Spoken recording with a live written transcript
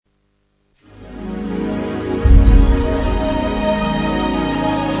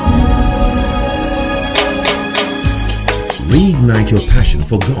reignite your passion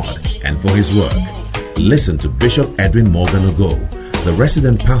for God and for His work. Listen to Bishop Edwin Morgan Ogo, the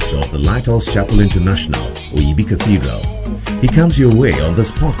resident pastor of the Lighthouse Chapel International, Oyibi Cathedral. He comes your way on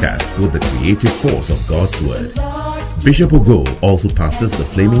this podcast with the creative force of God's Word. Bishop Ogo also pastors the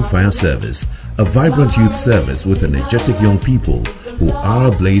Flaming Fire Service, a vibrant youth service with energetic young people who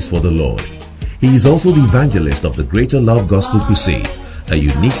are ablaze for the Lord. He is also the evangelist of the Greater Love Gospel Crusade, a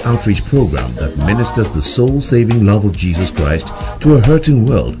unique outreach program that ministers the soul-saving love of Jesus Christ to a hurting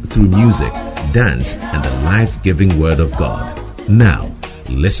world through music, dance, and the life-giving Word of God. Now,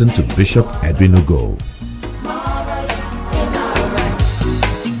 listen to Bishop Edwin Ogo.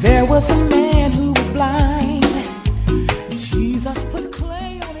 There was a man who was blind. Jesus put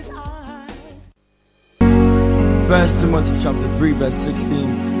clay on his eyes. 1 Timothy chapter 3 verse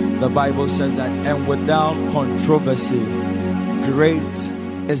 16, the Bible says that, and without controversy, great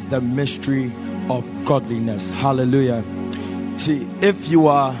is the mystery of godliness. Hallelujah. See, if you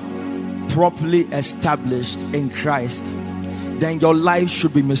are properly established in Christ, then your life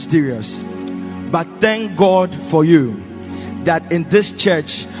should be mysterious. But thank God for you that in this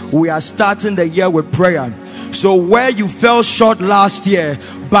church we are starting the year with prayer. So where you fell short last year,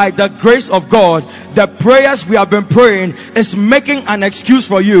 by the grace of God, the prayers we have been praying is making an excuse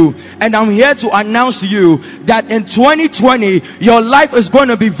for you. And I'm here to announce to you that in 2020, your life is going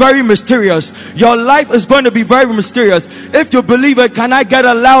to be very mysterious. Your life is going to be very mysterious. If you believe it, can I get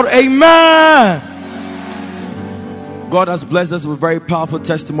a loud amen? God has blessed us with very powerful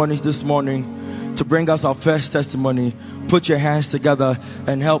testimonies this morning. To bring us our first testimony, put your hands together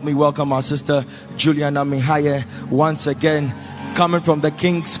and help me welcome our sister Juliana Mihaye once again, coming from the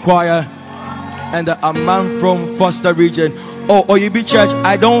King's Choir and the Amman from Foster region. Oh, Oyibi Church,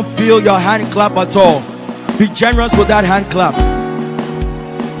 I don't feel your hand clap at all. Be generous with that hand clap.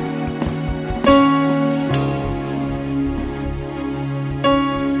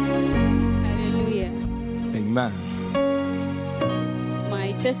 Hallelujah. Amen.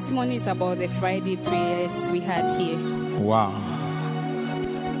 My testimony is about the Friday prayers we had here. Wow.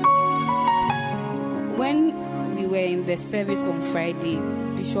 When we were in the service on Friday,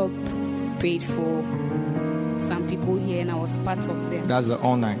 Bishop prayed for some people here and I was part of them. That's the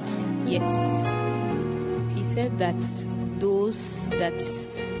all night. Yes. He said that those that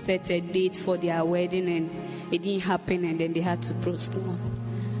set a date for their wedding and it didn't happen and then they had to postpone.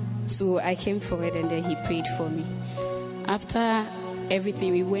 So I came forward and then he prayed for me. After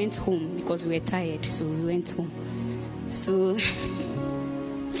everything, we went home because we were tired, so we went home. So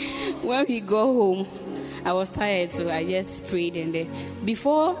when we go home, I was tired, so I just prayed. And then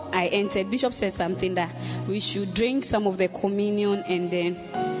before I entered, Bishop said something that we should drink some of the communion and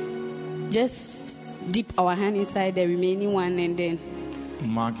then just dip our hand inside the remaining one and then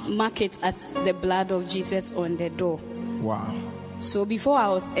mark it as the blood of Jesus on the door. Wow. So before I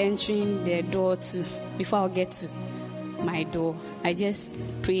was entering the door, before I get to my door, I just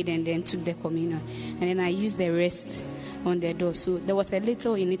prayed and then took the communion. And then I used the rest on the door. So there was a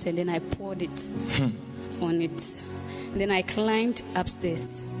little in it and then I poured it on it. And then I climbed upstairs.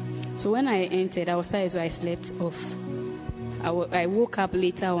 So when I entered, I was tired, so I slept off. I woke up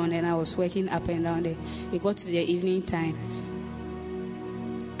later on and I was working up and down there. It got to the evening time.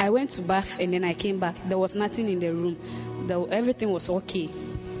 I went to bath and then I came back. There was nothing in the room. Everything was okay.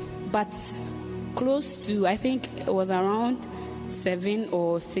 But close to, I think it was around 7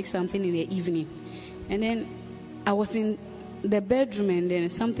 or 6 something in the evening. And then I was in the bedroom and then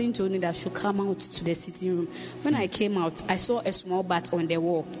something told me that I should come out to the sitting room. When I came out, I saw a small bat on the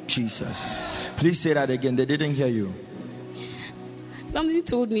wall. Jesus. Please say that again. They didn't hear you. Something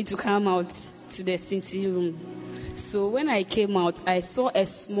told me to come out to the sitting room. So when I came out, I saw a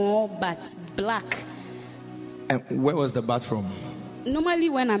small bat, black. And where was the bat from? Normally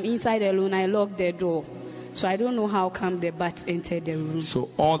when I'm inside alone, I lock the door. So I don't know how come the bat entered the room. So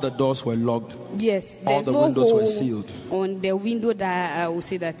all the doors were locked? Yes. All the windows were sealed? On the window that I would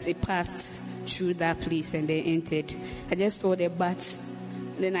say that it passed through that place and they entered. I just saw the bat.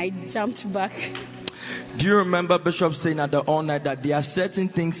 Then I jumped back. Do you remember Bishop saying at the all night that there are certain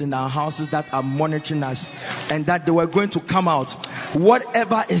things in our houses that are monitoring us and that they were going to come out?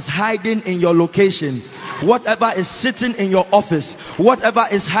 Whatever is hiding in your location, whatever is sitting in your office, whatever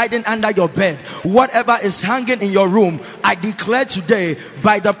is hiding under your bed, whatever is hanging in your room, I declare today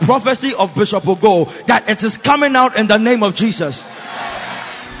by the prophecy of Bishop Ogo that it is coming out in the name of Jesus.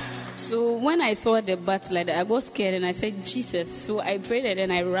 So when I saw the bat like that, I got scared and I said, Jesus. So I prayed and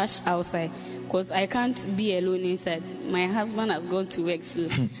then I rushed outside because I can't be alone inside. My husband has gone to work, so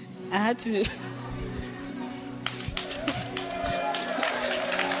I had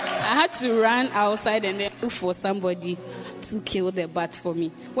to run outside and then look for somebody to kill the bat for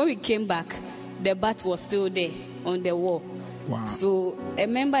me. When we came back, the bat was still there on the wall. Wow. So a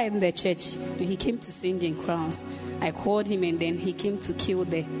member in the church, he came to sing in crowns. I called him and then he came to kill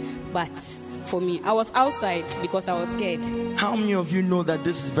the bat for me. I was outside because I was scared. How many of you know that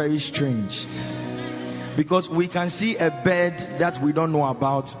this is very strange? Because we can see a bird that we don't know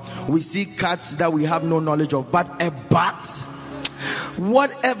about. We see cats that we have no knowledge of. But a bat,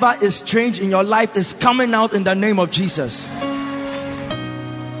 whatever is strange in your life is coming out in the name of Jesus.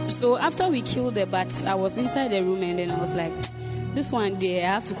 So after we killed the bat, I was inside the room and then I was like, this one day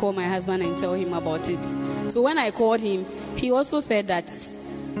I have to call my husband and tell him about it. So when I called him, he also said that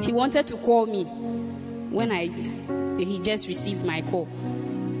he wanted to call me when he just received my call.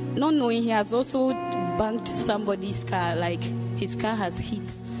 Not knowing he has also bunked somebody's car, like his car has hit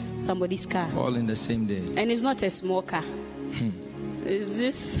somebody's car. All in the same day. And it's not a small car. Is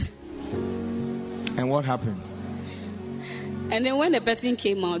this? And what happened? And then when the person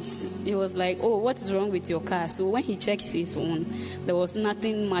came out, he was like, oh, what is wrong with your car? So when he checked his own, there was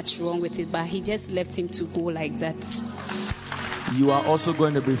nothing much wrong with it, but he just left him to go like that. You are also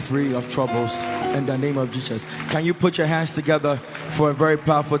going to be free of troubles in the name of Jesus. Can you put your hands together for a very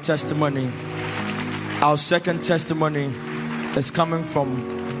powerful testimony? Our second testimony is coming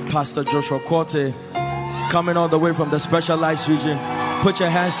from Pastor Joshua Korte, coming all the way from the Specialized region. Put your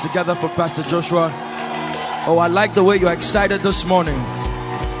hands together for Pastor Joshua. Oh, I like the way you're excited this morning.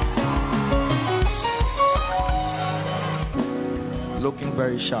 Looking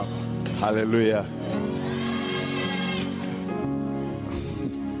very sharp. Hallelujah.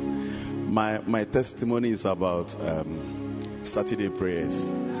 My testimony is about Saturday prayers.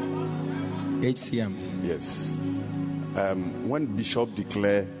 HCM. Yes. When Bishop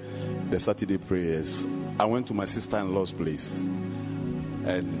declared the Saturday prayers, I went to my sister-in-law's place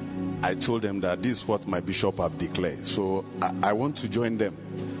and I told them that this is what my bishop have declared. So I want to join them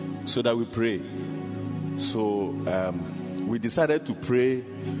so that we pray. So we decided to pray.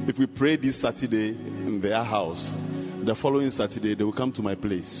 If we pray this Saturday in their house, the following Saturday they will come to my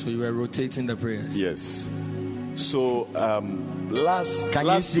place. So you were rotating the prayers? Yes. So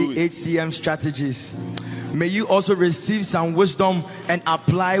last you see HCM strategies? May you also receive some wisdom and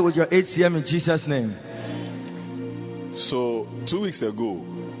apply with your HCM in Jesus' name. So 2 weeks ago,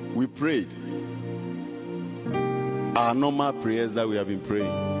 we prayed our normal prayers that we have been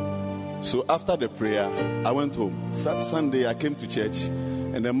praying. So after the prayer, I went home. Sunday, I came to church,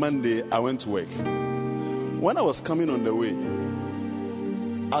 and then Monday, I went to work. When I was coming on the way,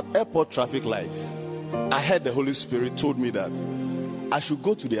 at airport traffic lights, I heard the Holy Spirit told me that I should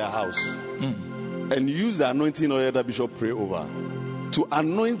go to their house and use the anointing oil that Bishop prayed over to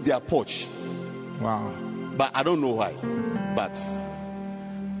anoint their porch. Wow. But I don't know why. But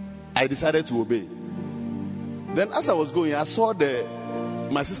I decided to obey. Then as I was going, I saw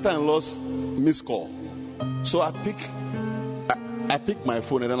my sister-in-law's missed call. So I picked my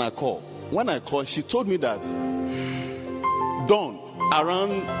phone and then I called. When I called, she told me that dawn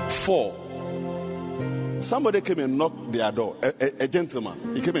around 4, somebody came and knocked their door. A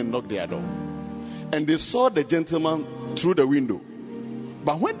gentleman. He came and knocked their door. And they saw the gentleman through the window.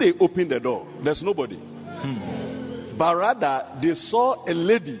 But when they opened the door, there's nobody. But rather, they saw a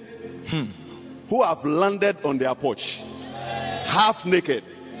lady who have landed on their porch, half naked.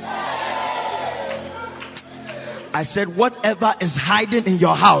 I said, whatever is hiding in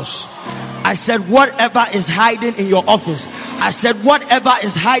your house. I said, whatever is hiding in your office. I said, whatever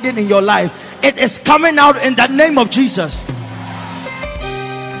is hiding in your life, it is coming out in the name of Jesus.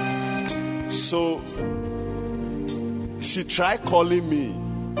 So she tried calling me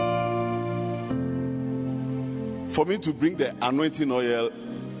for me to bring the anointing oil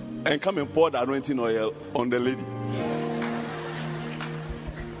and come and pour the anointing oil on the lady.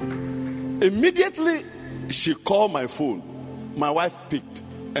 Immediately she called my phone. My wife picked,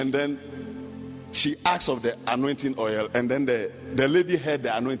 and then she asked of the anointing oil, and then the lady had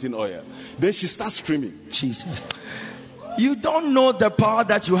the anointing oil. Then she starts screaming. Jesus. You don't know the power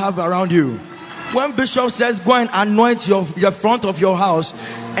that you have around you. When Bishop says go and anoint your front of your house,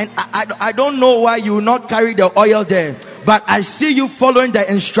 and I don't know why you will not carry the oil there, but I see you following the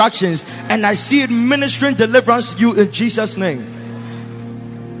instructions, and I see it ministering deliverance to you in Jesus' name.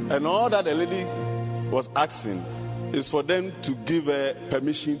 And all that the lady was asking is for them to give her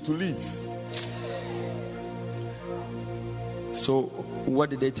permission to leave. So what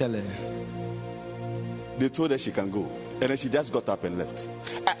did they tell her? They told her she can go. And then she just got up and left.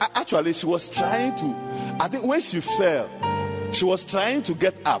 Actually, she was trying to, I think when she fell, she was trying to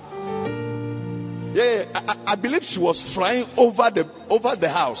get up. I believe she was flying over the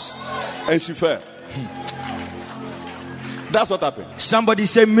house and she fell. That's what happened. Somebody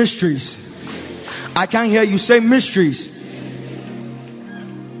say mysteries. I can't hear you say mysteries.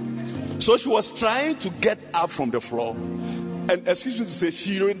 So she was trying to get up from the floor, and excuse me to say,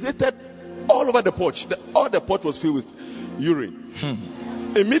 she urinated all over the porch. All the porch was filled with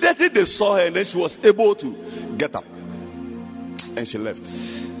urine. Immediately they saw her, and then she was able to get up, and she left.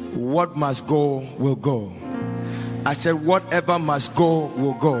 What must go will go. I said whatever must go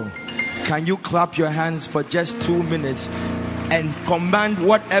will go. Can you clap your hands for just 2 minutes and command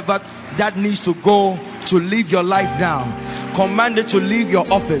whatever that needs to go to leave your life now? Command it to leave your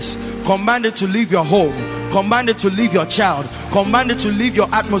office. Command it to leave your home. Command it to leave your child. Command it to leave your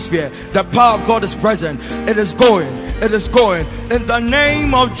atmosphere. The power of God is present. It is going. It is going. In the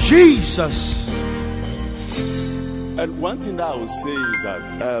name of Jesus. And one thing that I would say is that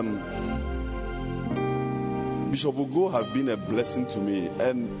Bishop Ugo have been a blessing to me.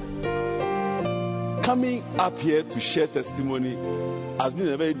 And coming up here to share testimony has been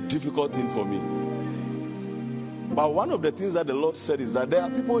a very difficult thing for me. But one of the things that the Lord said is that there are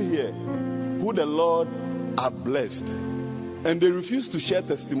people here who the Lord have blessed, and they refuse to share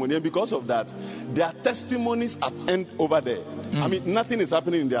testimony, and because of that, their testimonies have ended over there. I mean, nothing is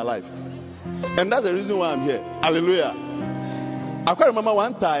happening in their life, and that's the reason why I'm here. Hallelujah. I quite remember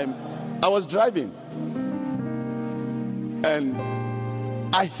one time I was driving, and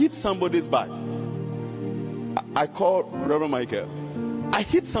I hit somebody's back. I called Reverend Michael. I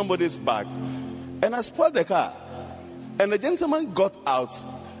hit somebody's back, and I spoiled the car. And the gentleman got out,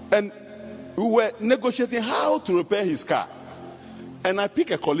 and we were negotiating how to repair his car. And I picked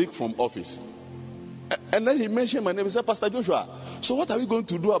a colleague from office. And then he mentioned my name. He said, Pastor Joshua, so what are we going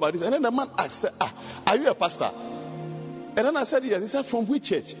to do about this? And then the man asked, are you a pastor? And then I said, yes. He said, from which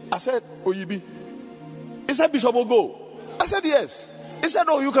church? I said, Oyibi. He said, Bishop Ogo. I said, yes. He said,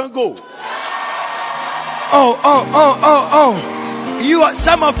 oh, you can go.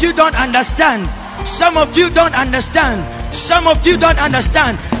 Some of you don't understand. Some of you don't understand. Some of you don't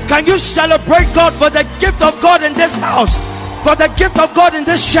understand. Can you celebrate God for the gift of God in this house? For the gift of God in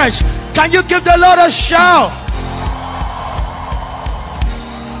this church? Can you give the Lord a shout?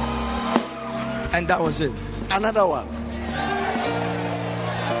 And that was it. Another one.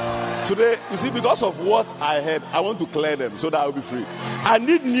 Today, you see, because of what I heard, I want to clear them so that I will be free. I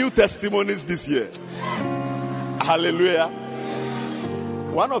need new testimonies this year. Hallelujah.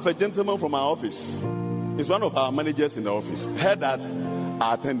 One of a gentleman from our office is one of our managers in the office. Heard that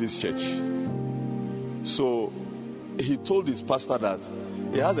I attend this church. So he told his pastor that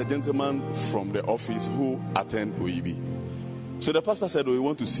he has a gentleman from the office who attend OEB. So the pastor said, oh, you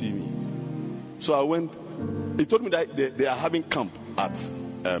want to see me? So I went. He told me that they are having camp at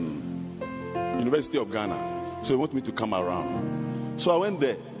University of Ghana. So he wanted me to come around. So I went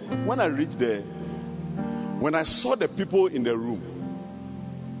there. When I reached there, when I saw the people in the room,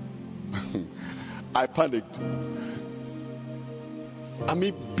 I panicked. I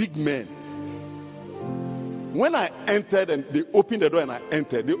mean, big men. When I entered and they opened the door and I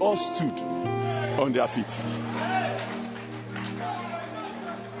entered, they all stood on their feet.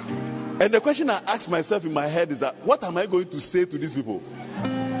 And the question I asked myself in my head is that, what am I going to say to these people?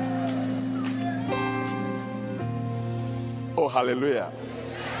 Oh, hallelujah.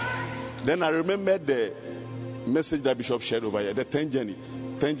 Then I remembered the message that Bishop shared over here, the 10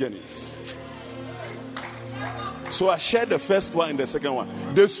 journeys. So I shared the first one and the second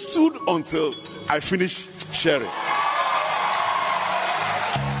one. They stood until I finished sharing.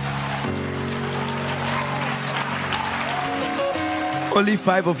 Only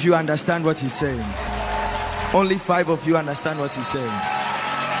 5 of you understand what he's saying. Only 5 of you understand what he's saying.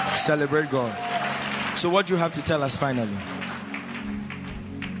 Celebrate God. So what do you have to tell us finally?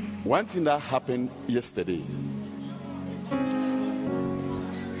 One thing that happened yesterday.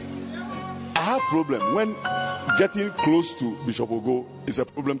 I have a problem when getting close to Bishop Ogo is a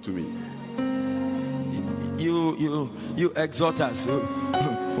problem to me. You exhort us.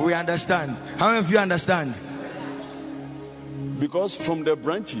 We understand. How many of you understand? Because from the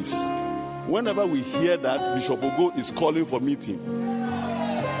branches, whenever we hear that Bishop Ogo is calling for meeting,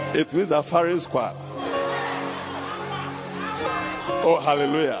 it means a firing squad. Oh,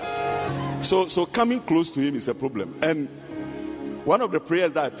 hallelujah. So coming close to him is a problem. And one of the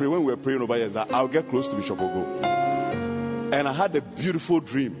prayers that I pray when we were praying over here is that I'll get close to Bishop Ogo. And I had a beautiful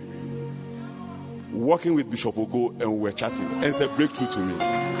dream walking with Bishop Ogo, and we were chatting. And it's a breakthrough to me.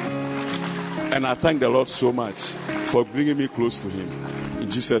 And I thank the Lord so much for bringing me close to him. In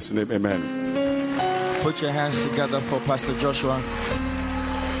Jesus' name, amen. Put your hands together for Pastor Joshua.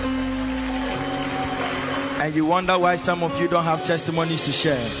 And you wonder why some of you don't have testimonies to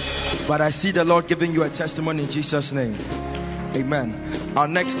share. But I see the Lord giving you a testimony in Jesus' name. Amen. Our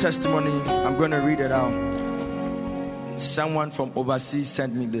next testimony, I'm going to read it out. Someone from overseas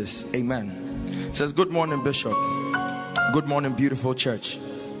sent me this. Amen. It says, good morning, Bishop. Good morning, beautiful church.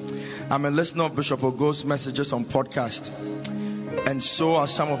 I'm a listener of Bishop Ogo's messages on podcast, and so are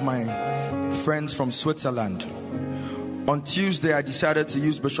some of my friends from Switzerland. On Tuesday, I decided to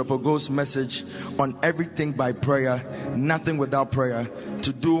use Bishop Ogo's message on everything by prayer, nothing without prayer,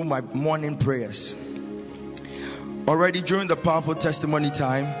 to do my morning prayers. Already during the powerful testimony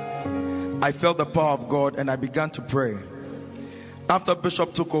time, I felt the power of God and I began to pray. After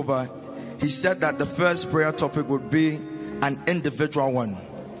Bishop took over, he said that the first prayer topic would be an individual one,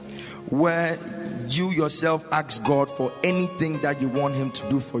 where you yourself ask God for anything that you want Him to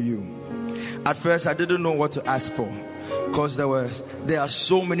do for you. At first, I didn't know what to ask for, because there are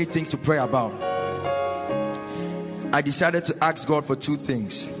so many things to pray about. I decided to ask God for two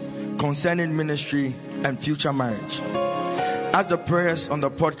things concerning ministry and future marriage. As the prayers on the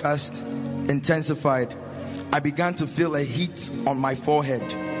podcast intensified, I began to feel a heat on my forehead,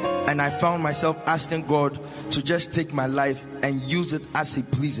 and I found myself asking God to just take my life and use it as He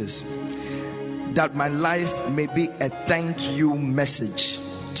pleases, that my life may be a thank you message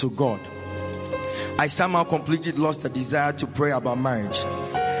to God. I somehow completely lost the desire to pray about marriage.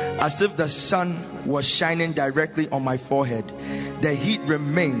 As if the sun was shining directly on my forehead, the heat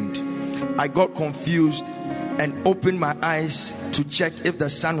remained. I got confused and opened my eyes to check if the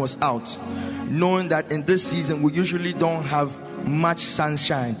sun was out, knowing that in this season we usually don't have much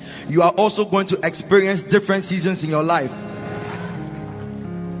sunshine. You are also going to experience different seasons in your life.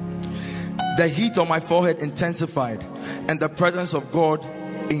 The heat on my forehead intensified, and the presence of God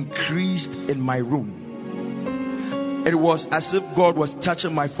increased in my room. It was as if God was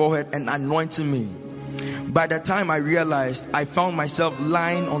touching my forehead and anointing me. By the time I realized, I found myself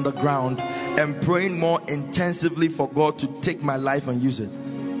lying on the ground and praying more intensively for God to take my life and use it.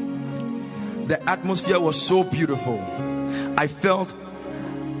 The atmosphere was so beautiful. I felt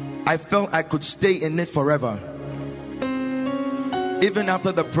I could stay in it forever. Even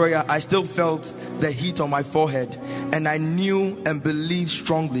after the prayer, I still felt the heat on my forehead, and I knew and believed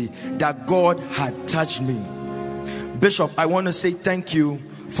strongly that God had touched me. Bishop, I want to say thank you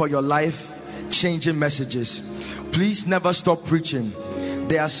for your life-changing messages. Please never stop preaching.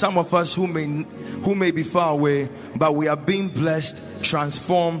 There are some of us who may be far away, but we are being blessed,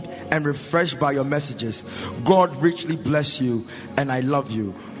 transformed, and refreshed by your messages. God richly bless you, and I love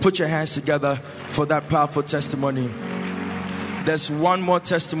you. Put your hands together for that powerful testimony. There's one more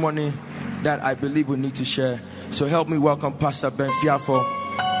testimony that I believe we need to share. So help me welcome Pastor Ben Fiafo,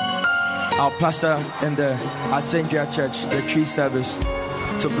 our pastor in the Ascendia Church, the tree service,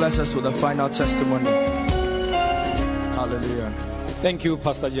 to bless us with a final testimony. Hallelujah. Thank you,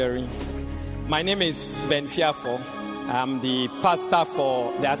 Pastor Jerry. My name is Ben Fiafo. I'm the pastor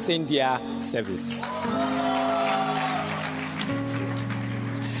for the Ascendia service.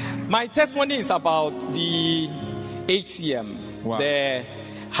 My testimony is about the HCM, the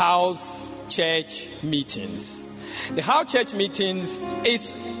house church meetings. The house church meetings is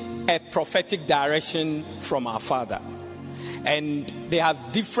a prophetic direction from our Father, and they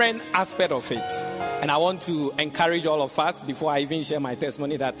have different aspects of it. And I want to encourage all of us, before I even share my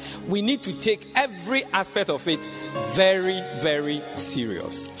testimony, that we need to take every aspect of it very, very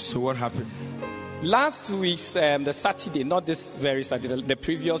serious. So what happened? Last week's the Saturday, not this very Saturday, the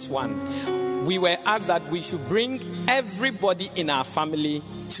previous one, we were asked that we should bring everybody in our family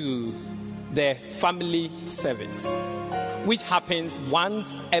to the family service, which happens once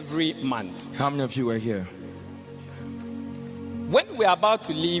every month. How many of you were here? When we were about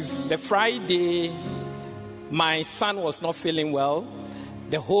to leave, the Friday, my son was not feeling well.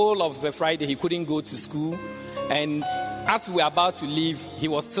 The whole of the Friday, he couldn't go to school. And as we were about to leave, he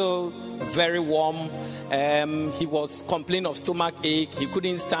was still very warm. He was complaining of stomach ache. He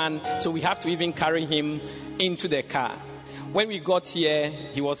couldn't stand. So we have to even carry him into the car. When we got here,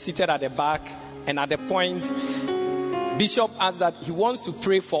 he was seated at the back. And at the point, Bishop asked that he wants to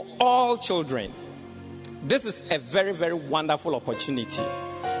pray for all children. This is a very, very wonderful opportunity,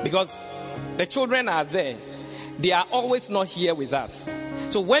 because the children are there. They are always not here with us.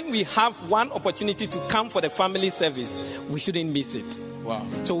 So when we have one opportunity to come for the family service, we shouldn't miss it. Wow.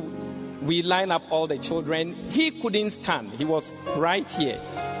 So we line up all the children. He couldn't stand. He was right here.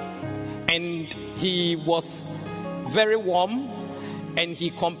 And he was very warm, and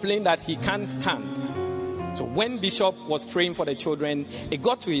he complained that he can't stand. So when Bishop was praying for the children, it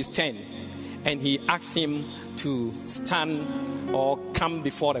got to his turn. And he asked him to stand or come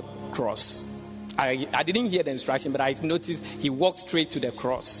before the cross. I didn't hear the instruction, but I noticed he walked straight to the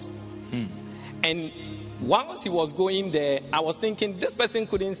cross. And Whilst he was going there, I was thinking, this person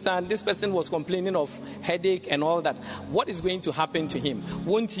couldn't stand, this person was complaining of headache and all that. What is going to happen to him?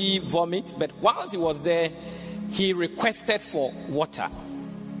 Won't he vomit? But whilst he was there, he requested for water.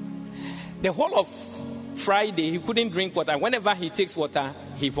 The whole of Friday, he couldn't drink water. Whenever he takes water,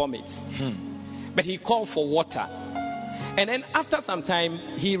 he vomits. But he called for water. And then after some time,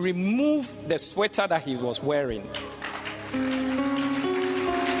 he removed the sweater that he was wearing.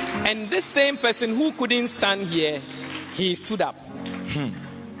 And this same person who couldn't stand here, he stood up.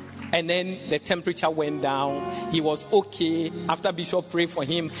 And then the temperature went down. He was okay. After Bishop prayed for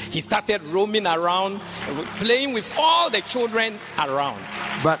him, he started roaming around, playing with all the children around.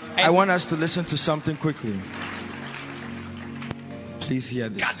 But I want us to listen to something quickly. Please hear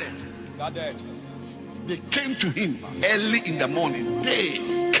this. Gathered. They came to him early in the morning. They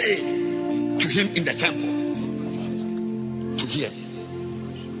came to him in the temple to hear,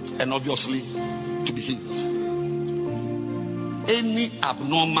 and obviously to be healed. Any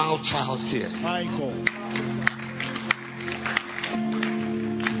abnormal child here,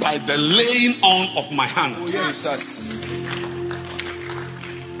 by the laying on of my hand,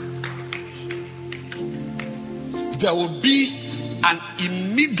 there will be an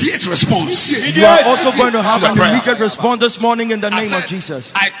immediate response. You are also going to have an immediate response this morning in the name of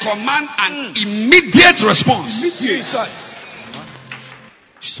Jesus. I command an immediate response. Jesus.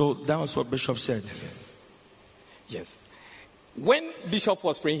 So that was what Bishop said. Yes. When Bishop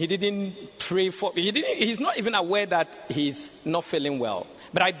was praying, he didn't pray for. He's not even aware that he's not feeling well.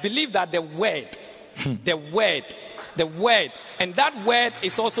 But I believe that the word, and that word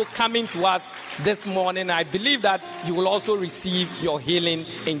is also coming to us this morning. I believe that you will also receive your healing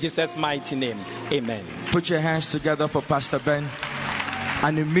in Jesus' mighty name. Amen. Put your hands together for Pastor Ben.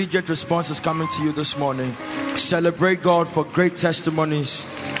 An immediate response is coming to you this morning. Celebrate God for great testimonies.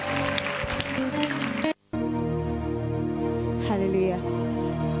 Hallelujah.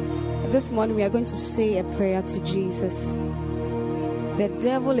 This morning we are going to say a prayer to Jesus. The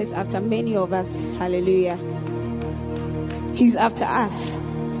devil is after many of us. Hallelujah. He's after us.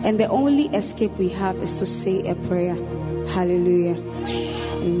 And the only escape we have is to say a prayer. Hallelujah.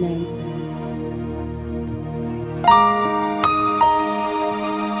 Amen.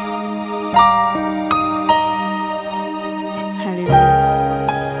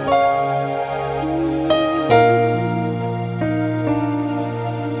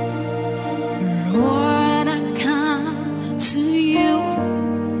 Lord, I come to you.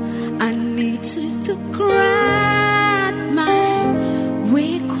 I need you to grant my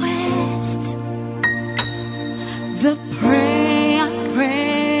request. The prayer I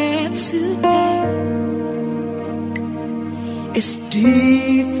pray today is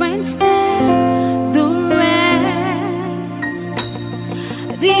different than the rest.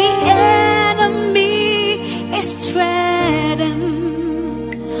 The enemy is threatened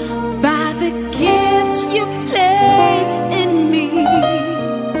by the gifts you place in me.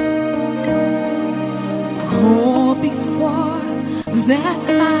 Go before the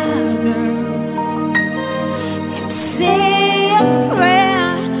Father and say a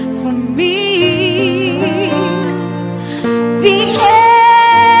prayer for me. The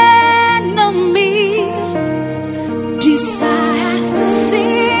enemy desires to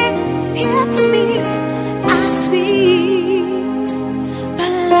see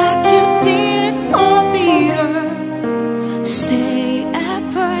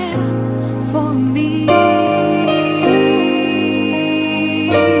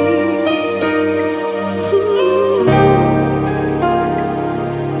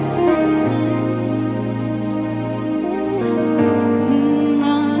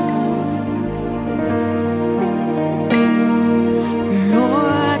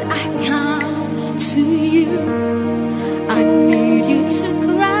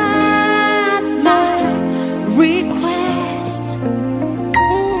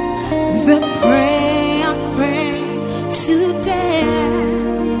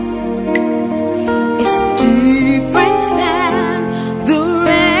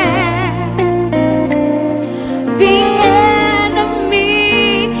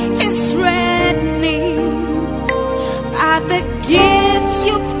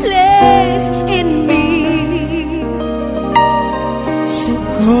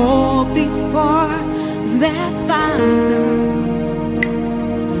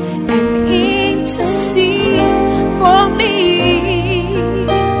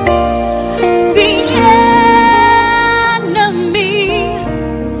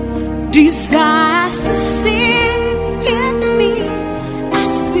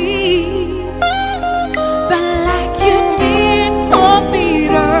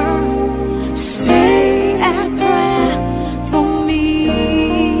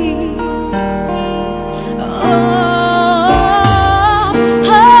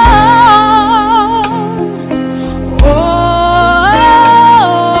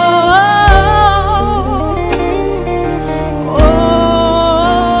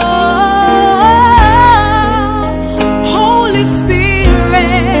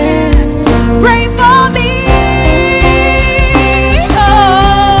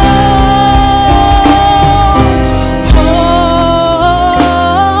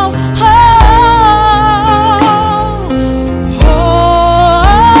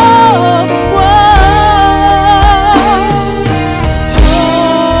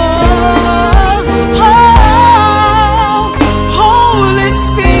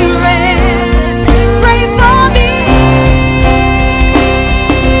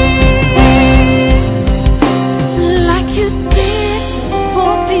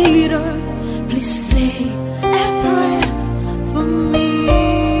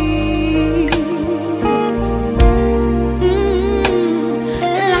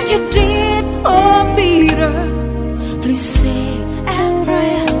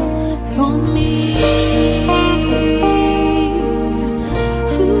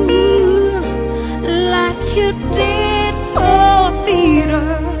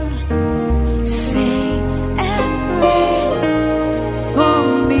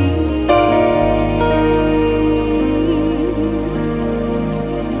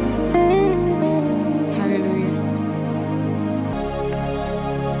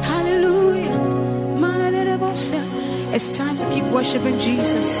Worshiping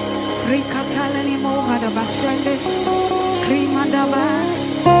Jesus. Rikatalani mohada basende. Krimadaba.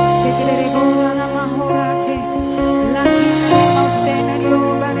 Sekere gorana mahorate. Lakini osene yo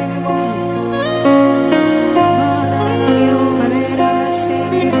barene mo. Madana yo barera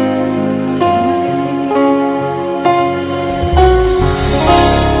basende.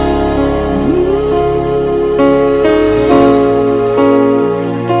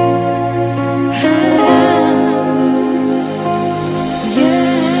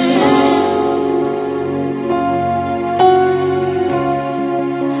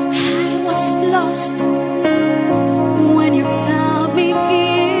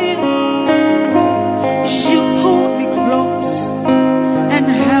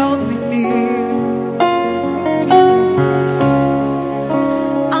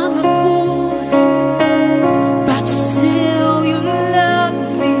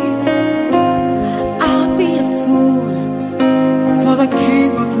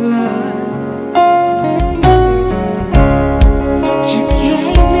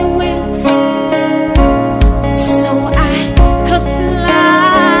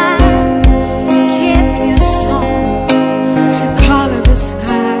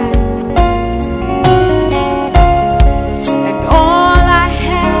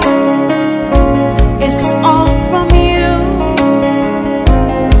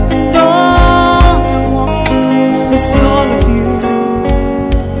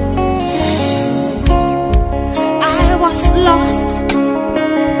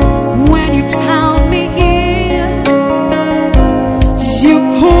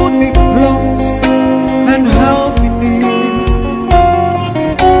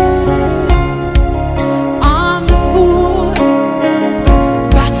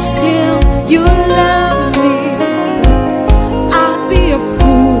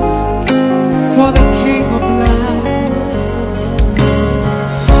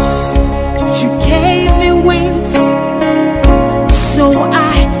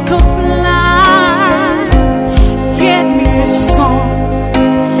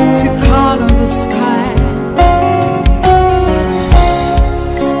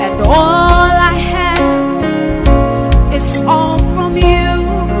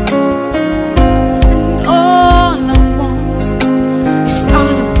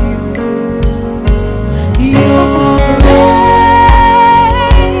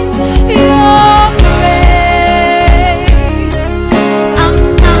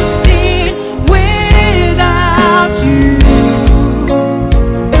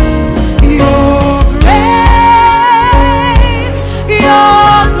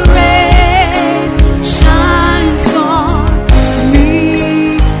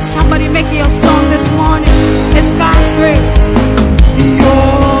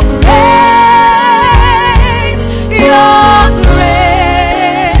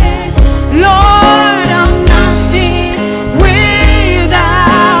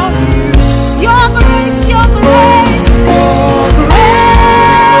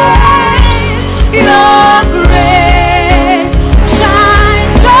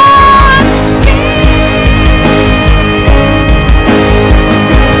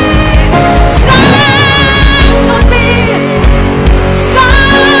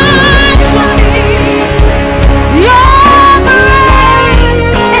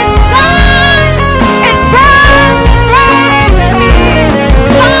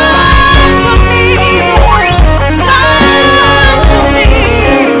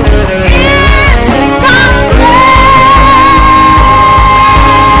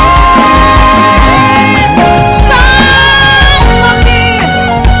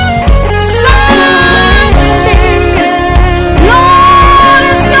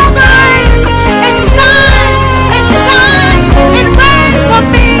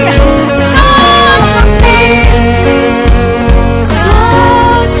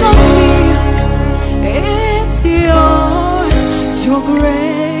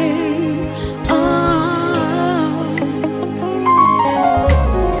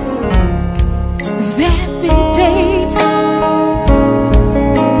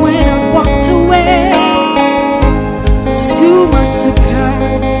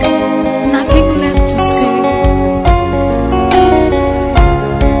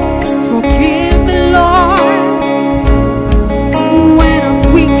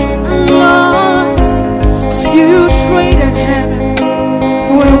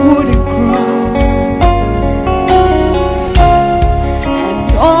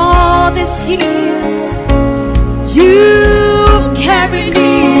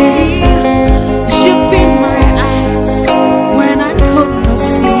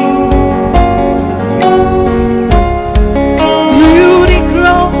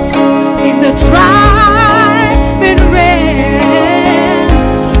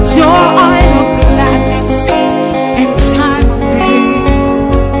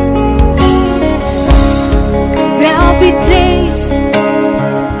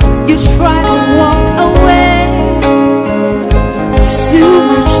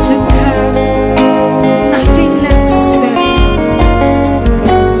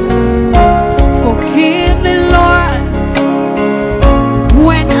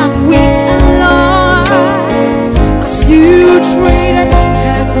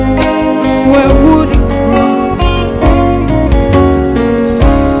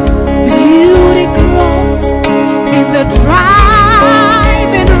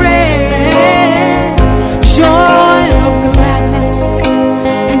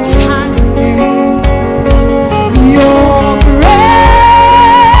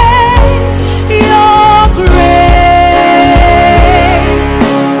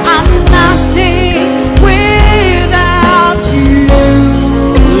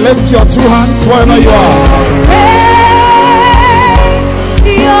 Lift your two hands wherever you are.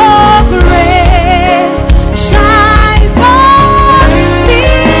 Your grace shines on me.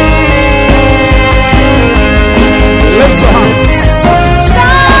 Lift your hands.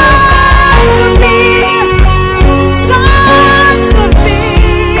 Shine on me. Shine on me.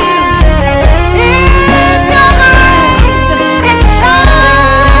 In your grace, it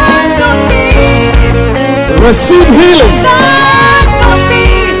shines on me. Receive healing. Shine on me.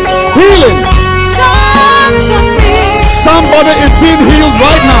 Healing. Shine on me. Somebody is being healed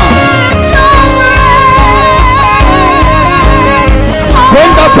right now.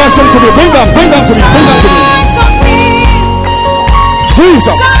 Bring that person to me. Bring them to me. Bring them to me.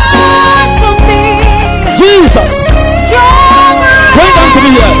 Jesus. Jesus. Bring them to me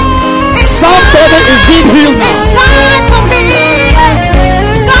here. Somebody is being healed now.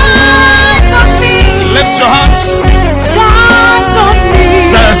 Lift your hands.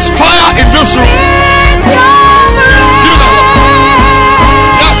 There's fire in this room.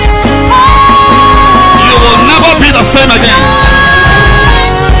 Yes. You will never be the same again.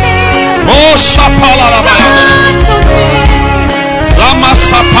 Oh, Shapala Rabaya. Lama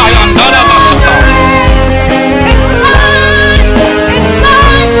Sapaya Ndara Masata.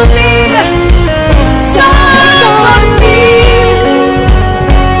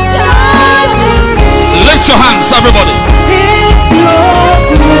 Lift your hands, everybody.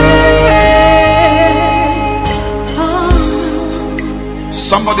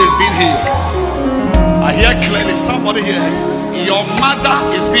 Somebody is being healed. I hear clearly somebody here. Your mother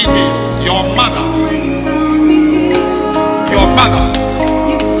is being healed. Your mother. Your mother.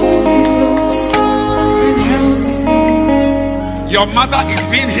 Your mother is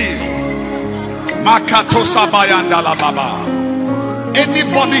being healed. Makatosa Bayandala Baba.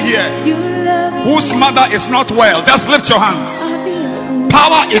 Anybody here whose mother is not well, just lift your hands.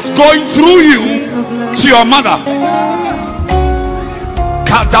 Power is going through you to your mother.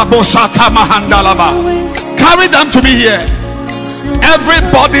 Carry them to me here.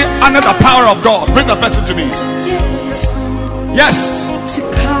 Everybody under the power of God. Bring the person to me. Yes.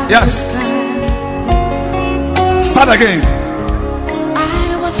 Yes. Start again.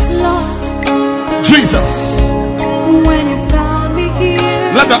 I was lost. Jesus. When you found me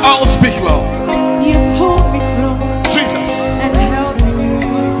here. Let the oil speak, Lord. You pulled me close. Jesus. And held me near.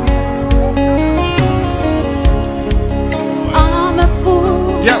 I'm a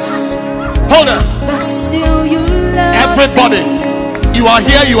fool. Yes. Hold on. But still you love Everybody, you are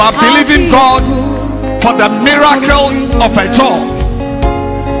here, you are believing God for the miracle of a job.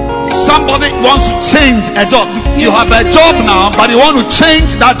 Somebody wants to change a job. You have a job now, but you want to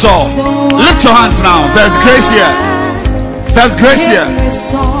change that job. Lift your hands now. There's grace here. There's grace here.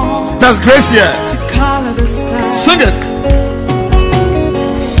 There's grace here. Sing it.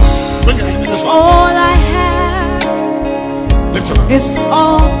 Bring it in this one. All I have Lift your hands. is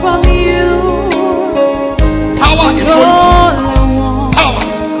all from you. Power is All going I to want power.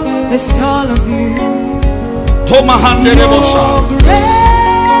 is all of you. Toma hande rebosha.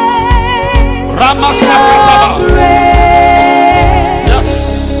 Ramasakataba. Yes.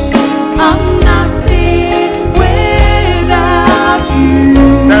 I'm nothing without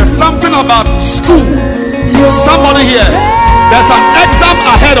you. There's something about school. Somebody here. There's an exam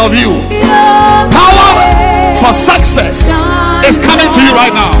ahead of you. Power for success is coming to you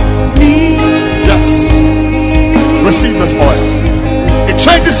right now. Yes. Receive this oil. It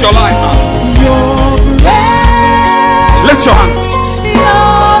changes your life now. Lift your hands.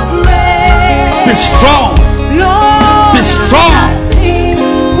 Be strong. Be strong.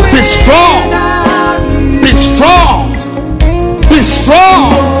 Be strong. Be strong. Be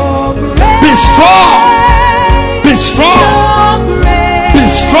strong. Be strong. Be strong. Be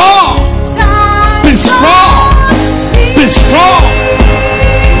strong. Be strong. Be strong.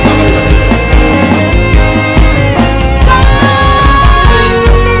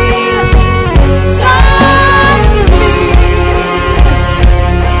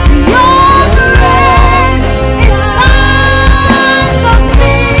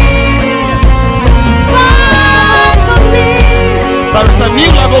 There is a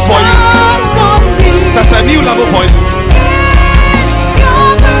new level for you.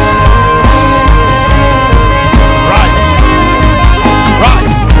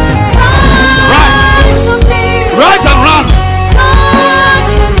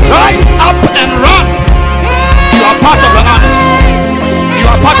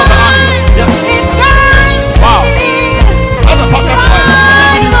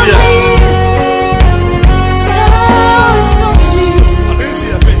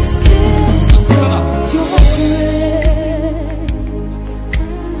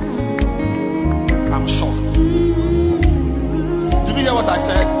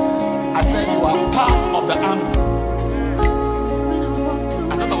 I said you are part of the army.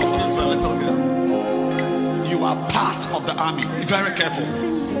 I thought I was talking to a little girl. You are part of the army. Be very careful.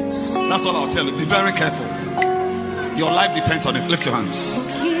 That's what I'll tell you. Be very careful. Your life depends on it. Lift your hands.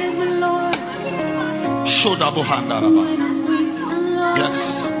 Shodabu handaraba. Yes.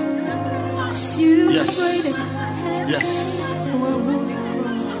 Yes. Yes.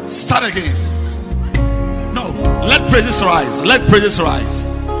 Start again. No. Let praises rise. Let praises rise.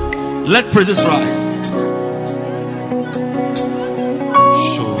 Let praises rise.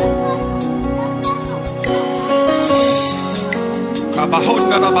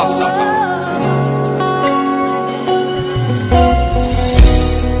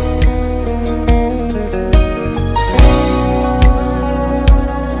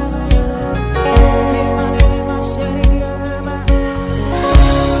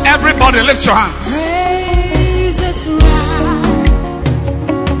 Everybody lift your hands.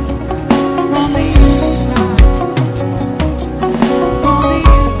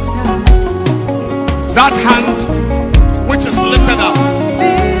 That hand which is lifted up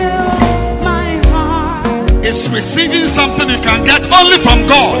is receiving something you can get only from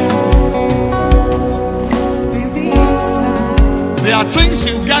God. There are things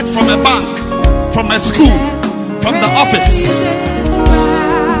you get from a bank, from a school, from the office.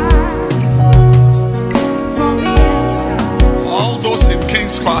 All those in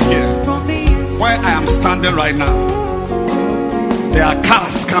King's Square here, where I am standing right now, there are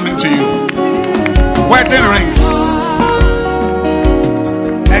cars coming to you. Wedding rings,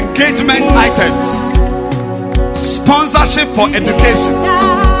 engagement items, sponsorship for education.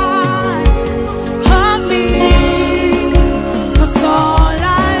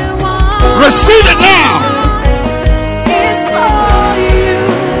 Receive it now.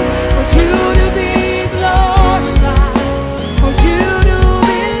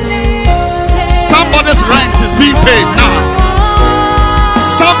 Somebody's rent is being paid now.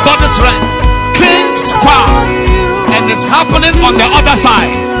 Somebody's rent. King's Square, and it's happening on the other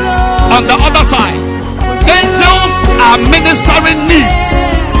side. On the other side, angels are ministering needs.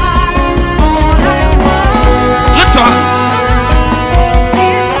 Lift your hands.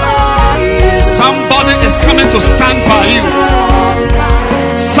 Somebody is coming to stand by you.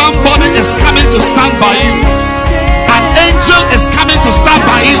 Somebody is coming to stand by you. An angel is coming to stand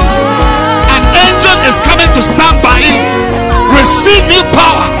by you. An angel is coming to stand by you. Receive new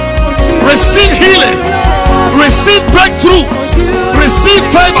power. Receive healing. Receive breakthrough. Receive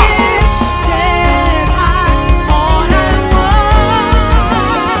favor.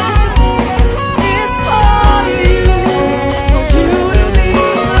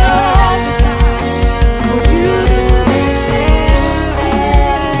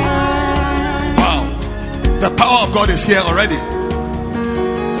 Wow. The power of God is here already.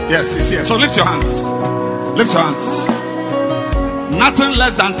 Yes, it's here. So lift your hands. Lift your hands. Nothing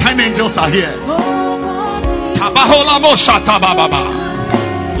less than 10 angels are here.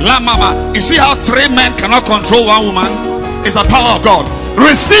 You see how 3 men cannot control 1 woman? It's the power of God.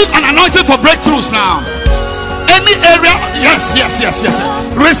 Receive an anointing for breakthroughs now. Any area, yes.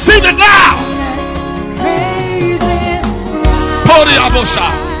 Receive it now.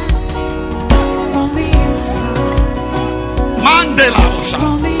 Mandela.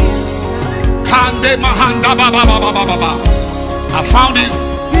 Kande Mahanda Baba. I found you.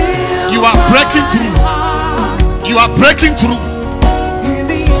 You are breaking through. You are breaking through.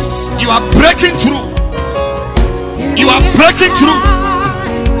 You are breaking through. You are breaking through.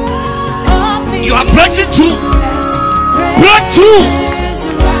 You are breaking through. Breakthrough.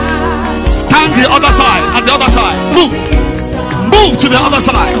 Stand the other side. At the other side. Move. Move to the other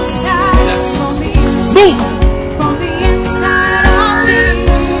side. Yes. Move.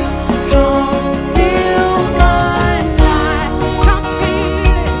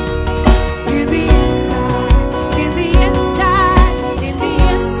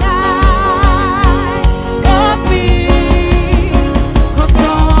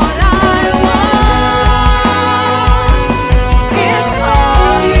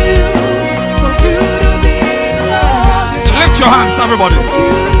 Your hands, everybody.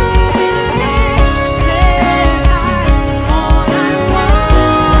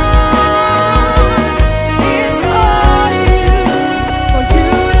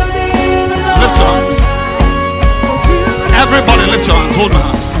 Lift your hands. Everybody lift your hands. Hold my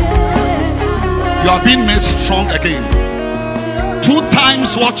hand. You are being made strong again. 2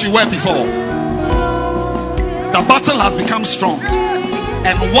 times what you were before. The battle has become strong,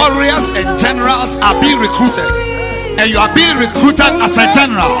 and warriors and generals are being recruited. And you are being recruited as a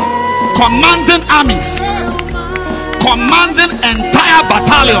general, commanding armies, commanding entire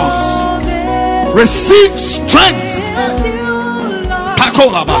battalions. Receive strength.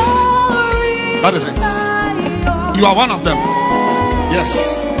 Pakolaba. That is it. You are one of them. Yes.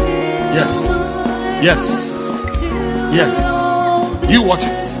 Yes. Yes. Yes. You watch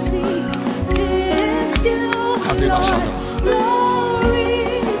it. Kadeba Shada.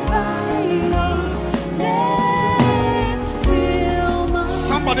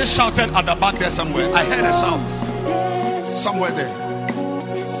 Somebody shouted at the back there somewhere. I heard a shout. Somewhere there.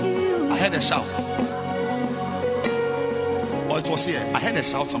 I heard a shout. Or it was here. I heard a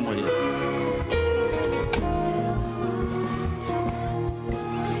shout somewhere here.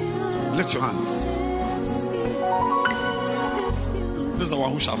 Lift your hands. This is the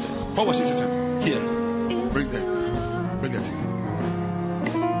one who shouted. What was she saying? Here. Bring them. Bring it.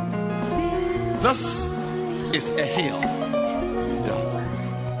 This is a hill.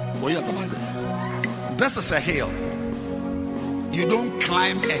 This is a hill. You don't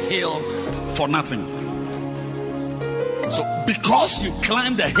climb a hill for nothing. So because you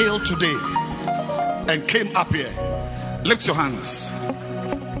climbed the hill today and came up here, lift your hands.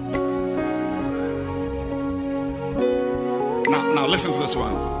 Now listen to this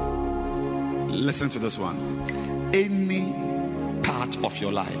one. Listen to this one. Any part of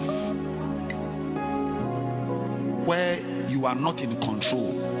your life where you are not in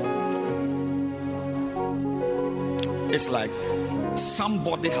control, it's like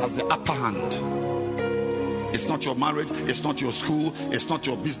somebody has the upper hand. It's not your marriage, it's not your school, it's not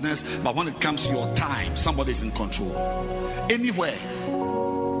your business, but when it comes to your time, somebody is in control. Anywhere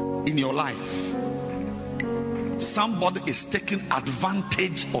in your life, somebody is taking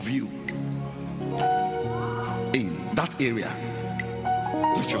advantage of you. In that area,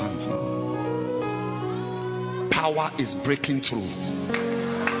 lift your hands now. Power is breaking through.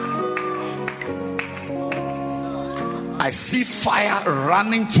 I see fire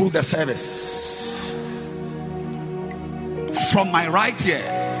running through the service. From my right ear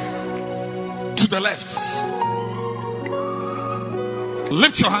to the left.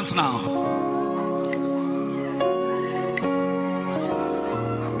 Lift your hands now.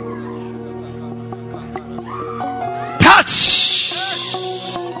 Touch.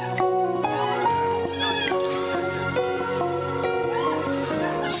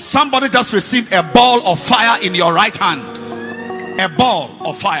 Somebody just received a ball of fire in your right hand. A ball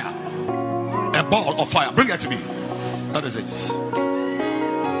of fire. A ball of fire. Bring it to me. That is it.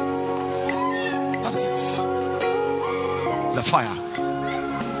 That is it. It's a fire.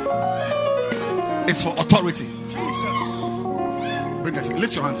 It's for authority. Bring it to me.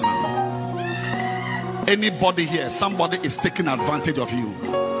 Lift your hands now. Anybody here, somebody is taking advantage of you.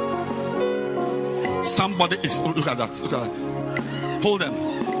 Somebody is, look at that. Look at that. Hold them.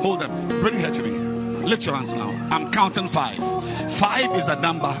 Hold them. Bring her to me. Lift your hands now. I'm counting 5. 5 is the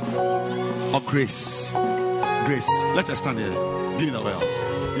number of grace. Grace. Let her stand here. Give me the well.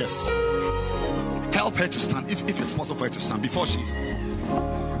 Yes. Help her to stand. If it's possible for her to stand before she's.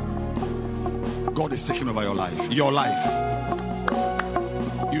 God is taking over your life. Your life.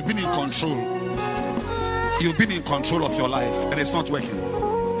 You've been in control. You've been in control of your life and it's not working.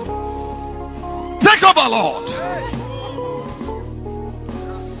 Take over, Lord.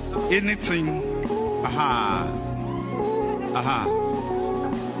 Anything.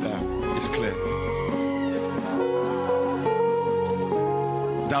 There. It's clear.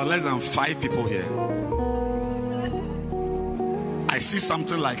 There are less than 5 people here. I see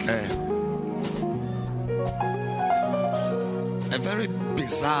something like a very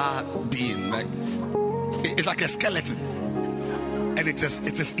bizarre being. Like it's like a skeleton, and it is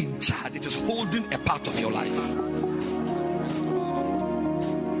in charge. It is holding a part of your life.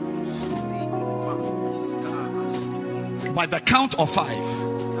 By the count of 5,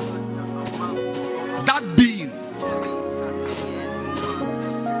 that being,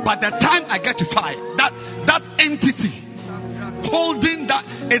 by the time I get to 5, that entity holding that,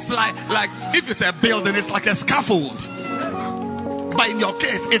 it's like if it's a building, it's like a scaffold. But in your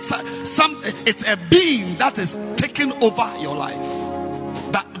case, it's a being that is taking over your life.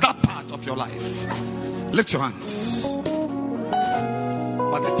 That part of your life. Lift your hands.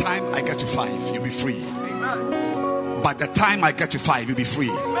 By the time I get to 5, you'll be free. By the time I get to 5, you'll be free.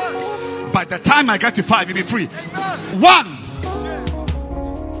 By the time I get to 5, you'll be free. 1,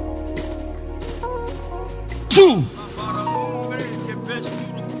 2,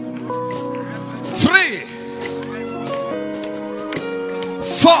 3,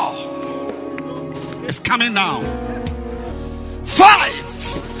 4. It's coming now.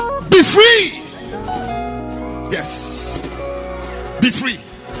 5. Be free. Yes. Be free.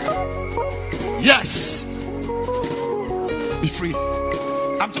 Yes. Be free.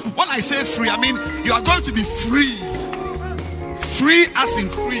 When I say free, I mean you are going to be free. Free as in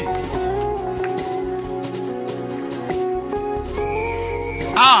free.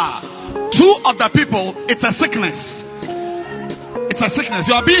 Two of the people, it's a sickness. It's a sickness.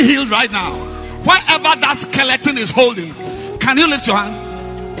 You are being healed right now. Wherever that skeleton is holding, can you lift your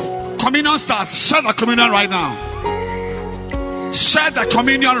hand? Communion starts. Share the communion right now. Share the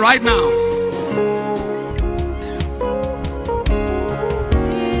communion right now.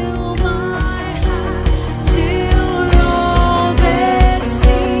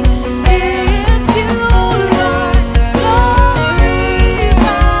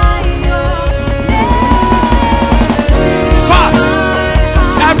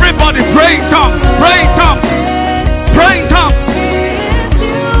 Praying tongues, praying tongues, praying tongues.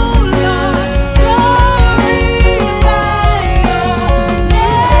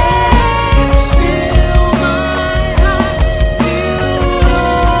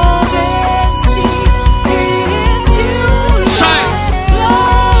 Shine,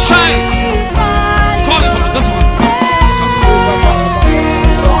 shine. Call it for this one.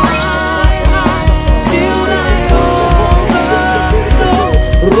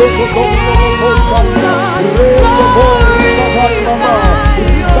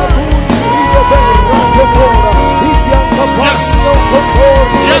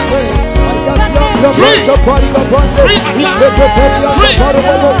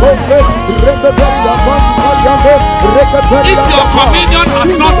 If your communion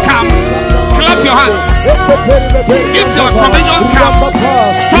has not come, clap your hands. If your communion comes,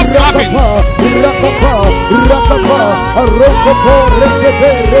 stop clapping.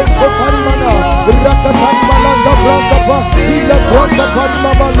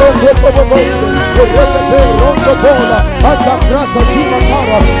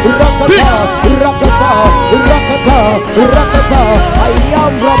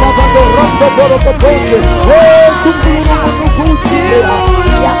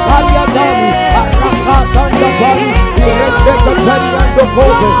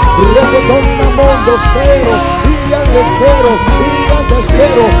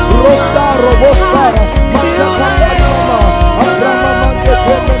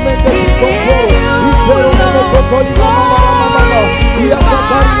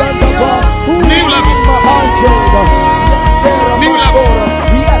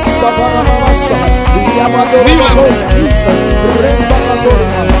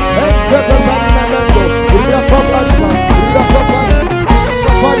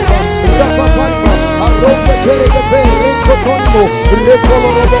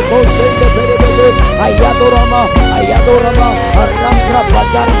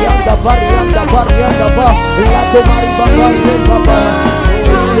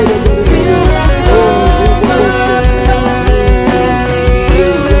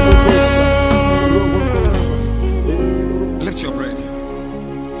 Lift your bread. Lift your bread.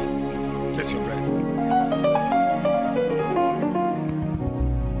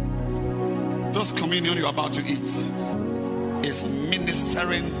 This communion you're about to eat is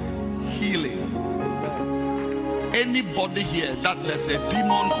ministering healing. Anybody here that there's a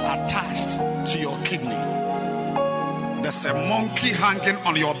demon attached to your kidney, there's a monkey hanging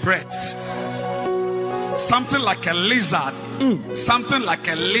on your breath, something like a lizard, something like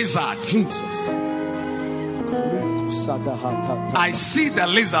a lizard. Jesus. I see the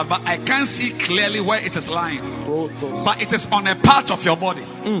lizard, but I can't see clearly where it is lying. But it is on a part of your body.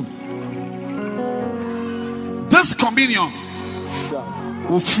 This communion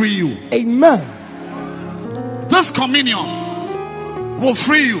will free you. Amen. This communion will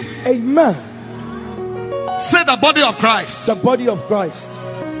free you. Amen. Say the body of Christ. The body of Christ.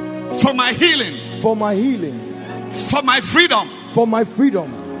 For my healing. For my healing. For my freedom. For my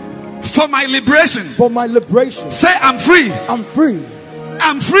freedom. For my liberation. For my liberation. Say I'm free. I'm free.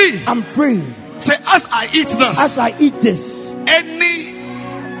 I'm free. I'm free. Say as I eat this. As I eat this. Any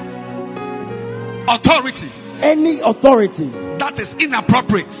authority. Any authority. That is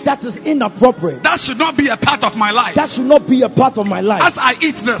inappropriate. That is inappropriate. That should not be a part of my life. That should not be a part of my life. As I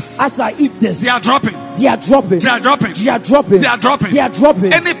eat this. As I eat this. They are dropping. They are dropping. They are dropping. They are dropping. They are dropping. They are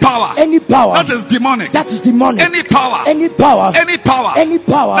dropping. Any power. Any power. That is demonic. That is demonic. Any power. Any power. Any power. Any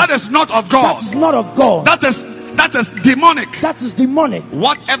power. That is not of God. That is not of God. That is demonic. That is demonic.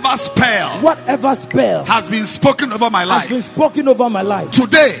 Whatever spell. Whatever spell has been spoken over my life. Has been spoken over my life.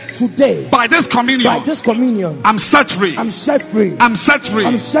 Today. By this communion. By this communion. I'm set free. I'm set free. I'm set free.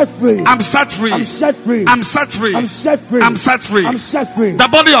 I'm set free. I'm set free. I'm set free. I'm set free. I'm set free. I'm set free. I'm set free. The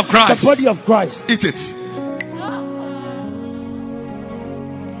body of Christ. The body of Christ. Eat it.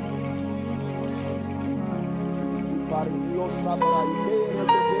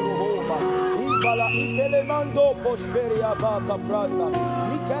 bala itelemando posperia baka pranda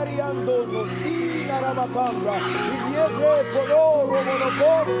nikariando nos inarabakambra iviere poloro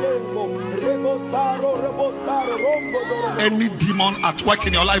monobosemo rebostaro rombo doro. Any demon at work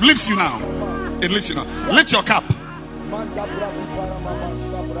in your life leaves you now. It leaves you now. Lift your cap. Manda bravi para mama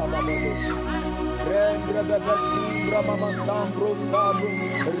sabra babos. Prendre bebestim mama stambro stabu.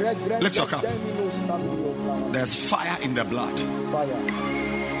 Lift your cap. There's fire in the blood. Fire.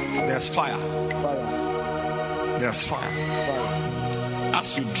 There's fire. Fire. There's fire.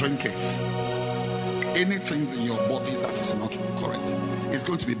 As you drink it, anything in your body that is not correct is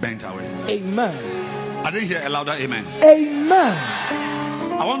going to be bent away. Amen. I didn't hear a louder amen. Amen.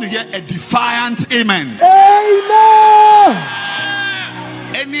 I want to hear a defiant amen. Amen.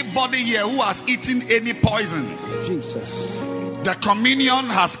 Anybody here who has eaten any poison, Jesus. the communion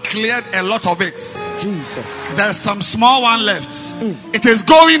has cleared a lot of it. Jesus. There's some small one left. It is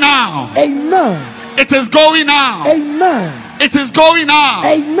going now. Amen. It is going now. Amen. It is going now.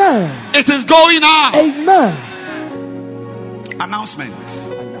 Amen. It is going now. Amen. Announcement.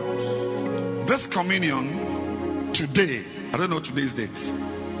 This communion today, I don't know today's date.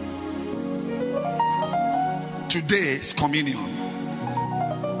 Today's communion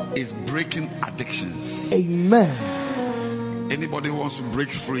is breaking addictions. Amen. Anybody who wants to break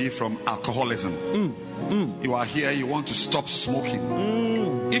free from alcoholism, you are here, you want to stop smoking.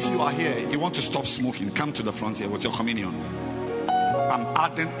 If you are here, you want to stop smoking, come to the front here with your communion. I'm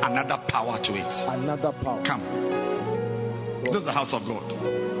adding another power to it. Another power. Come. This is the house of God.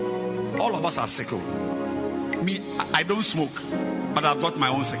 All of us are sick. Me, I don't smoke, but I've got my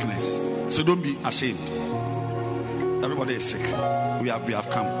own sickness. So don't be ashamed. Everybody is sick. We have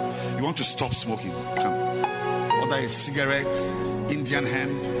come. You want to stop smoking? Come. Whether it's cigarette, Indian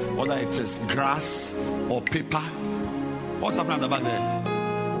hemp, whether it is grass or paper. What's happening at the back there?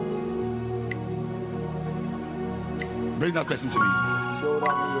 Bring that person to me.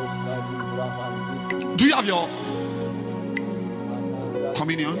 Do you have your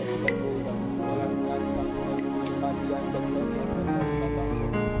communion?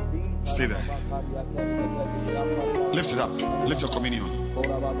 Stay there. Lift it up. Lift your communion.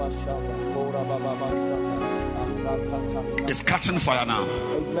 It's catching fire now.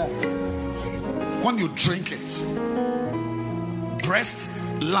 When you drink it, breast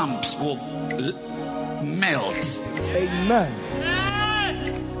lumps will melt. Amen.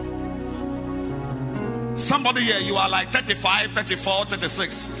 Somebody here, you are like 35, 34,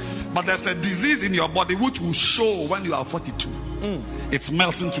 36, but there's a disease in your body which will show when you are 42. It's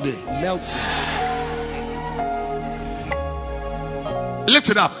melting today. Melting. Lift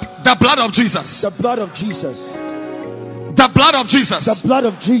it up. The blood of Jesus. The blood of Jesus. The blood of Jesus. The blood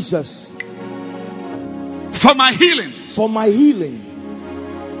of Jesus. For my healing. For my healing.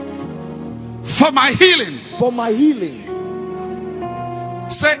 For my healing. For my healing.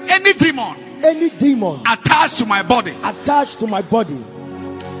 Say any demon. Any demon attached to my body. Attached to my body.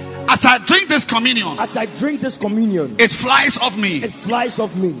 As I drink this communion. As I drink this communion. It flies off me. It flies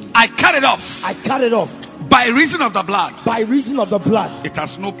off me. I cut it off. I cut it off. By reason of the blood. By reason of the blood. It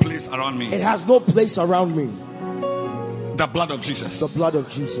has no place around me. It has no place around me. The blood of Jesus. The blood of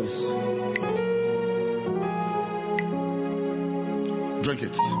Jesus. Drink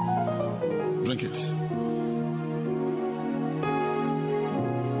it. Drink it.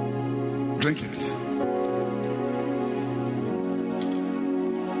 Drink it.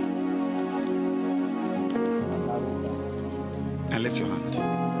 And lift your hand.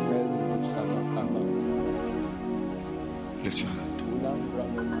 Lift your hand.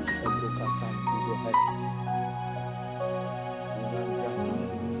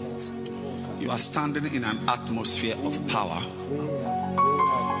 You are standing in an atmosphere of power.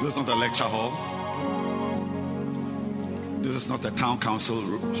 This is not a lecture hall. This is not a town council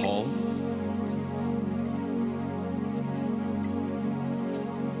hall.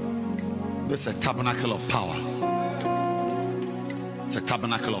 This is a tabernacle of power. It's a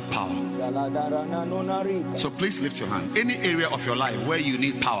tabernacle of power. So please lift your hand. Any area of your life where you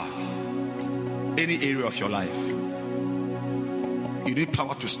need power, any area of your life, you need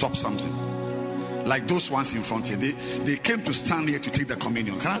power to stop something. Like those ones in front here, they came to stand here to take the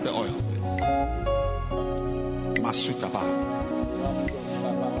communion. Can I have the oil? Masutaba.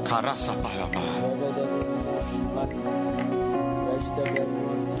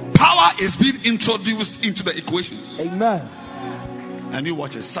 Power is being introduced into the equation. Amen. And you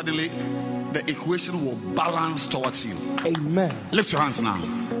watch it. Suddenly, the equation will balance towards you. Amen. Lift your hands now.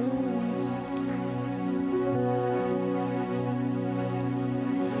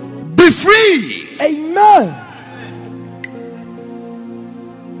 Be free. Amen.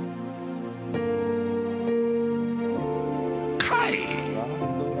 die.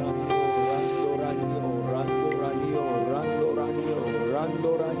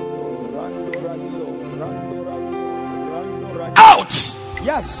 Out.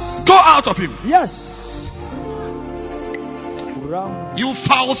 Yes. Go out of him. Yes. You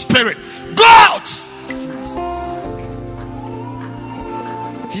foul spirit. Go out.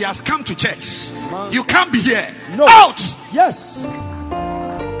 He has come to church. You can't be here. No. Out. Yes.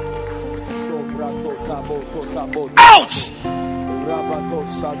 Out.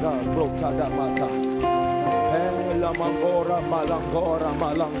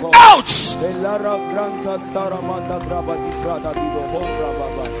 Out.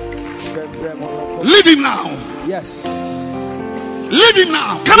 Leave him now. Yes. Leave him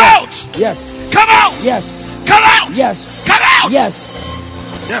now. Come out. Yes. Come out. Yes. Come out. Yes. Come out. Yes.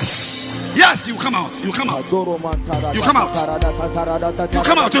 Yes. Yes, you come out. You come out. You come out. You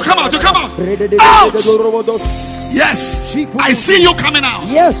come out. You come out. You come out. Out. Yes. I see you coming out.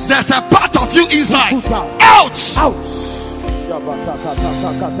 Yes. There's a part of you inside. Out. Out.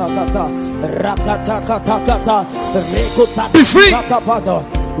 Be free.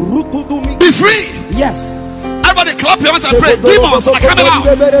 Be free. Yes. Everybody clap your hands and pray. Demons are coming out.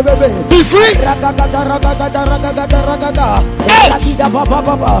 Be free.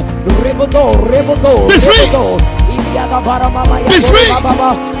 Be free. Be free.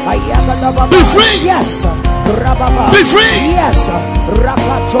 Be free. Yes. Be free. Yes.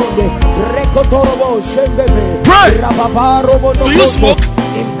 Rakachonde. Rekotorobo shembebe. Pray. Do you smoke?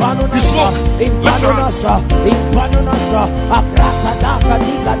 You smoke. Impanonasa. Aprasadaka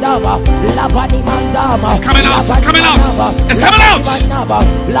digadava. Lavani mandama. It's coming out. It's coming out. It's coming out.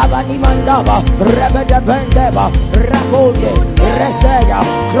 Lavani mandava. Rebede bendeva. Rakoye. Reseya.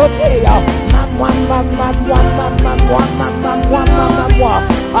 Kroteya.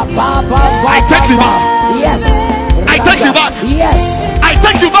 I take you back. Yes. I take you back. Yes. I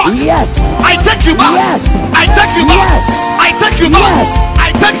take you back. Yes. I take you back. Yes. I take you back. Yes. I take you back. Yes.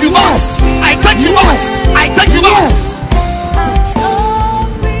 I take you back. Yes. I take you back. I take you back.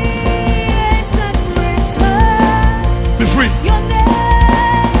 Be free.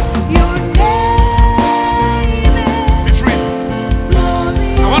 Be free.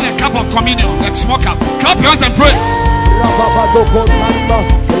 I want a cup of communion, like small cup. Clap your hands and pray.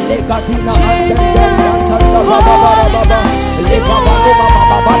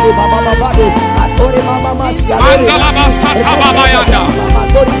 Mandalaba Sakababayanda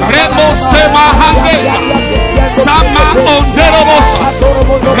Remo Sema Hangesa Sama Onzerobosa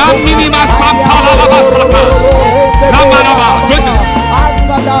Raminima Sampalaba Sata Ramaraba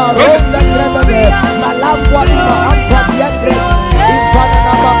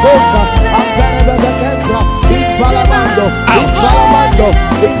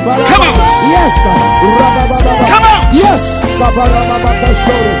Come out. Yes. Come out. Yes.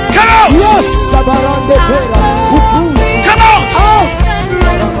 Come out. Yes. Come out.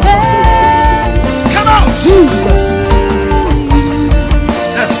 Come out. Jesus.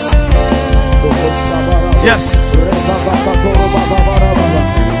 Yes. Yes.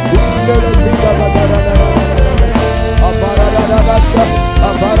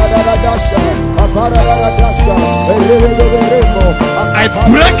 I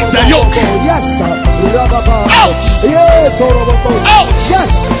break the yoke. Yes. Out. Yes. Out.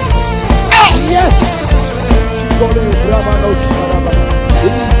 Yes. Out. Yes.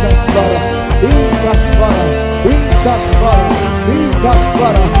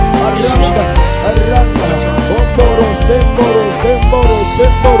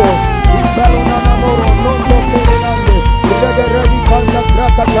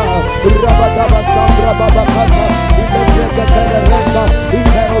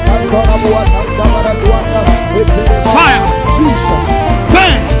 Fire. Jesus.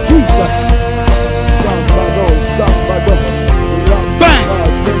 Burn. Jesus. Burn.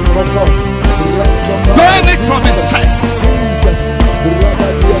 Burn it from his chest.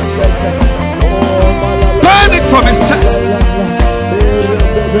 Burn it from his chest.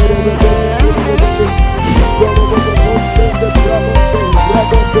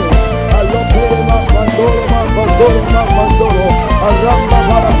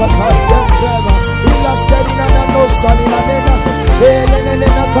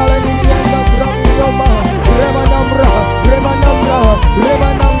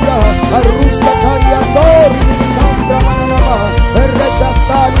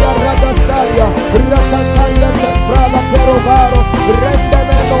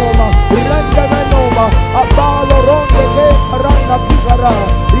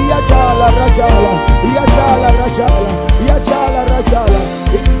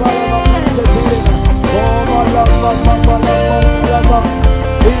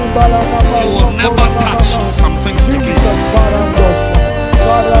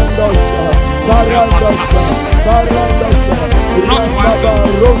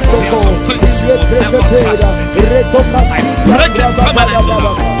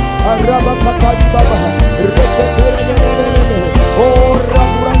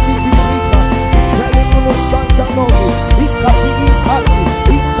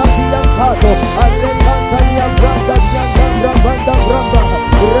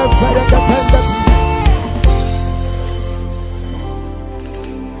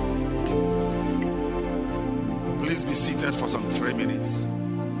 Please be seated for some 3 minutes.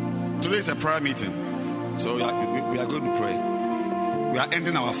 Today is a prayer meeting, so we are going to pray. We are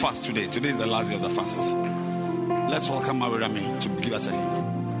ending our fast today. Today is the last day of the fast. Let's welcome Marirami to give us a hint.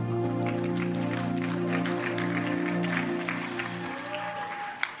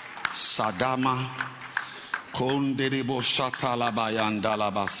 Sadama Kondebo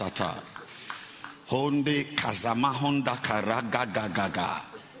Shatalabayandalaba Sata Honde Kazama Honda Karaga Gaga.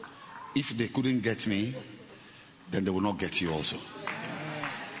 If they couldn't get me, then they will not get you also.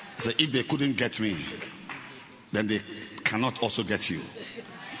 So if they couldn't get me, then they cannot also get you.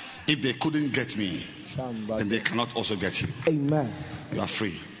 If they couldn't get me, then they cannot also get you. Amen. You are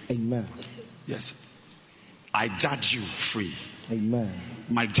free. Amen. Yes. I judge you free. Amen.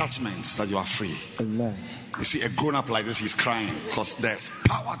 My judgment is that you are free. Amen. You see, a grown up like this, he's crying because there's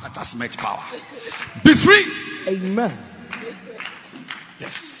power that has met power. Be free. Amen.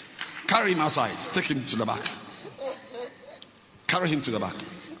 Yes. Carry him outside. Take him to the back. Carry him to the back.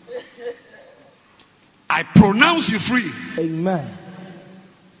 I pronounce you free. Amen.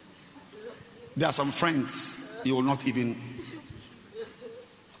 There are some friends you will not even.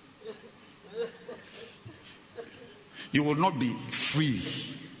 You will not be free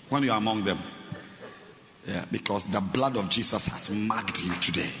when you are among them. Yeah, because the blood of Jesus has marked you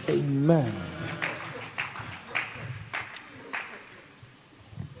today. Amen.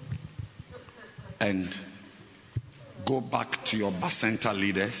 And go back to your center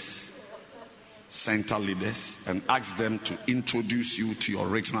leaders, and ask them to introduce you to your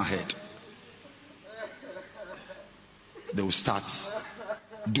regional head. They will start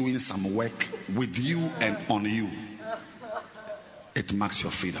doing some work with you and on you. It marks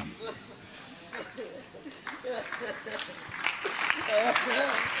your freedom. Yeah.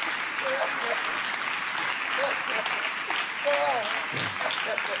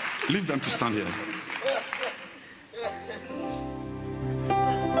 Leave them to stand here.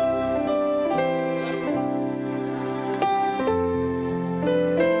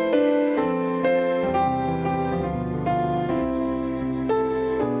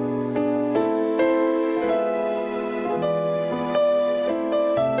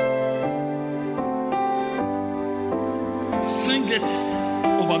 Sing it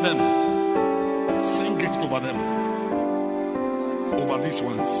over them. Sing it over them. Over these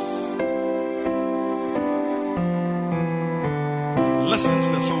ones. Listen to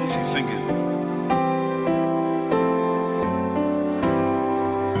the song she's singing.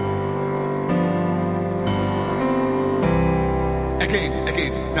 Again,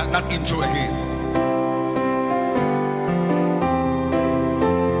 that intro again.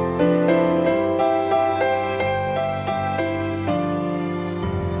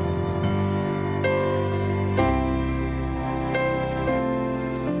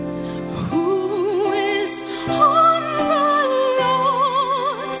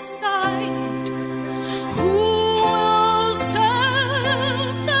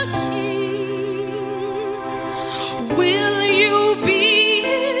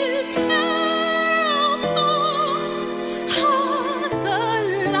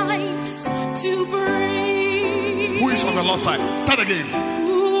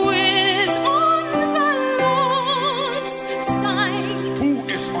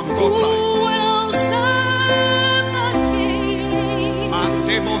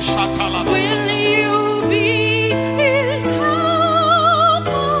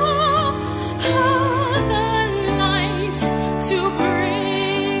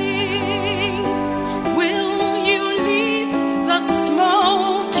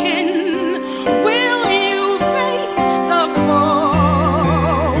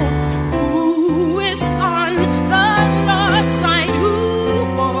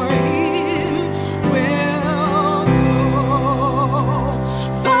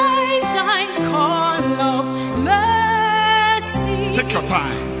 By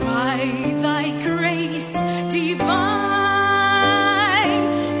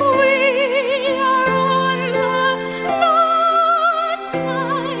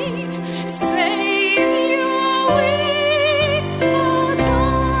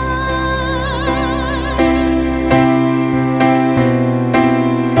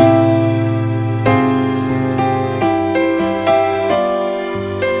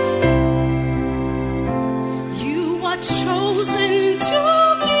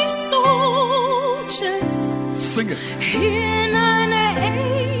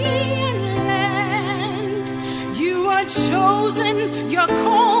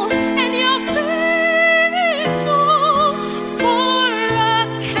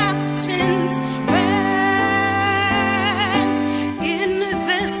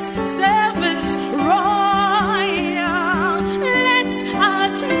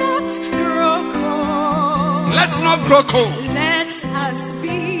Broko. Let us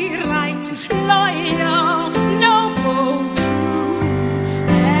be right, loyal, noble, true,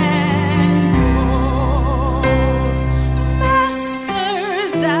 and bold.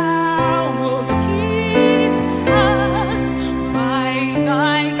 Master, thou wilt keep us by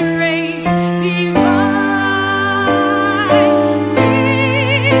thy grace divine. We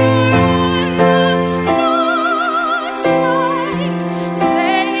are on the Lord's side,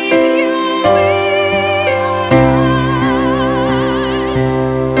 Savior,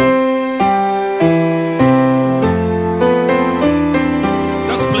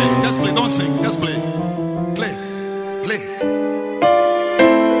 Just play, don't sing, just play. Play.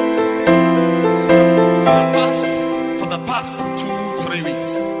 For the past 2-3 weeks,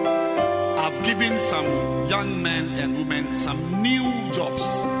 I've given some young men and women some new jobs.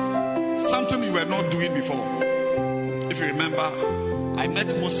 Something you were not doing before. If you remember, I met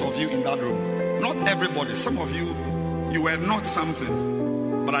most of you in that room. Not everybody, some of you were not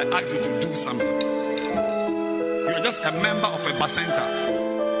something, but I asked you to do something. You were just a member of a bacenta,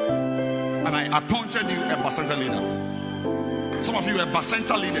 and I appointed you a bacenta leader. Some of you were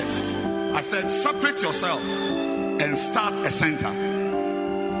bacenta leaders. I said, separate yourself and start a center.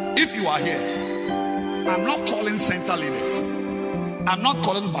 If you are here, I'm not calling center leaders. I'm not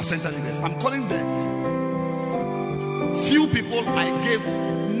calling bacenta leaders. I'm calling the few people I gave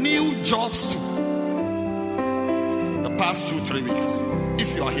new jobs to the past 2-3 weeks.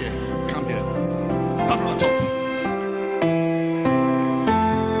 If you are here, come here. Start from the top.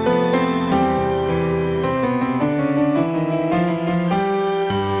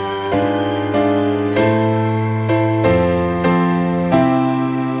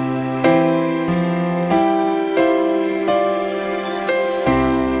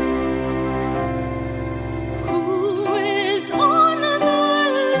 who is on the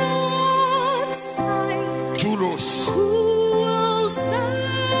Lord's side, 2 rows. who will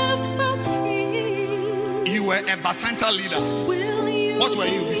serve the King. You were a bacenta leader. Will you What were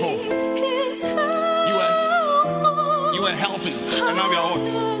you before? be his You were helping, and now you are what?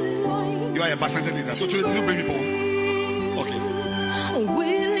 You are a bacenta leader. So you bring people. Okay.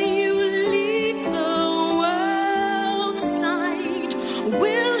 Will you leave the world's side?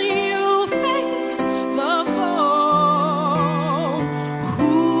 Will you face the foe?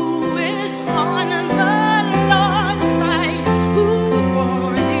 Who is on the Lord's side? Who for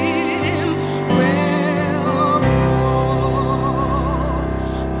him will go?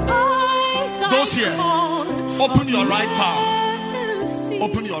 Those here, open your right palm.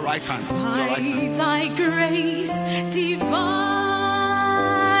 Open your right hand. Your By right hand. thy grace divine,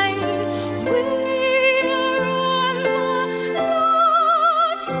 we are on the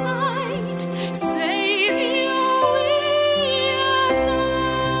Lord's side. Savior, we are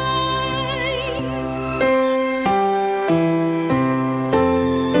thine.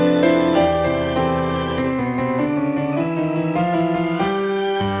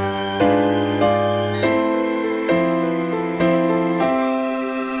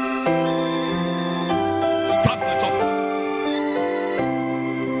 Start from the top.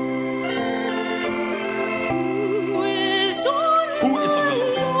 Who is on the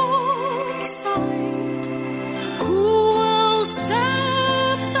Lord's side? Who will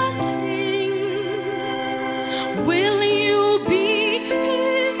serve the King? Will you be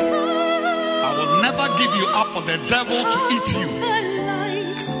his I will never give you up for the devil to eat you.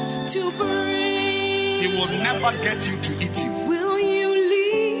 To bring. He will never get you to eat you. Will you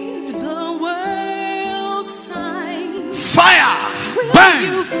leave the world side? Fire! Will you Burn!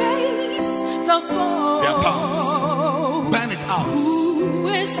 face the foe? Their palms. Burn it out. Who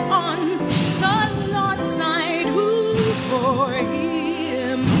is on the Lord's side? Who for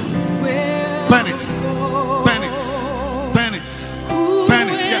him will Burn it. go? Burn it. Burn it. Who Burn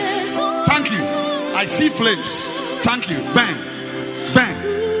it. is Yes. on Thank you. I see flames. Thank you. Burn. Burn.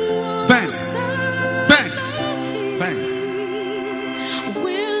 Burn. Burn. Burn.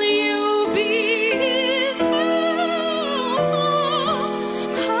 Will you be his help?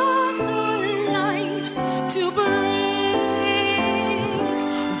 Our lives to bring.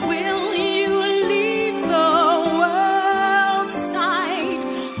 Will you leave the world's side?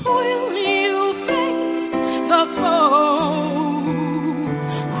 Will you face the foe?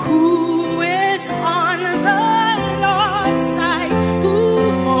 Who is on the Lord's side? Who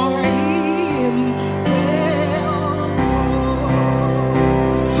for him will go?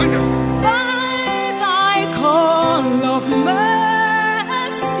 Sing it. By thy call of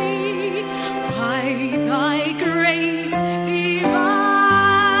mercy, by thy grace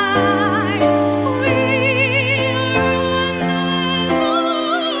divine, we are on the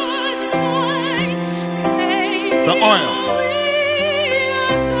Lord's side. Savior, The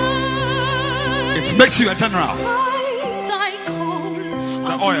makes you a general?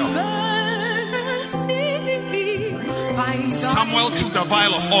 The oil. Samuel took the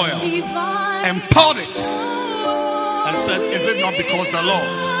vial of oil and poured it and said, is it not because the Lord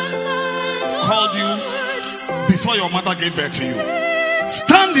called you before your mother gave birth to you?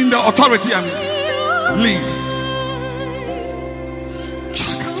 Stand in the authority and lead.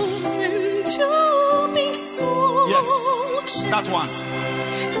 Yes, that one.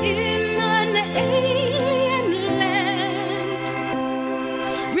 In an alien land,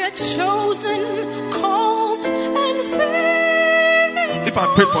 we're chosen, called, and faithful. If I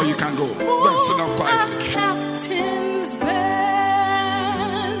pray for you, you can go. Go and sit down quietly. Captain's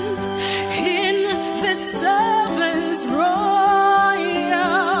band in the servants'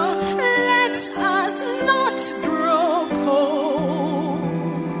 royal. Let us not grow cold.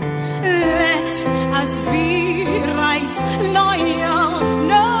 Let us be right, loyal,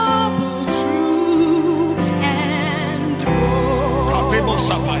 noble, true, and bold.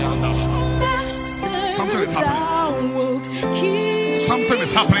 Something is happening. Something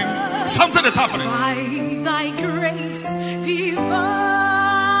is happening. Something is happening. By thy grace divine,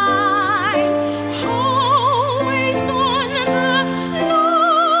 always on the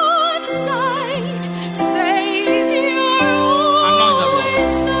Lord's side, Savior, Anoint them, Lord.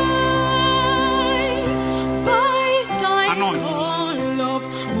 by thy Anoint. call of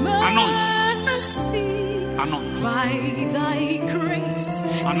Anoint. mercy, Anoint. by thy grace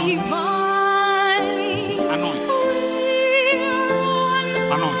Anoint. divine, Anoint. we are on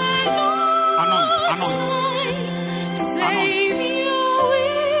Anoint. Anoint. Anoint. Savior, we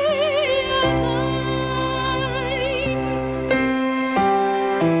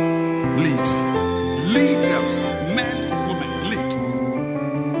Lead. Lead them. Men, women. Lead.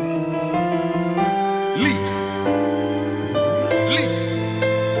 Lead. Lead.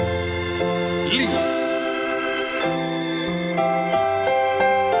 Lead.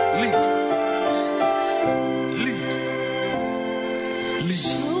 Lead. Lead.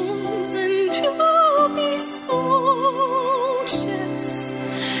 Lead. chosen to be soldiers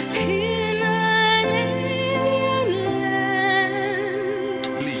in an alien land.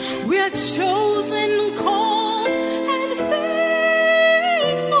 Lead. We are chosen, called, and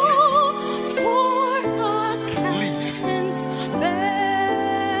faithful for our captain's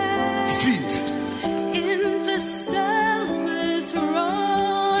band. Feed. In the service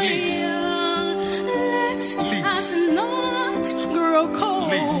royal, let us not grow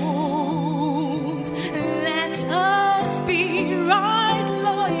cold. Let us be right,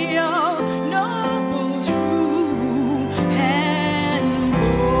 loyal, noble, true, and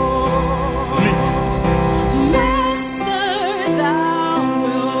bold. Lead. Master, thou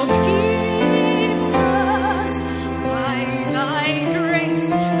wilt keep us by thy grace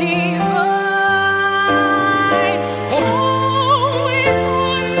divine. Hold it. Always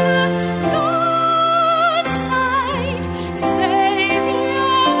on the Lord's side,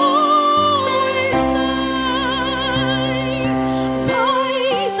 Savior, always thine. By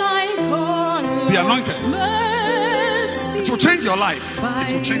thy call Be anointed. of mercy, It will change your life. by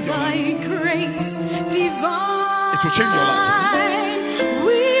It will change your thy life. grace divine. It will change your life.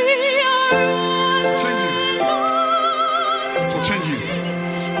 We are Change you. It will change you.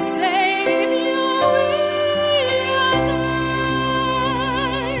 Savior, we are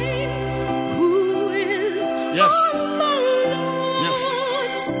thine. Who is Yes. on the Yes.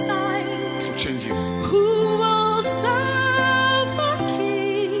 Lord's side? It will change you. Who will serve the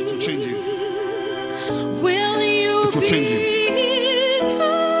King? To change you. Will you It will change you. be his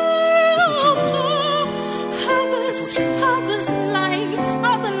will change you. Harvest, It will change you. harvest lights,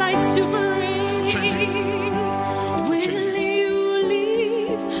 other lights to bring. change you. Will change you. you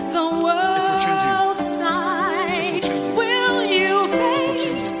leave the will change you. world side? change you. Will you will change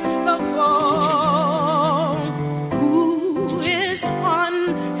face you. the fall? Who change is on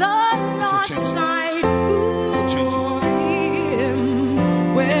the north change you. side? change you. For him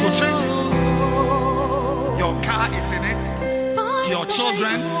will change you. go. Your car is in it. Your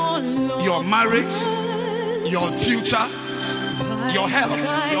children, your marriage, your future, your health,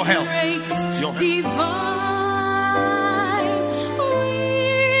 your health, your health. Divine,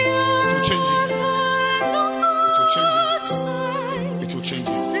 It will change you. It will change you. It will change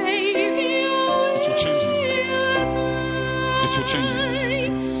you. It will change you. It will change you.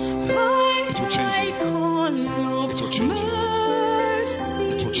 It will change you. It will change you.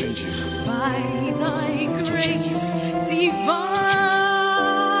 It will change you. By thy It will change grace you.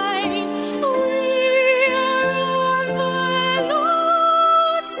 divine, we are on the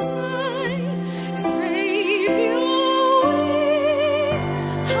Lord's side. Savior,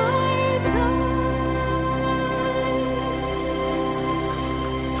 we are thine.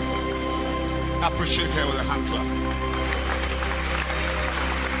 it here with a hand clap.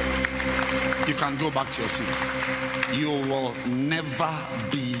 You can go back to your seats. You will never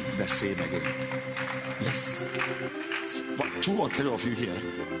be the same again. Yes. But 2 or 3 of you here,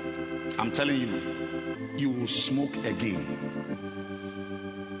 I'm telling you, you will smoke again.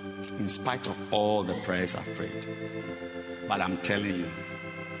 In spite of all the prayers I've prayed. But I'm telling you,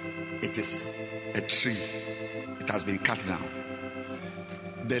 it is a tree. It has been cut down.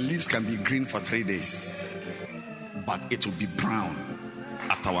 The leaves can be green for 3 days, but it will be brown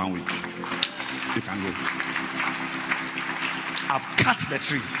after 1 week. You can go. I've cut the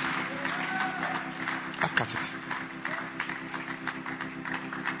tree. I've cut it.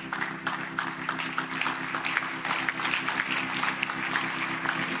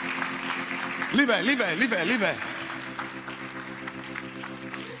 Leave her.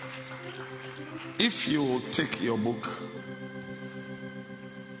 If you take your book,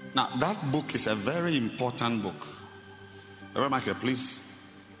 now that book is a very important book. Reverend Michael, please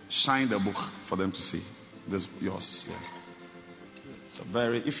shine the book for them to see. This yours. Yeah. It's a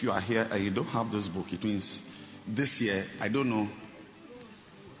very. If you are here and you don't have this book, it means this year. I don't know.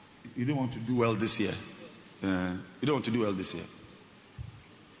 You don't want to do well this year. You don't want to do well this year.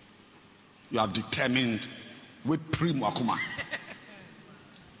 You are determined with Primwakuma.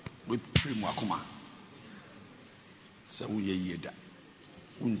 With Primwakuma. So we ye that.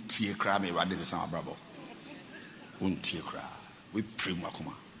 Untie kra me rade the sama brabo. Untie kra with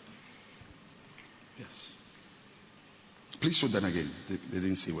Primwakuma. Yes. Please show them again. They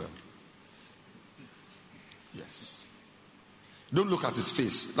didn't see well. Yes. Don't look at his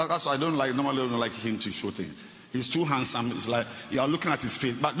face. That's why I don't like. Normally, I don't like him to show things. He's too handsome. It's like you are looking at his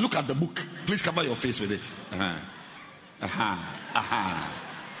face. But look at the book. Please cover your face with it.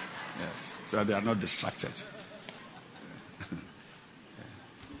 Yes. So they are not distracted.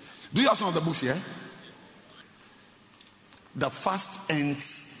 Do you have some of the books here? The fast ends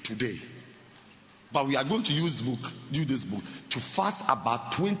today. But we are going to use this book to fast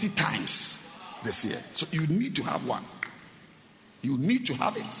about 20 times this year. So you need to have one. You need to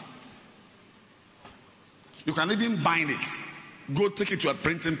have it. You can even bind it. Go take it to a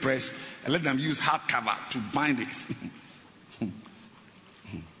printing press and let them use hardcover to bind it.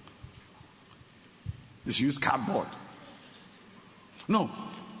 They should use cardboard. No,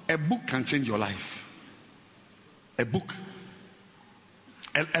 a book can change your life. A book.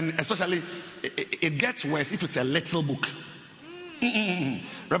 And especially, it gets worse if it's a little book.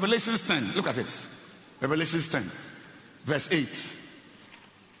 Revelation 10. Look at it. Revelation 10. Verse 8.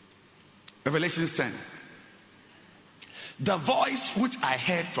 Revelation 10. The voice which I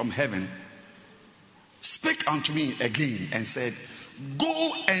heard from heaven spake unto me again and said,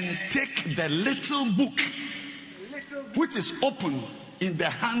 go and take the little book which is open in the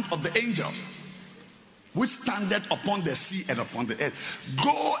hand of the angel which standeth upon the sea and upon the earth.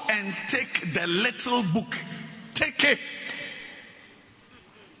 Go and take the little book. Take it.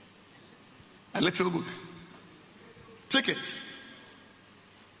 A little book. Take it.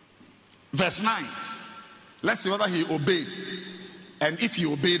 Verse 9. Let's see whether he obeyed. And if he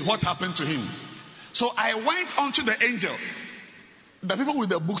obeyed, what happened to him? So I went unto the angel. The people with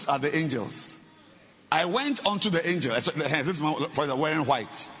the books are the angels. I went unto the angel. This man wearing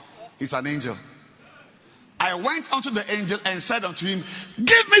white. He's an angel. I went unto the angel and said unto him,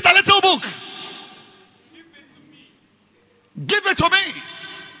 give me the little book. Give it to me.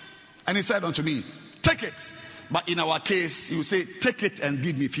 And he said unto me, take it. But in our case, you say, take it and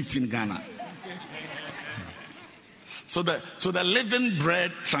give me 15 Ghana. So the Living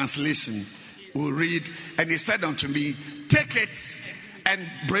Bread translation will read, and he said unto me, take it and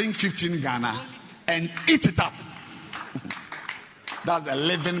bring 15 Ghana and eat it up. That's the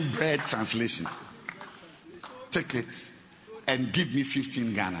Living Bread translation. Take it and give me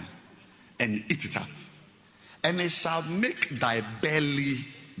 15 Ghana and eat it up. And it shall make thy belly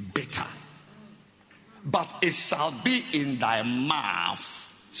bitter, but it shall be in thy mouth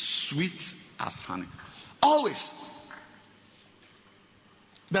sweet as honey. Always.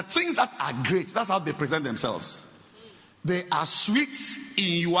 The things that are great, that's how they present themselves. They are sweet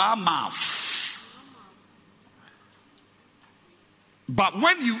in your mouth. But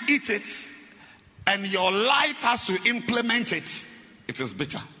when you eat it and your life has to implement it, it is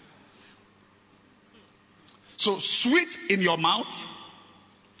bitter. So sweet in your mouth,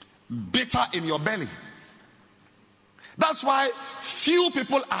 bitter in your belly. That's why few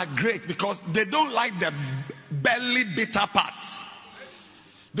people are great, because they don't like the belly bitter parts.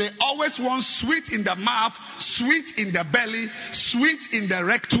 They always want sweet in the mouth, sweet in the belly, sweet in the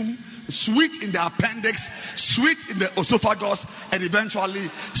rectum, sweet in the appendix, sweet in the esophagus, and eventually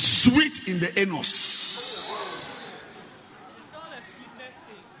sweet in the anus.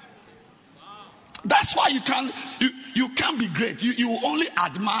 That's why you can't be great. You only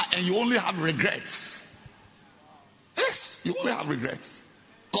admire and you only have regrets. Yes, you only have regrets.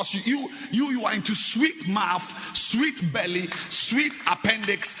 Because you are into sweet mouth, sweet belly, sweet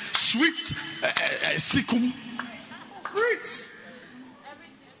appendix, sweet cecum. Sweet.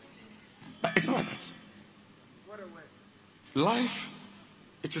 But it's not like that. Life,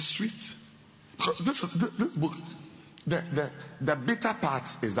 it is sweet. This book, the bitter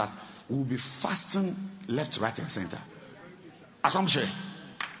part is that we'll be fasting left, right, and center. I come share.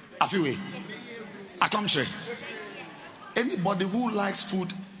 I feel way. I come share. Anybody who likes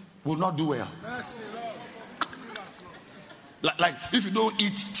food will not do well. Like if you don't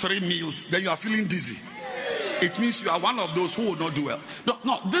eat 3 meals, then you are feeling dizzy. It means you are one of those who will not do well.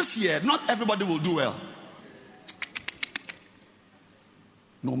 No, this year, not everybody will do well.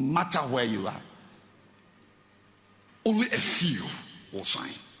 No matter where you are, only a few will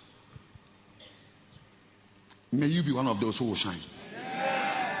shine. May you be one of those who will shine.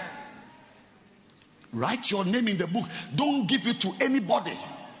 Write your name in the book. Don't give it to anybody.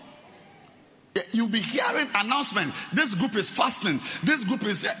 You'll be hearing announcement. This group is fasting. This group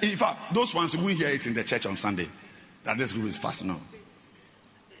is, in fact, those ones who will hear it in the church on Sunday, that this group is fasting. No.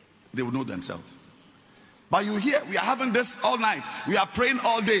 They will know themselves. But you hear, we are having this all night. We are praying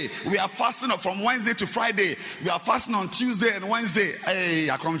all day. We are fasting from Wednesday to Friday. We are fasting on Tuesday and Wednesday. Hey,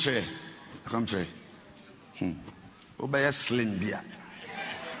 I come try. Obey slim beer.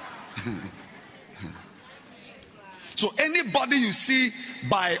 So anybody you see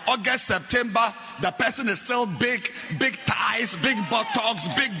by August, September, the person is still big thighs, big buttocks,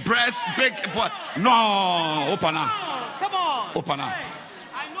 big breasts, big what? No, open up. Come on. Open up.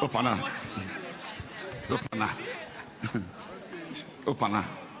 Open up. Open up. Open up.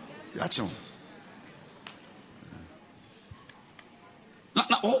 Gotcha.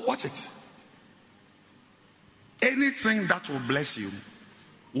 Now, watch it. Anything that will bless you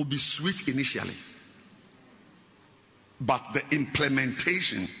will be sweet initially. But the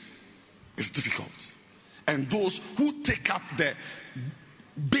implementation is difficult. And those who take up the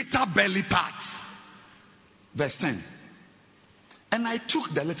bitter belly parts. Verse 10. And I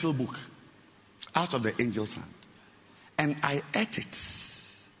took the little book out of the angel's hand. And I ate it.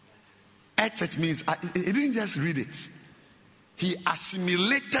 Ate it means he didn't just read it. He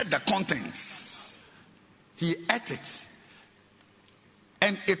assimilated the contents. He ate it.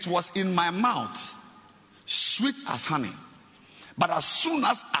 And it was in my mouth, sweet as honey. But as soon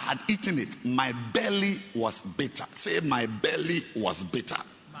as I had eaten it, my belly was bitter. Say, my belly was bitter.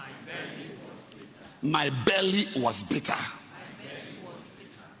 My belly was bitter.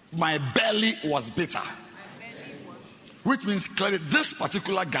 My belly was bitter. Which means clearly this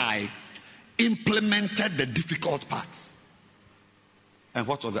particular guy implemented the difficult parts. And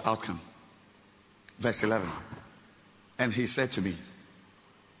what was the outcome? Verse 11. And he said to me,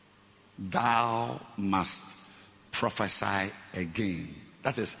 thou must prophesy again.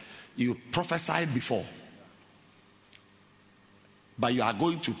 That is, you prophesied before, but you are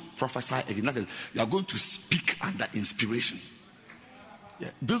going to prophesy again. That is, you are going to speak under inspiration. Yeah.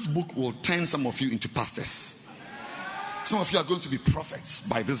 This book will turn some of you into pastors. Some of you are going to be prophets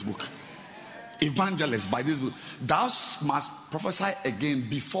by this book, evangelists by this book. Thou must prophesy again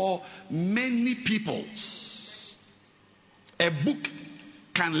before many peoples. A book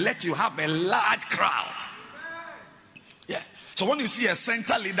can let you have a large crowd. Yeah. So when you see a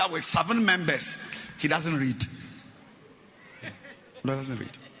center leader with 7 members, he doesn't read. No, doesn't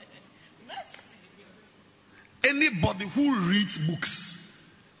read. Anybody who reads books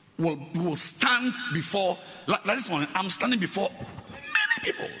will stand before, like this morning, I'm standing before many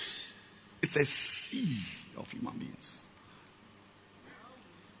people. It's a sea of human beings.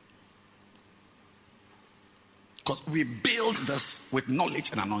 Because we build this with knowledge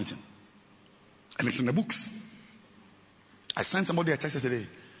and anointing. And it's in the books. I sent somebody a text yesterday.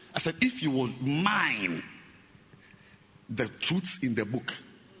 I said, if you will mine the truths in the book,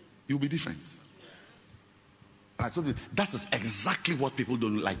 you'll be different. And I told you, that is exactly what people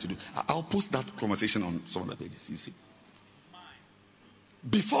don't like to do. I'll post that conversation on some of the pages, you see.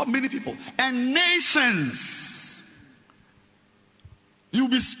 Before many people and nations. You'll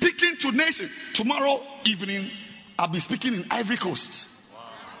be speaking to nations. Tomorrow evening, I'll be speaking in Ivory Coast.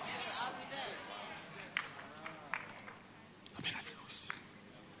 Yes. I'll be in Ivory Coast.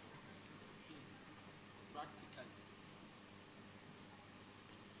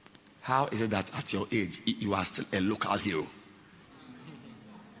 How is it that at your age you are still a local hero,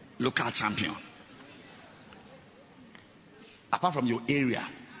 local champion? Apart from your area,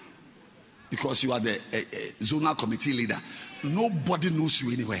 because you are the zonal committee leader, nobody knows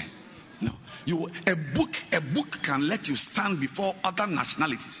you anywhere. No, a book can let you stand before other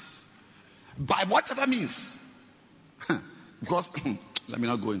nationalities by whatever means. Because let me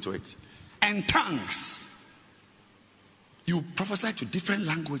not go into it. And tongues, you prophesy to different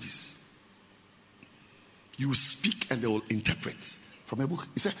languages. You speak and they will interpret from a book.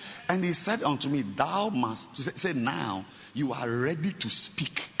 He said, and he said unto me, thou must say now you are ready to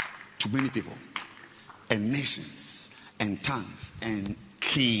speak to many people and nations and tongues and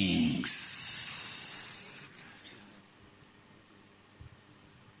kings.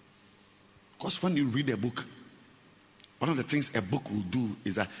 Because when you read a book, one of the things a book will do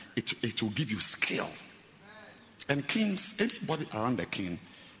is that it will give you skill. And kings, anybody around the king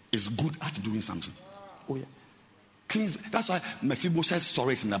is good at doing something. Oh yeah. Kings, that's why Mephibosheth's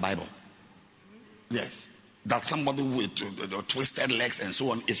story is in the Bible. Yes. That somebody with twisted legs and so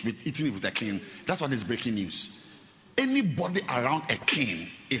on is eating with a king. That's what is breaking news. Anybody around a king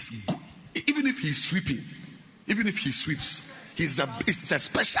is good. Even if he's sweeping, even if he sweeps, he's a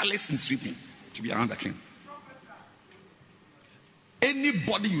specialist in sweeping to be around the king.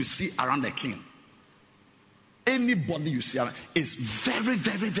 Anybody you see around the king, anybody you see around is very,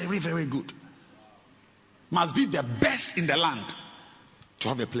 very, very, very good. Must be the best in the land to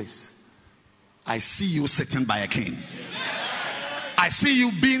have a place. I see you sitting by a king. I see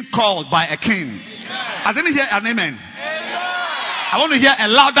you being called by a king. I didn't hear an amen. I want to hear a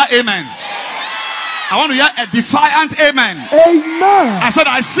louder amen. I want to hear a defiant amen. Amen. I said,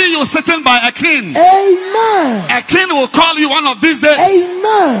 I see you sitting by a king. Amen. A king will call you one of these days.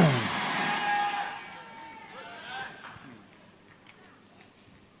 Amen.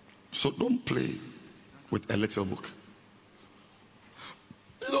 So don't play with a little book.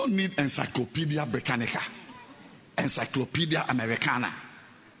 You don't need Encyclopedia Britannica, Encyclopedia Americana.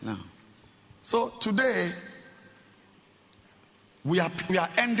 No. So today we are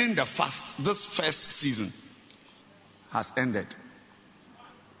ending the fast. This first season has ended.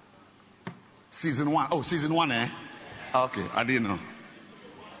 Season 1. Oh, season 1, eh? Okay, I didn't know.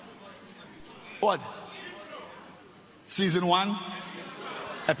 What? Season 1,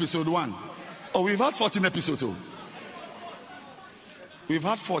 episode 1. Oh, we've had 14 episodes. Oh. We've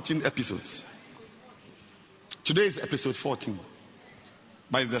had 14 episodes. Today is episode 14.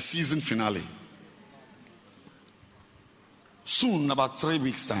 By the season finale. Soon, about 3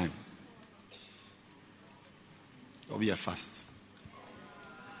 weeks' time, there'll be a fast.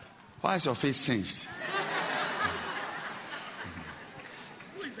 Why has your face changed?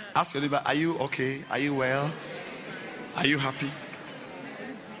 Ask your neighbor, are you okay? Are you well? Are you happy?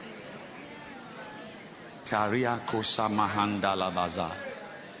 Taria kosa mahandala baza.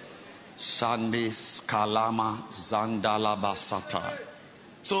 Shandis kalama zandala basata.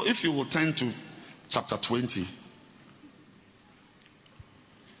 So if you will turn to chapter 20,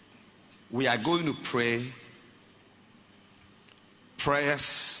 we are going to pray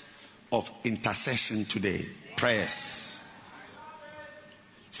prayers of intercession today. Prayers.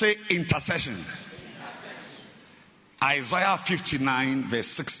 Say intercession. Isaiah 59 verse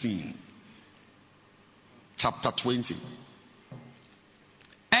 16. Chapter 20.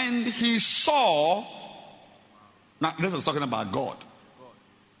 And he saw, now this is talking about God.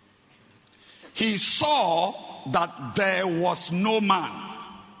 He saw that there was no man.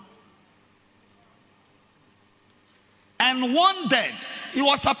 And wondered, he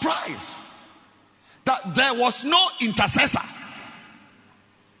was surprised that there was no intercessor.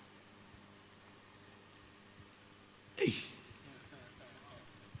 Hey.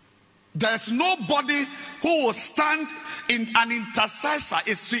 There's nobody who will stand in. An intercessor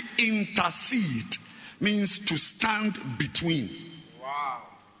is to intercede, means to stand between. Wow.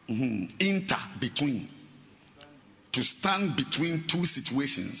 Inter, between. To stand between two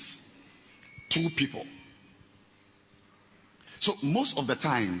situations, two people. So most of the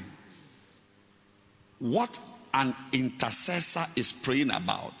time, what an intercessor is praying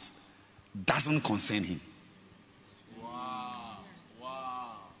about doesn't concern him. Wow.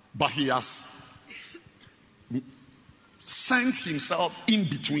 Wow. But he has sent himself in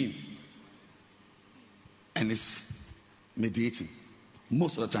between and is mediating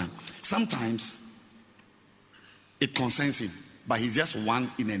most of the time. Sometimes it concerns him, but he's just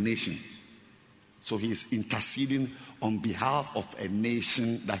one in a nation. So he is interceding on behalf of a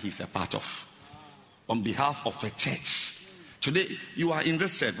nation that he's a part of. On behalf of a church. Today, you are in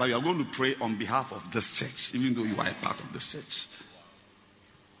this church, but you are going to pray on behalf of this church, even though you are a part of this church.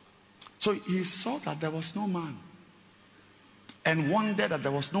 So he saw that there was no man and wondered that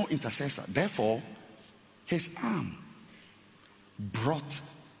there was no intercessor. Therefore, his arm brought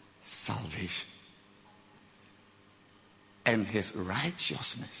salvation, and his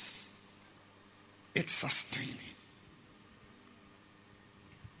righteousness, it sustained him.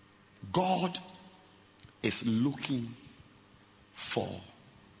 God is looking for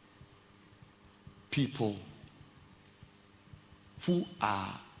people who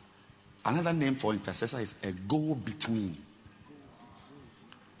are, another name for intercessor is a go-between.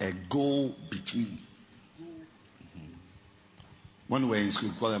 A go-between. When we were in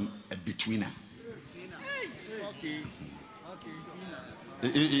school, we call them a betweener. Okay. Do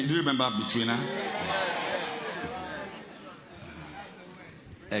you remember betweener?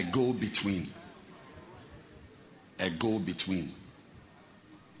 A go-between. A go-between.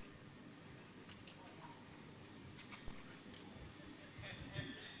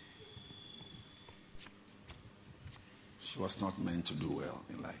 She was not meant to do well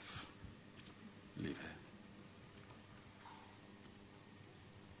in life. Leave her.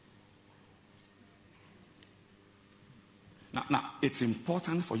 Now, it's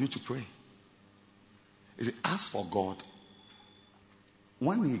important for you to pray. Ask for God.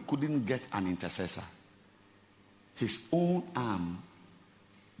 When he couldn't get an intercessor, his own arm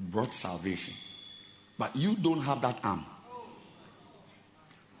brought salvation. But you don't have that arm.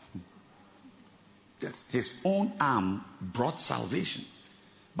 Yes, his own arm brought salvation.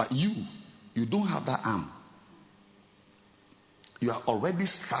 But you don't have that arm. You are already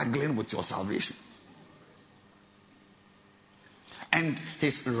struggling with your salvation. And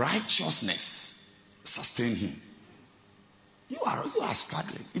his righteousness sustained him. You are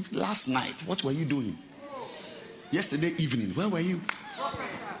struggling. Last night, what were you doing? Yesterday evening, where were you?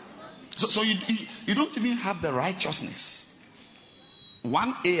 So you don't even have the righteousness.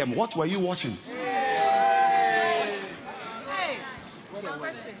 1 a.m., what were you watching?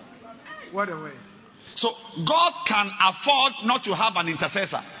 What a way. So God can afford not to have an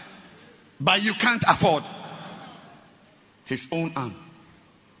intercessor, but you can't afford his own arm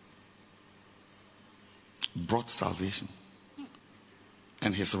brought salvation,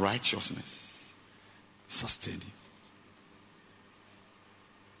 and his righteousness sustained him.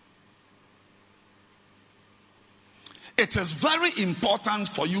 It is very important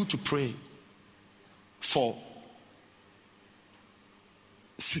for you to pray for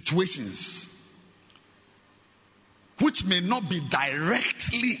situations which may not be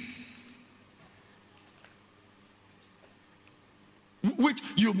directly, which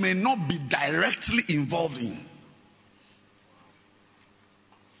you may not be directly involved in.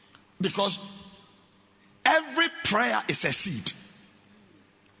 Because every prayer is a seed.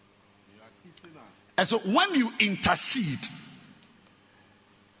 And so when you intercede,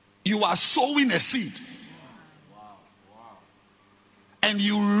 you are sowing a seed. And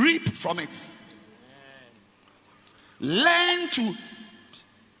you reap from it. Learn to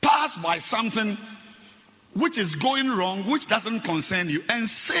pass by something which is going wrong, which doesn't concern you, and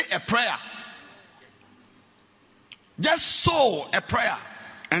say a prayer. Just sow a prayer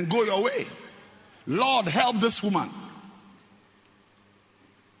and go your way. Lord, help this woman.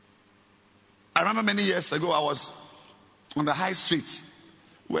 I remember many years ago, I was on the high street.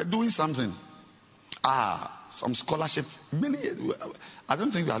 We were doing something. Some scholarship. Many years. I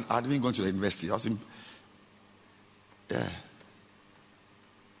don't think I had even gone to the university. I was in. Yeah.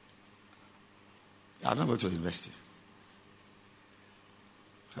 I don't go to the university.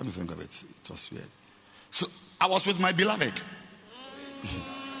 Let me think of it. It was weird. So I was with my beloved.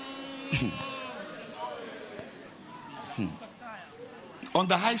 On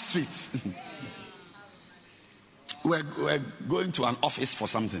the high street. We're going to an office for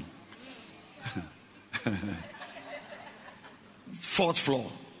something. 4th floor.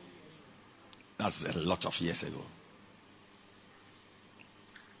 That's a lot of years ago.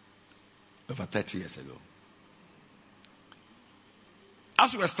 Over 30 years ago.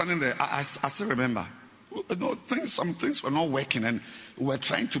 As we were standing there, I still remember. Some things were not working, and we were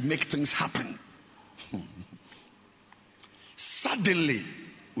trying to make things happen. Suddenly,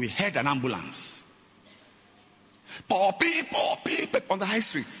 we heard an ambulance. Poppy, on the high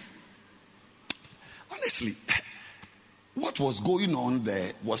street. Honestly, what was going on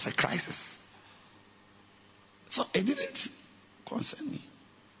there was a crisis. So it didn't concern me.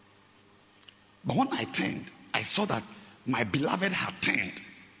 But when I turned, I saw that my beloved had turned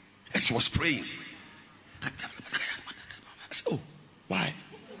and she was praying. I said, oh, why?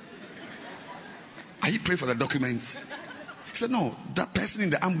 Are you praying for the documents? He said, no, that person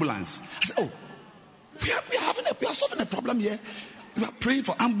in the ambulance. I said, oh, we are solving a problem here. You are praying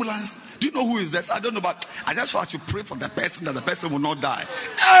for ambulance. Do you know who is this? I don't know, but I just want to pray for the person that the person will not die.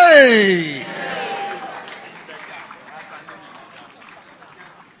 Hey!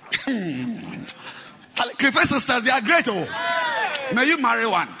 Christian sisters, they are great. Oh, may you marry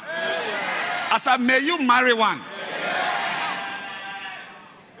one. I said, may you marry one.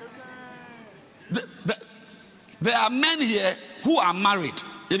 There are men here who are married.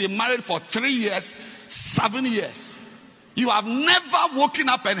 They've been married for 3 years, 7 years. You have never woken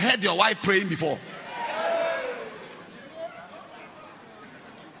up and heard your wife praying before.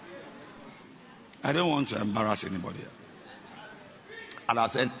 I don't want to embarrass anybody. And I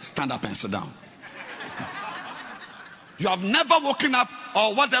said, stand up and sit down. You have never woken up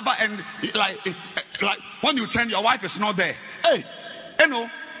or whatever, and like when you turn, your wife is not there. Hey, you know,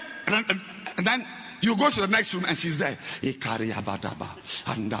 and then you go to the next room and she's there.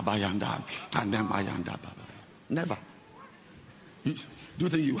 Never. Do you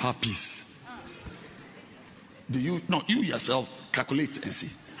think you have peace? Do you? No, you yourself calculate and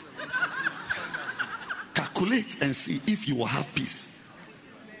see. Calculate and see if you will have peace.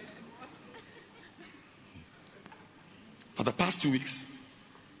 For the past 2 weeks,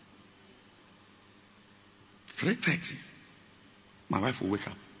 3:30, my wife will wake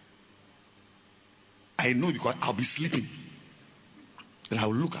up. I know because I'll be sleeping. And I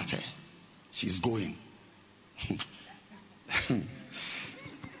will look at her. She's going.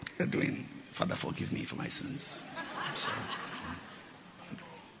 Edwin, Father, forgive me for my sins. I'm sorry.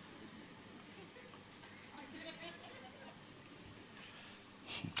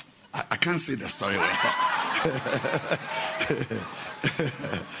 I can't say the story like that.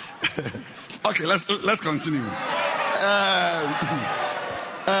 Okay, let's continue.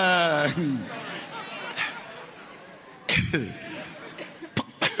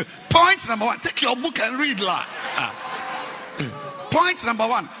 Point number 1. Take your book and read. Point number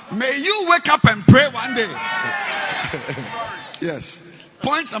 1. May you wake up and pray one day. Yes.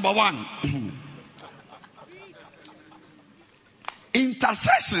 Point number 1.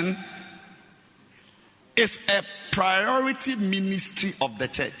 Intercession is a priority ministry of the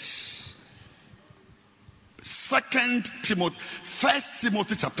church. 1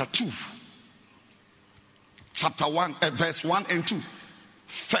 Timothy chapter 2. Chapter 1, verse 1 and 2.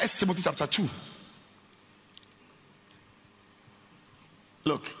 1 Timothy chapter 2.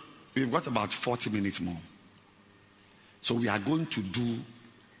 Look, we've got about 40 minutes more. So we are going to do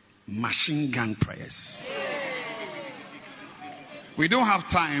machine gun prayers. We don't have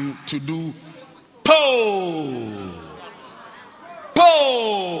time to do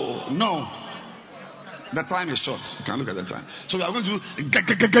no. The time is short. You can look at the time. So we are going to do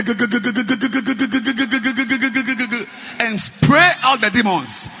and spray out the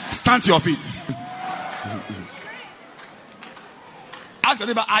demons. Stand to your feet. Ask your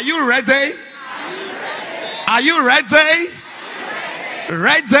neighbor, are you ready? Are you ready?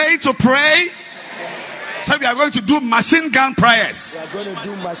 Ready to pray? So we are going to do machine gun prayers. We are going to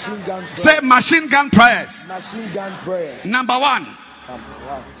do machine gun prayers. Say machine gun prayers. Machine gun prayers. Number 1.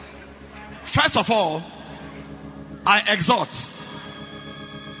 First of all, I exhort.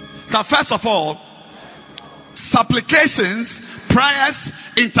 So first of all, supplications, prayers,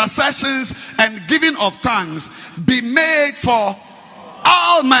 intercessions, and giving of thanks be made for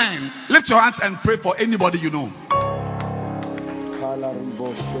all men. Lift your hands and pray for anybody you know.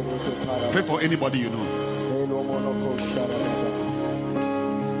 Pray for anybody you know.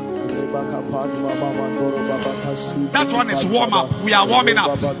 That one is warm up. We are warming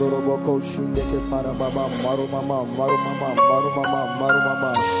up.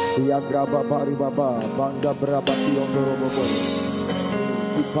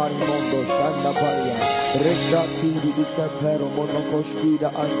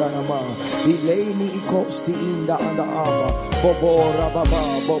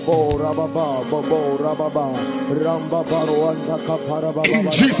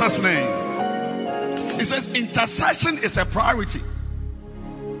 In Jesus' name. It says intercession is a priority.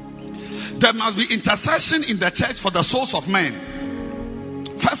 There must be intercession in the church for the souls of men.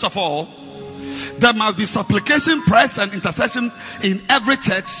 First of all, there must be supplication, prayers, and intercession in every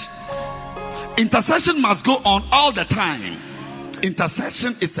church. Intercession must go on all the time.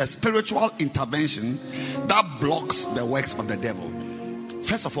 Intercession is a spiritual intervention that blocks the works of the devil.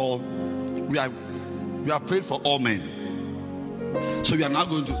 First of all, we are praying for all men. So we are now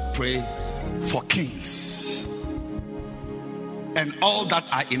going to pray for kings and all that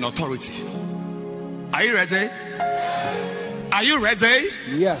are in authority. Are you ready? Are you ready?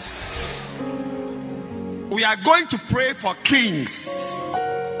 Yes. We are going to pray for kings.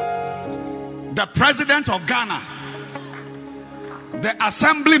 The president of Ghana, The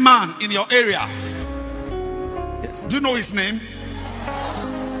assemblyman in your area. Yes. Do you know his name?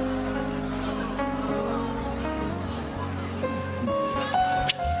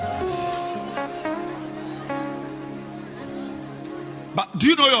 But do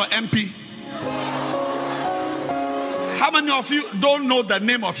you know your MP? How many of you don't know the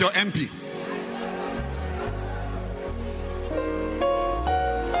name of your MP?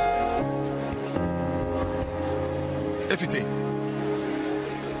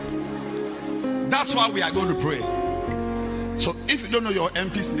 That's why we are going to pray. So if you don't know your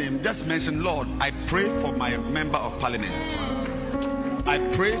MP's name, just mention, Lord, I pray for my member of parliament. I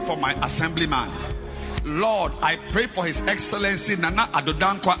pray for my assemblyman. Lord, I pray for His Excellency Nana Addo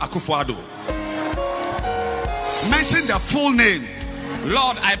Dankwa Akufo-Addo. Mention the full name.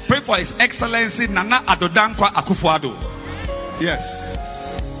 Lord, I pray for His Excellency Nana Addo Dankwa Akufo-Addo. Yes.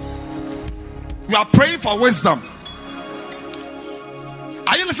 We are praying for wisdom.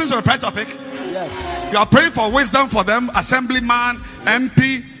 Are you listening to the prayer topic? Yes. You are praying for wisdom for them, assemblyman,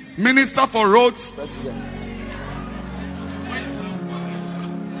 MP, minister for roads. President.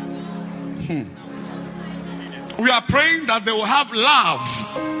 We are praying that they will have love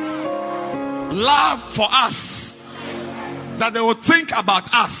for us, that they will think about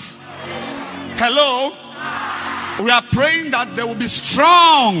us. Hello? We are praying that they will be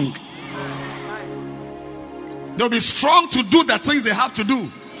strong. They will be strong to do the things they have to do.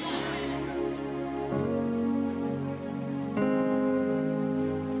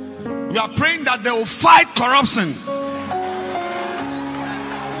 We are praying that they will fight corruption.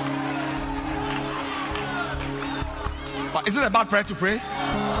 But is it a bad prayer to pray?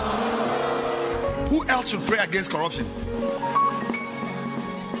 Who else should pray against corruption?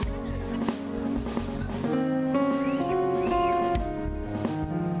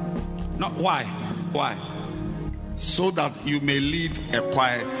 No, why? Why? So that you may lead a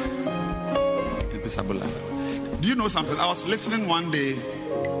quiet and peaceable life. Do you know something? I was listening one day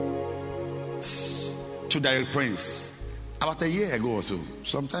to Derek Prince about a year ago or so,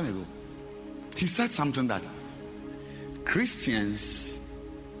 some time ago. He said something that Christians,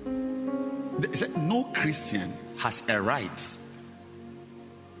 he said, no Christian has a right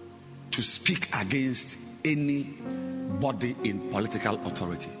to speak against anybody in political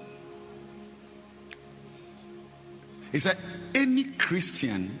authority. He said, any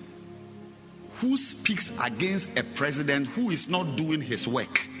Christian who speaks against a president who is not doing his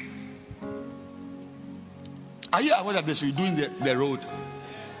work. Are you aware that they should be doing the road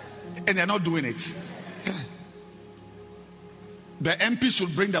and they're not doing it? The MP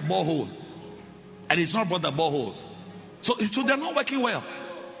should bring the borehole and it's not brought the borehole. So they're not working well.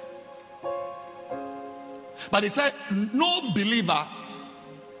 But he said, no believer,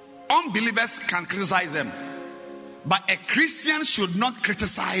 unbelievers can criticize them. But a Christian should not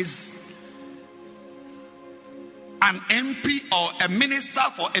criticize an MP or a minister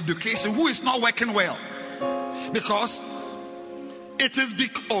for education who is not working well. Because it is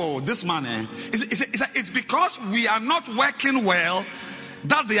this man, it's because we are not working well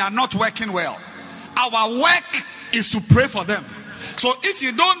that they are not working well. Our work is to pray for them. So if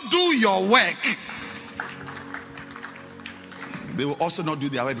you don't do your work, they will also not do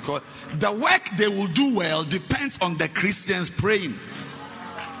their work, because the work they will do well depends on the Christians praying.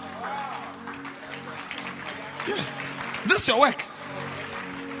 Yeah. This is your work.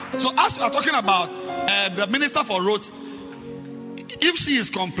 So as we are talking about the minister for roads, if she is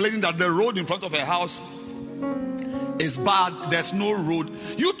complaining that the road in front of her house is bad, there's no road,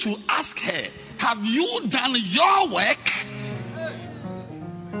 you to ask her, have you done your work?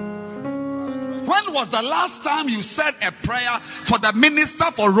 When was the last time you said a prayer for the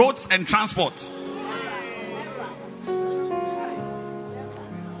minister for roads and transport?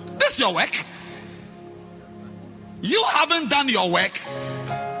 This is your work. You haven't done your work.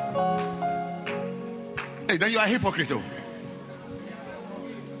 Hey, then you are a hypocrite.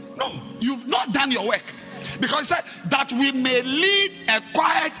 No, you've not done your work. Because he said that we may lead a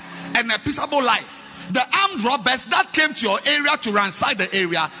quiet and a peaceable life. The armed robbers that came to your area to ransack the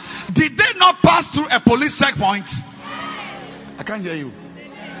area, did they not pass through a police checkpoint? I can't hear you.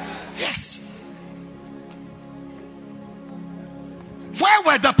 Yes. Where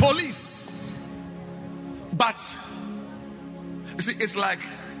were the police? But you see, it's like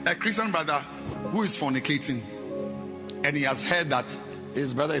a Christian brother who is fornicating, and he has heard that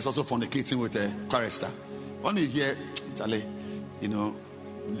his brother is also fornicating with a chorister. When you hear, Charlie, you know,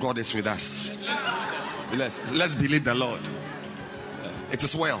 God is with us. Let's believe the Lord. It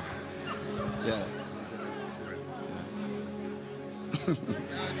is well. Yeah.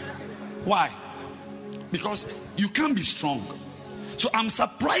 Why? Because you can't be strong. So I'm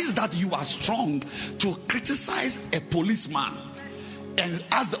surprised that you are strong to criticize a policeman and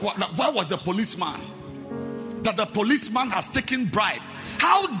ask, where was the policeman? That the policeman has taken bribe.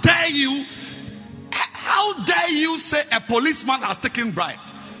 How dare you? How dare you say a policeman has taken bribe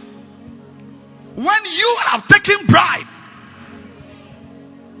when you have taken bribe?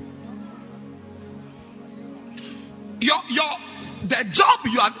 The job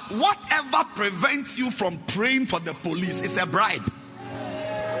you are, whatever prevents you from praying for the police is a bribe.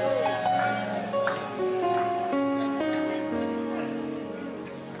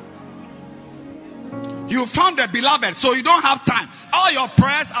 You found the beloved, so you don't have time. All your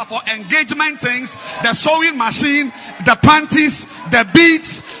prayers are for engagement things, the sewing machine, the panties, the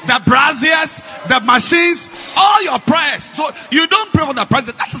beads, the braziers, the machines. All your prayers. So you don't pray for the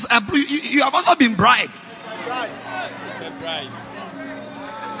president. That is you have also been bribed.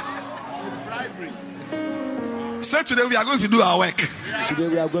 Say today we are going to do our work. Today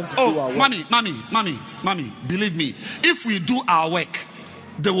we are going to do our work. Mommy, believe me. If we do our work,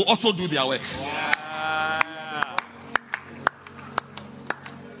 they will also do their work.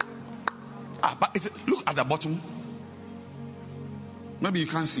 But look at the bottom. Maybe you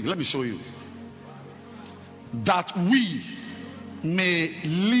can't see. Let me show you. That we may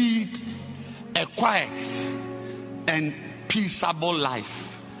lead a quiet and peaceable life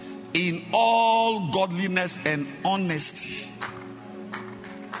in all godliness and honesty.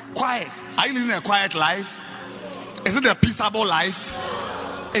 Quiet. Are you living a quiet life? Is it a peaceable life?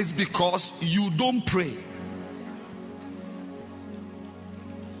 It's because you don't pray.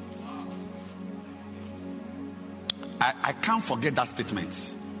 I can't forget that statement.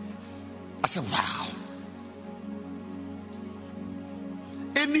 I said, wow.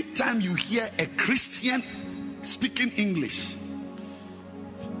 Anytime you hear a Christian speaking English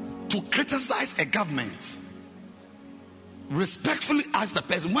to criticize a government, respectfully ask the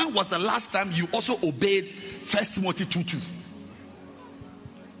person, when was the last time you also obeyed 1 Timothy 2:2?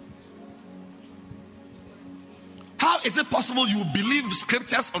 How is it possible you believe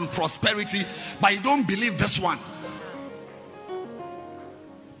scriptures on prosperity but you don't believe this one?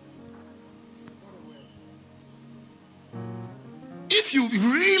 If you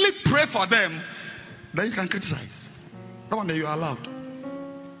really pray for them, then you can criticize. That one that you are allowed.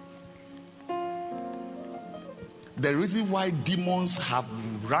 The reason why demons have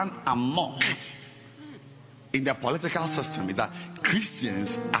run amok in the political system is that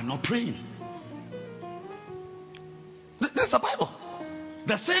Christians are not praying. There's a Bible.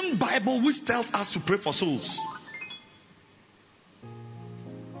 The same Bible which tells us to pray for souls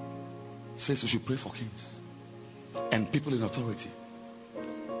says we should pray for kings and people in authority.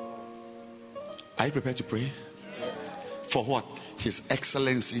 Are you prepared to pray? For what? His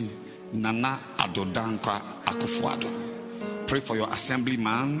Excellency Nana Addo Dankwa Akufo-Addo. Pray for your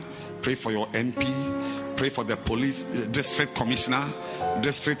assemblyman. Pray for your MP. Pray for the police district commissioner,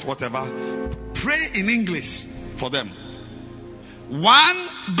 district whatever. Pray in English for them. One,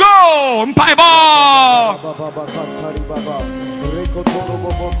 go!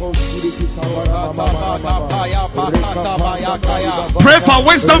 Pray for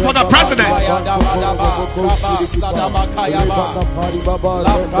wisdom for the president.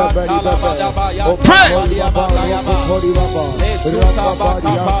 Pray.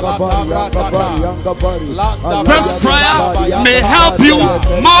 This prayer may help you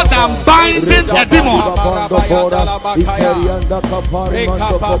more than binding a demon.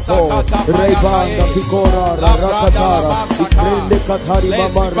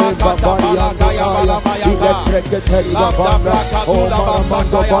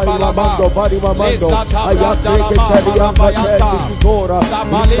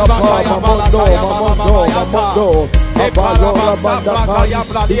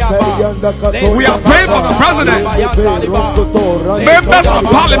 We are praying for the president, members of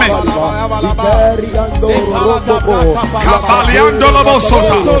parliament.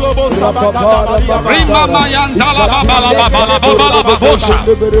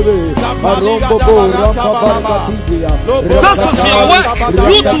 This is your work.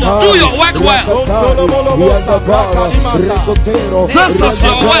 You to do your work well. This is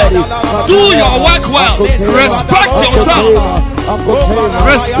your work. Do your work well. Respect yourself.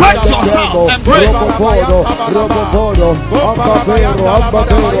 Respect yourself and pray.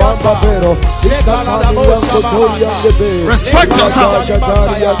 Respect yourself.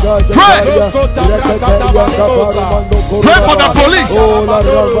 Pray. Pray for the police.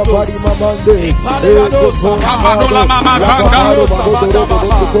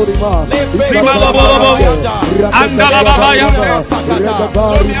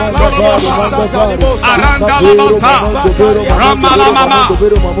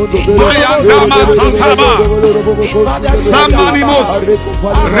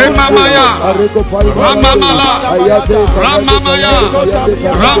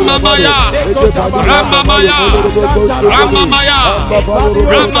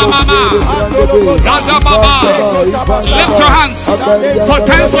 Lift your hands for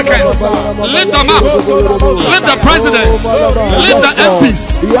 10 seconds. Lift them up. Lift the president. Lift the MPs.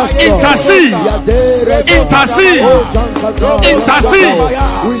 Intercede. Intercede. Intercede.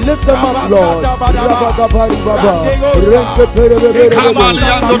 We lift them up, Lord.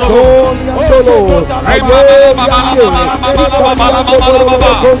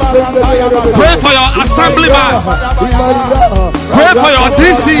 Pray for your assemblyman. Pray for your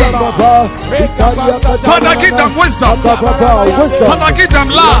DC. Father, give them wisdom. Father, give them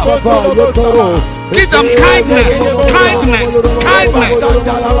love. Give them kindness. Kindness. Kindness.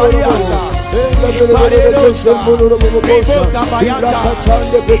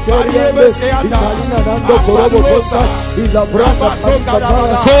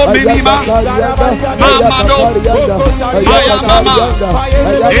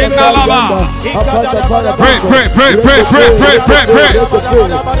 Pray.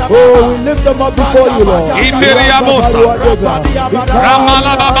 Oh, we lift them up before you, Lord.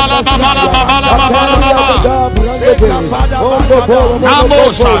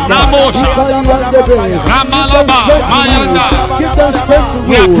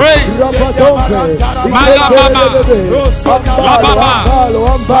 We are praying.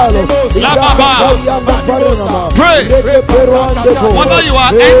 Pray. Whether you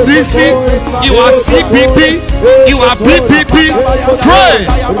are NDC, you are CPP, you are PPP, pray.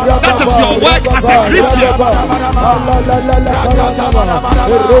 That is your work as a Christian.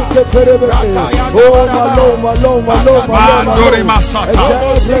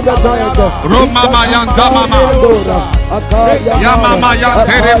 Roma Mayanga Mama Yamama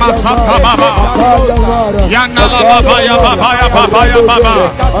Yantere Masaka Baba Yana Baba Ya Baba Ya Baba Ya Baba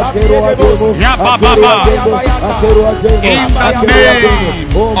Ya Baba in the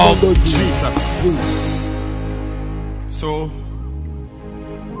name of Jesus. So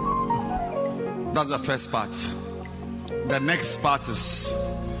that's the first part. The next part is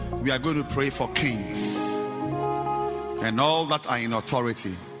we are going to pray for kings and all that are in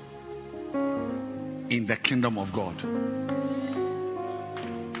authority in the kingdom of God.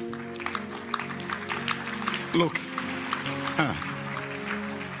 Look.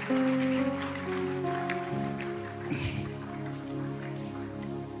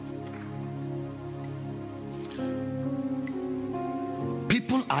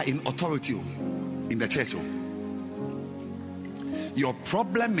 People are in authority in the church. Your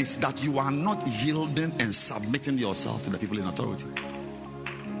problem is that you are not yielding and submitting yourself to the people in authority.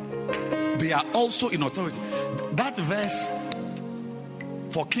 They are also in authority. That verse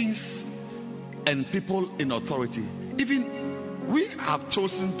for kings and people in authority, even we have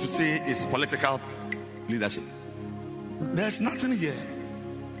chosen to say is political leadership. There's nothing here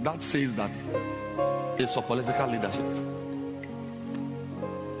that says that it's for political leadership.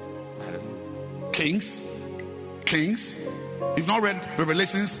 Kings. You've not read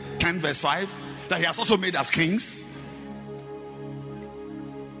Revelations 10 verse 5 that he has also made us kings.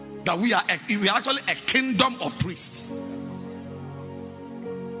 That we are actually a kingdom of priests.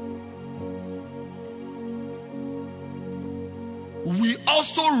 We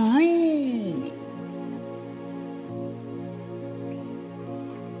also rule.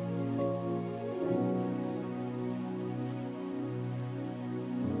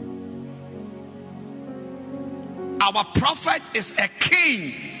 Our prophet is a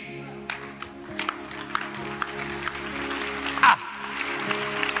king.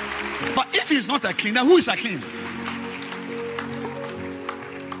 But if he's not a king, then who is a king?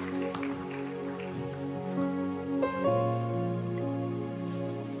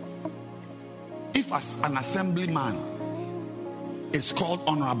 If as an assemblyman is called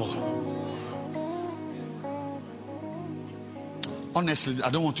honorable, honestly, I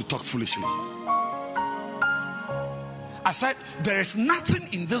don't want to talk foolishly. I said there is nothing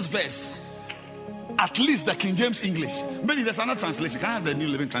in this verse, at least the King James English. Maybe there's another translation. Can I have the New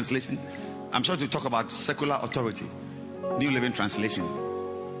Living Translation? I'm sure to talk about secular authority. New Living Translation.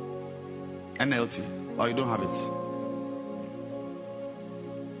 NLT. Or you don't have it.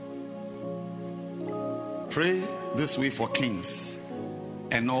 Pray this way for kings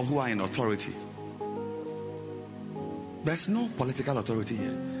and all who are in authority. There's no political authority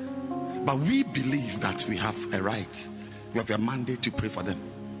here. But we believe that we have a right, we have a mandate to pray for them.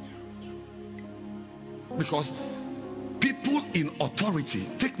 Because people in authority,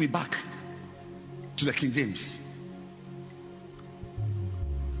 take me back to the King James.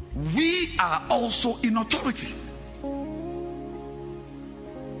 We are also in authority.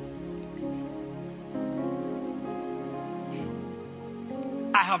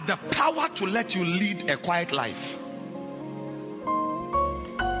 I have the power to let you lead a quiet life.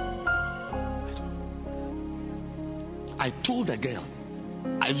 I told the girl,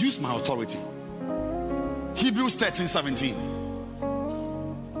 I use my authority. Hebrews 13:17.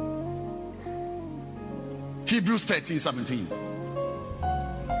 Hebrews 13:17.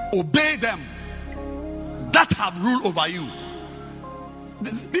 Obey them that have rule over you.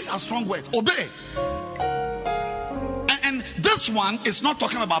 These are strong words. Obey. And this one is not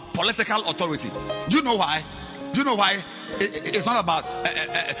talking about political authority. Do you know why? Do you know why? It's not about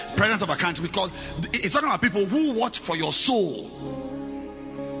presidents of a country, because it's talking about people who watch for your soul.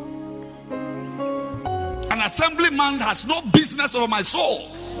 An assemblyman has no business over my soul,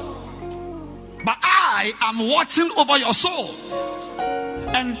 but I am watching over your soul.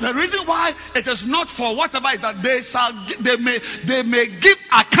 And the reason why it is not for whatever is that they may give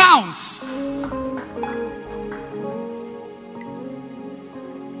accounts.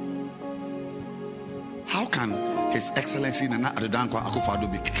 How can His Excellency Nana Addo Dankwa Akufo-Addo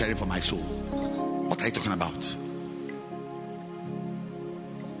be caring for my soul? What are you talking about?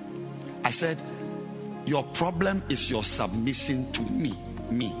 I said, your problem is your submission to me.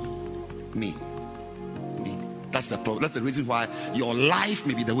 That's the problem. That's the reason why your life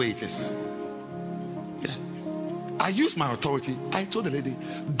may be the way it is. Yeah. I use my authority. I told the lady,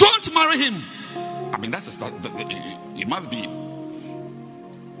 don't marry him. I mean, that's a start. He must be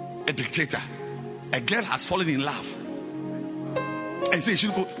a dictator. A girl has fallen in love. And say,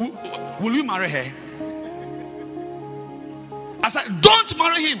 will you marry her? I said, don't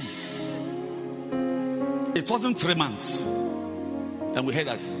marry him. It wasn't 3 months. And we heard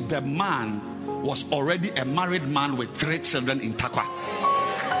that the man was already a married man with 3 children in Takwa.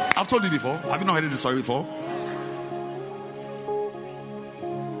 I've told you before. Have you not heard this story before?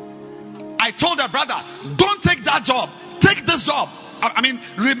 I told her brother, don't take that job. Take this job. I mean,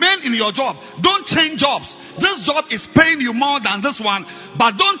 remain in your job. Don't change jobs. This job is paying you more than this one,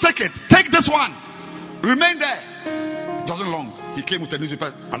 but don't take it. Take this one. Remain there. It wasn't long. He came with a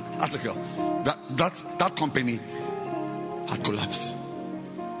newspaper article that company had collapsed.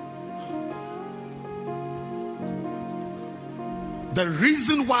 The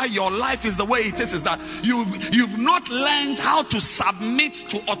reason why your life is the way it is that you've not learned how to submit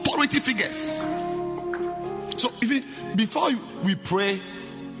to authority figures. So even before we pray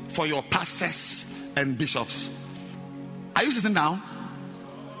for your pastors and bishops, are you sitting down?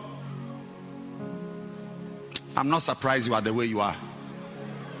 I'm not surprised you are the way you are.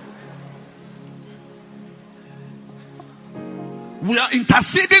 We are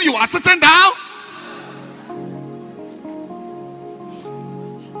interceding, you are sitting down.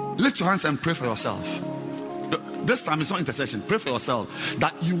 Lift your hands and pray for yourself. This time it's not intercession. Pray for yourself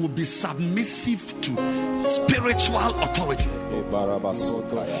that you will be submissive to spiritual authority.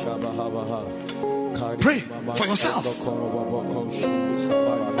 Pray for yourself.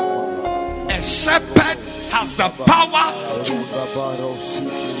 A shepherd has the power to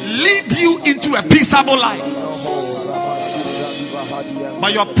lead you into a peaceable life.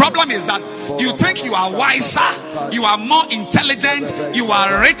 But your problem is that you think you are wiser, you are more intelligent, you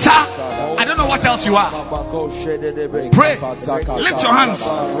are richer. I don't know what else you are. Pray, lift your hands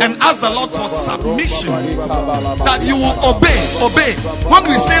and ask the Lord for submission, that you will obey. When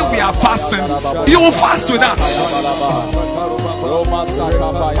we say we are fasting, you will fast with us.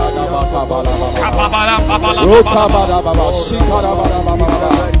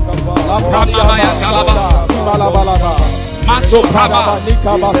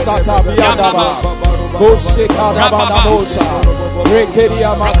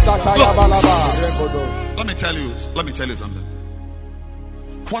 Let me tell you something.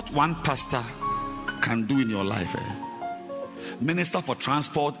 What one pastor can do in your life, Minister for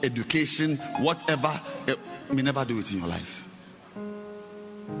transport, education, whatever, may never do it in your life.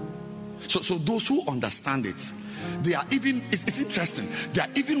 So those who understand it, they are even, it's interesting, they are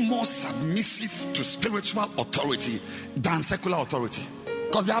even more submissive to spiritual authority than secular authority,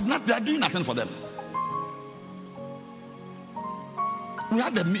 because they are doing nothing for them. We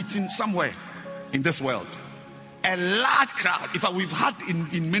had a meeting somewhere in this world, a large crowd. In fact, we've had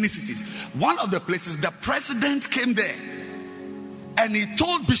in many cities. One of the places, the president came there and he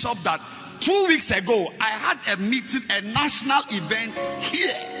told Bishop that 2 weeks ago, I had a meeting, a national event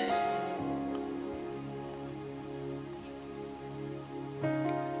here.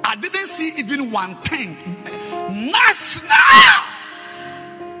 I didn't see even one tent. National!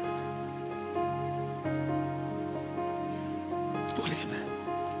 Look at that.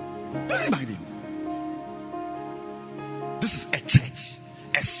 Don't imagine. This is a church.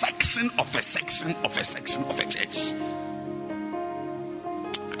 A section of a section of a section of a church.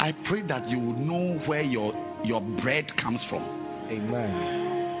 I pray that you will know where your bread comes from. Amen.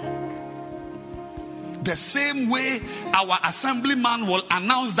 The same way our assemblyman will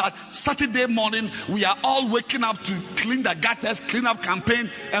announce that Saturday morning we are all waking up to clean the gutters, clean up campaign,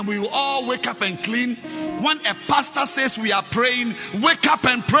 and we will all wake up and clean. When a pastor says we are praying, wake up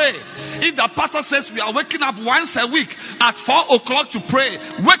and pray. If the pastor says we are waking up once a week at 4 o'clock to pray,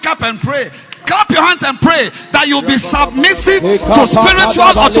 wake up and pray. Clap your hands and pray that you'll be submissive to spiritual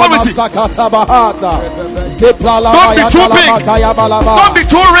authority. Don't be too big. Don't be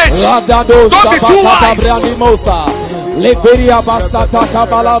too rich. Don't be too wise. Leberia basata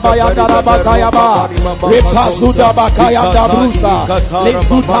kabala bayandara bakayaba repasuda bakayanda brusa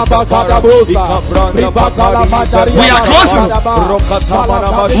lesuta bakada brusa ribakala matari. We are closing.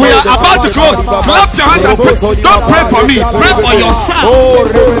 We are about to close. Clap your hands and pray. Don't pray for me. Pray for yourself.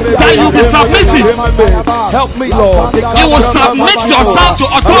 That you be submissive. Help me, Lord. You will submit yourself to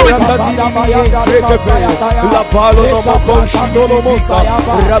authority.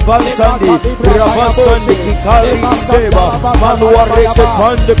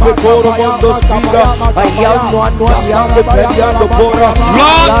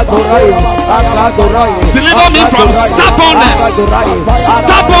 Deliver me from stubbornness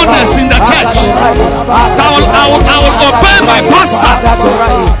in the church. I will obey my pastor.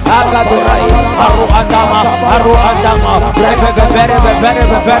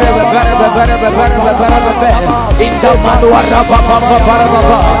 In the manuara papa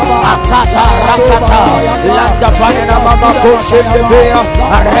akata rakata landa panina mama koshebea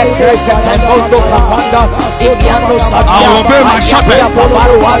areke temondo kapanda ibiano sabia. I will obey my shepherd. I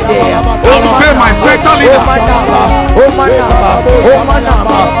will obey my sector leader.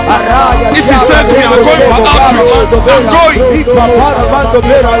 If he says we are going for outreach, I'm going.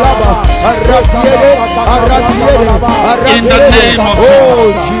 In the name of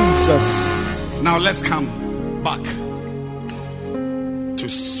Jesus. Now let's come back to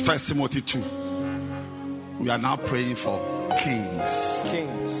 1 Timothy 2. We are now praying for kings.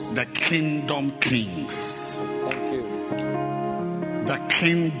 The kingdom kings. Thank you. The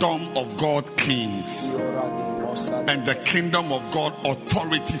kingdom of God kings. And the kingdom of God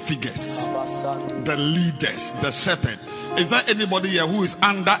authority figures. The leaders, the shepherd. Is there anybody here who is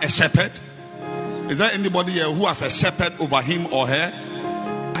under a shepherd? Is there anybody here who has a shepherd over him or her?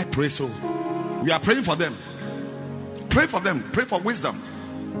 I pray so. We are praying for them. Pray for them. Pray for wisdom.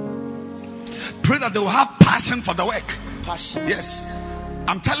 Pray that they will have passion for the work. Passion. Yes.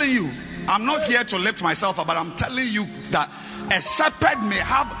 I'm telling you, I'm not here to lift myself up, but I'm telling you that a shepherd may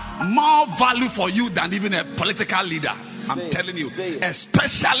have more value for you than even a political leader. I'm telling you,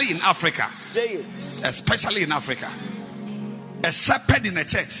 especially in Africa. Say it. Especially in Africa. A shepherd in a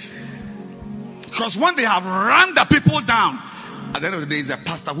church. Because when they have run the people down, at the end of the day, it's the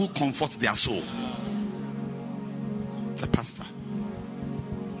pastor who comforts their soul. The pastor.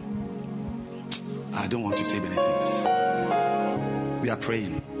 I don't want to say many things. We are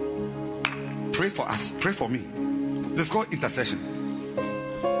praying. Pray for us. Pray for me. Let's call intercession.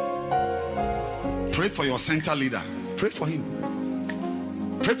 Pray for your center leader. Pray for him.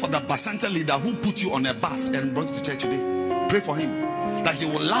 Pray for the center leader who put you on a bus and brought you to church today. Pray for him. That he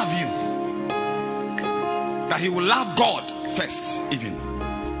will love you. That he will love God first, even.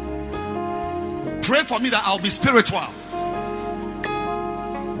 Pray for me that I'll be spiritual.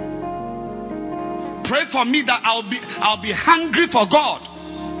 Pray for me that I'll be hungry for God.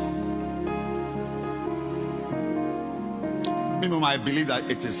 Maybe I believe that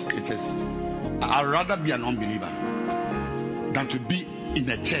it is. I'd rather be an unbeliever than to be in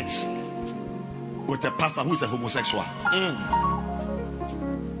a church with a pastor who is a homosexual.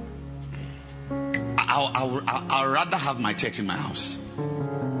 I'd rather have my church in my house.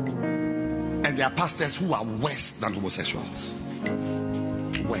 And there are pastors who are worse than homosexuals.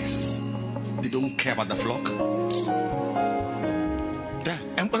 Worse. They don't care about the flock. Yeah.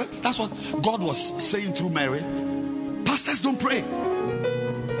 And that's what God was saying through Mary. Pastors don't pray.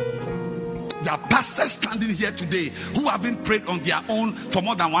 There are pastors standing here today who haven't prayed on their own for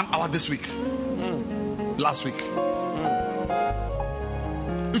more than 1 hour this week. Last week.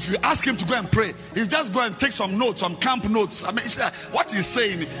 If you ask him to go and pray, he'll just go and take some notes, some camp notes. I mean, what he's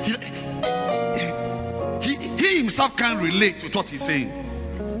saying, he himself can't relate with what he's saying.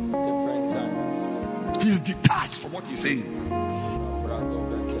 He's detached from what he's saying.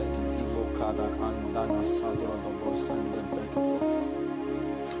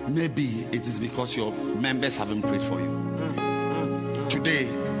 Maybe it is because your members haven't prayed for you. Today,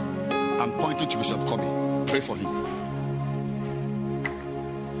 I'm pointing to Bishop Kobe. Pray for him.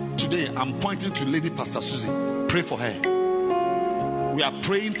 Today, I'm pointing to Lady Pastor Susie. Pray for her. We are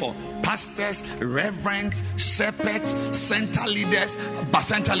praying for pastors, reverends, shepherds, center leaders,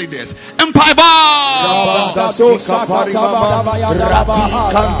 bacenta leaders. Empire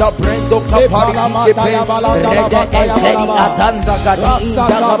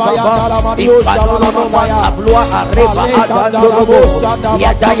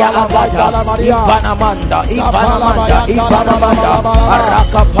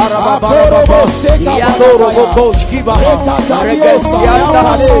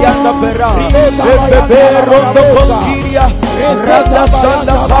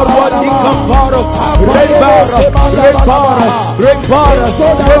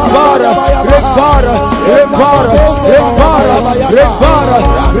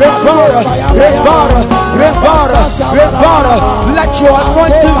let your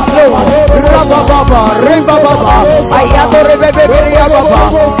anointing flow.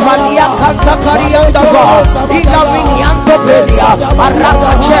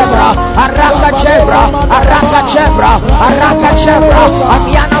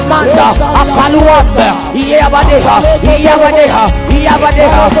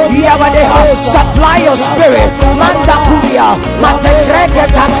 Supply your spirit. Manda kuria, mategrege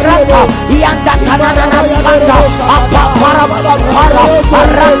tagraka, yanda kanana skanda, apapara para,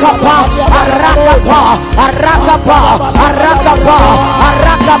 arakapa, arakapa, arakapa, arakapa,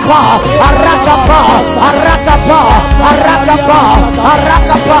 arakapa, arakapa, arakapa, arakapa,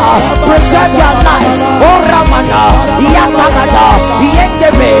 arakapa. Preserve your life. Oh Ramana, yakagada,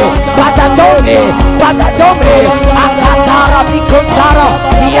 yendebe, patadome, patadome, akatara bikontara,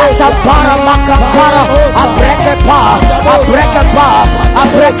 yatapara makakara, abrekepa, abrekepa,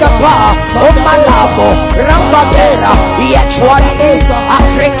 abrekepa, omalabo, rambabera, yechwari,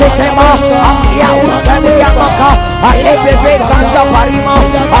 akreketema, yautamiamaka, alebebe kanda parima,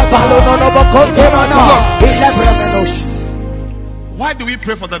 apalononobo kontemana, ilebremenos. Why do we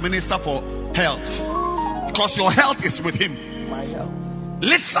pray for the minister for health? Because your health is with him. My health.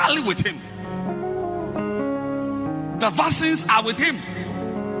 Literally with him. The vaccines are with him.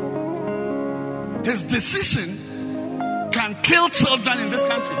 His decision can kill children in this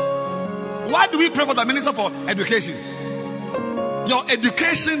country. Why do we pray for the minister for education? Your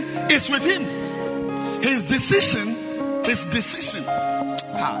education is with him. His decision.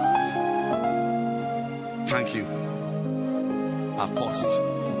 Thank you. I've paused.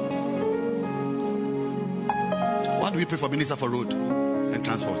 Why do we pray for minister for road and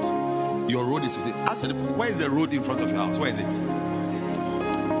transport? Your road is with it. Ask them, where is the road in front of your house? Where is it?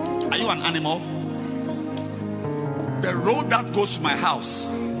 Are you an animal? The road that goes to my house,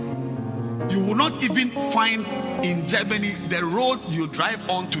 you will not even find in Germany the road you drive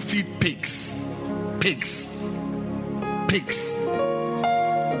on to feed pigs. Pigs.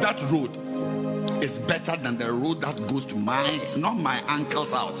 That road is better than the road that goes to not my uncle's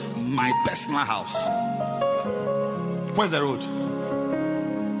house, my personal house. Where's the road?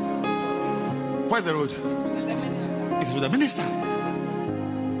 Where's the road? It's with the minister.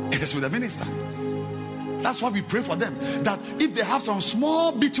 It is with the minister. That's why we pray for them. That if they have some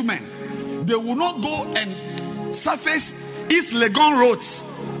small bitumen, they will not go and surface East Legon roads.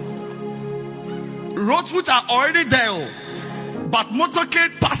 Roads which are already there, but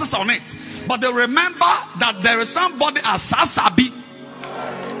motorcade passes on it. But they remember that there is somebody as Sasabi.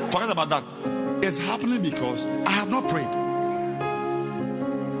 Forget about that. It's happening because I have not prayed.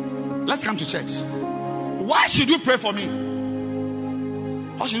 Let's come to church. Why should you pray for me?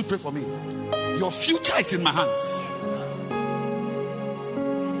 Why should you pray for me? Your future is in my hands.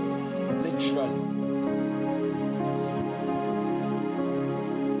 Literally.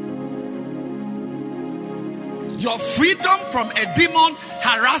 Your freedom from a demon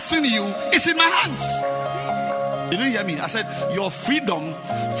harassing you is in my hands. You didn't hear me? I said your freedom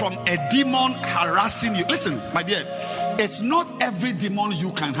from a demon harassing you. Listen, my dear, it's not every demon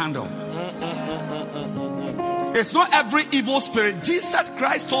you can handle. It's not every evil spirit. Jesus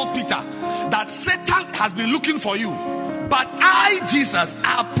Christ told Peter that Satan has been looking for you, but I, Jesus,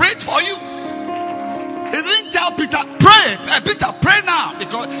 I have prayed for you. He didn't tell Peter, pray. Peter, pray now,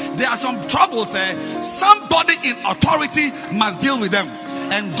 because there are some troubles. Somebody in authority must deal with them.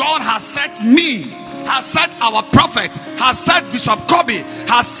 And God has set me, has set our prophet, has set Bishop Kobe,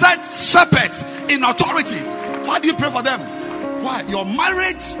 has set shepherds in authority. Why do you pray for them? Why? Your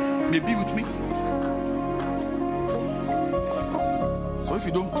marriage may be with me. So if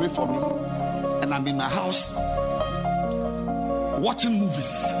you don't pray for me, and I'm in my house watching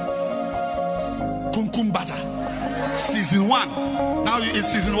movies, Kumkum Bata, season 1. Now it's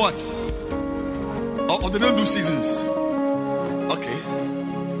season what? Or they don't do seasons. Okay.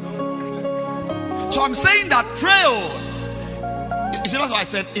 So I'm saying that prayer. You see, that's why I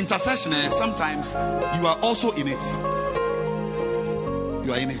said intercession. Sometimes you are also in it.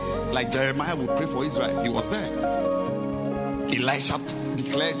 You are in it. Like Jeremiah would pray for Israel. He was there. Elisha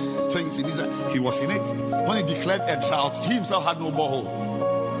declared things in Israel. He was in it. When he declared a drought, he himself had no borehole.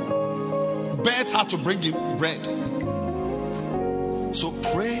 Birds had to bring him bread. So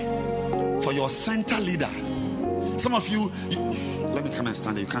pray for your center leader. Some of you, let me come and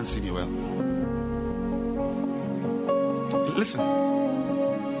stand there. You can't see me well. Listen,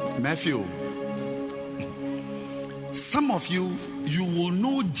 Matthew. Some of you, you will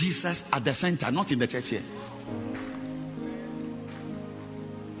know Jesus at the center, not in the church here.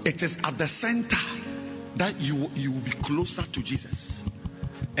 It is at the center that you will be closer to Jesus,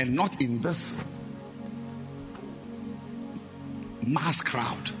 and not in this mass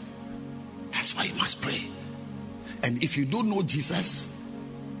crowd. That's why you must pray. And if you don't know Jesus,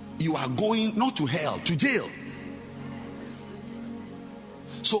 you are going not to hell, to jail.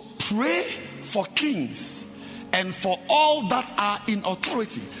 So pray for kings and for all that are in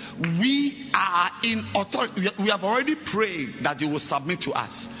authority. We are in authority. We have already prayed that you will submit to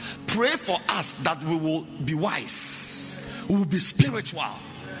us. Pray for us that we will be wise. We will be spiritual.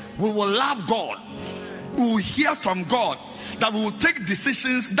 We will love God. We will hear from God. That we will take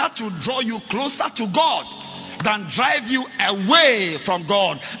decisions that will draw you closer to God than drive you away from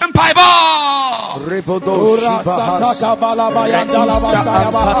God. Pray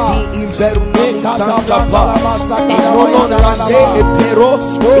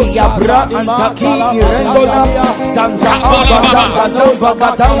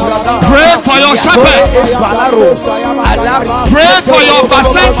for your shepherd. Pray for your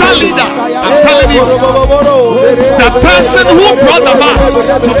bacenta leader. I'm telling you, the person who brought the mass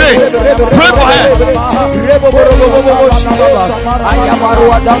today, pray for her.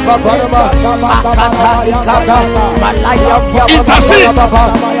 Intercede.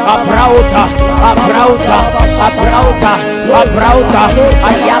 Abrauta,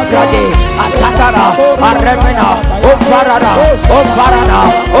 Ayagrade, Atatara, Aremena, Oparada,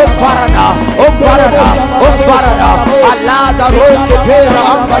 Alada, Roque, Pera,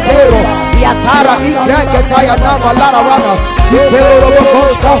 Ambadero, Yatara, Ikrakataya, Navalara, Pero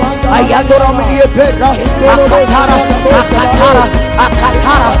Costa, Ayadora, Pera,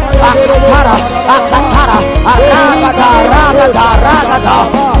 Akatara, Ragada,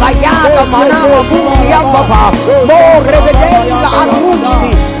 Mayada, Manama, Yambaba, More Revedela, Aruchi,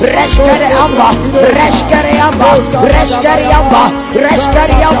 Reshkare Amba,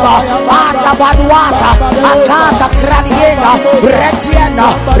 Atabaduata, Akata, Kradiena, Retiena,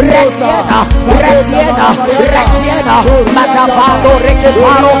 Matabado,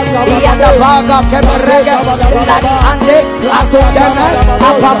 Rekefaro, Yadabaga, Kemerega, Ande, Atundana,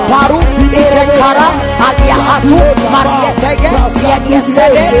 Apaparu, Irekara, Aliahatu, Marietege,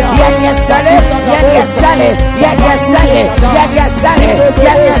 Yanyesele,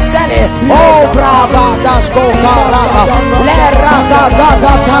 oh brava, Dasko Karaka, Lerata,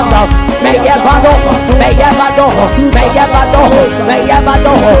 Meyabado,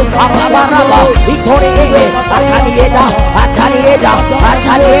 Ababaraba, Itoriege, Atanieda,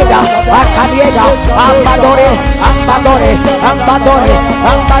 Ambadore,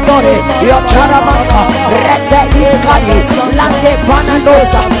 Yocharamanka, Rete Ikani, Lande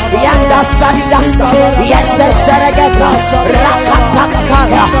Pananosa, Yanda Salidanta, Yanda Seregeta,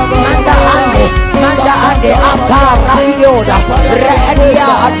 Rakatakaya, Manda Ande, Ampara Ioda, Reenia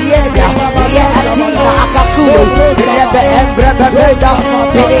Adienda, Yeatina Akakuru, Rebe Embrebeda,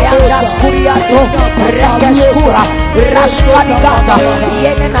 Pereanda Scuriato, Rekeskura, Rashkadigata,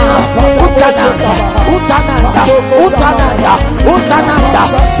 Yenena, Utananda,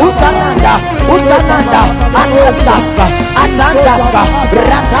 Anandaska,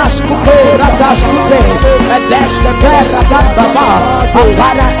 Rataskupe, Beshka Perra Gambaba,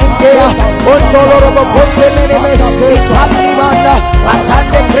 Apara India, Ondolorobo Pontemene, Palimanda,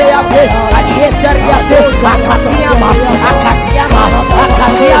 Atande Create, Alietariate, Akatiama,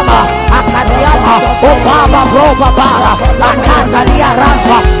 Obama Roba Bara, Akatalia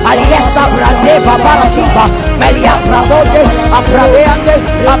Rampa, Aliesta Brande Babara Kiba, Melia Prabote, Aprabiande,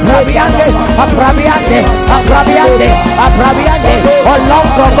 Aprabiande, Aprabiande, Aprabiande, Aprabiande,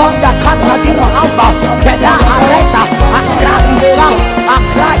 Olongo Gonda Kanta Dino Amba, Peda Areta, Akra Isla,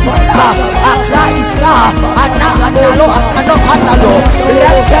 Akra Isla, Akra Isla, Analo, Analo, Analo,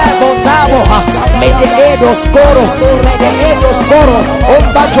 Lebo Tabo, Medeedo Scoro, Medeedo Scoro,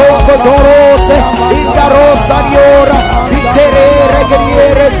 Onda Gioco Dorose, Indaro Saniora, Vitere,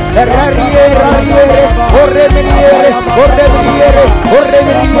 Regriere, Rariere, Rariere, Orreminiere, Orreminiere,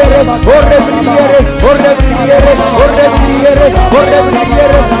 Orreminiere, Orreminiere, Orreminiere, Orreminiere,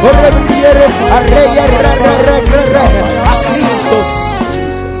 Orreminiere, Orreminiere, Arreia, a Cristo.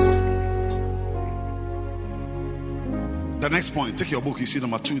 The next point, take your book, you see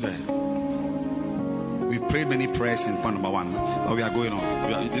number 2 there. We prayed many prayers in point number 1, but we are going on.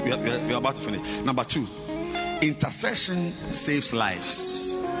 We are about to finish. Number 2, intercession saves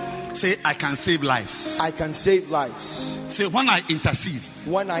lives. Say, I can save lives. I can save lives. Say, when I intercede.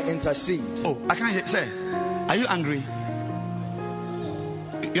 When I intercede. Oh, I can't hear. Say, are you angry?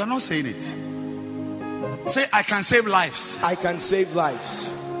 You're not saying it. Say, I can save lives. I can save lives.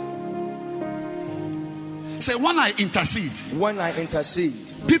 Say, when I intercede. When I intercede.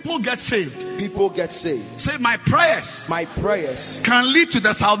 People get saved. People get saved. Say, my prayers. My prayers can lead to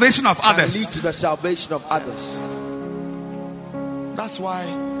the salvation of others. Can lead to the salvation of others. That's why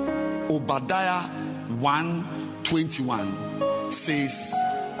Obadiah 1:21 says,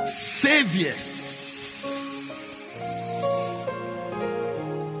 saviors.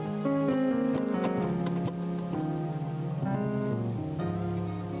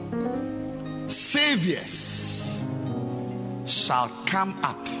 Saviors shall come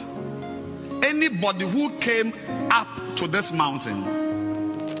up. Anybody who came up to this mountain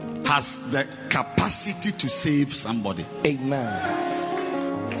has the capacity to save somebody.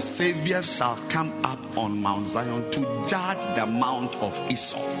 Amen. Saviors shall come up on Mount Zion to judge the mount of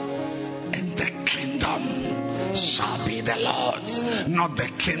Esau, and the kingdom shall be the Lord's. Not the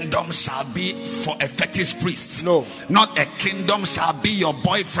kingdom shall be for a fetish priest. No. Not a kingdom shall be your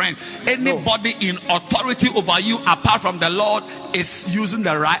boyfriend. Anybody in authority over you apart from the Lord is using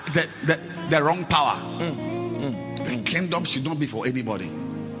the wrong power. The kingdom should not be for anybody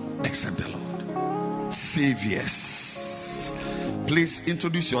except the Lord. Saviors. Please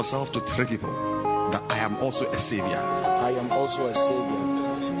introduce yourself to 3 people. That I am also a savior. I am also a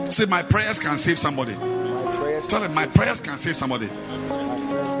savior. Say, my prayers can save somebody. Tell them, my prayers can save somebody.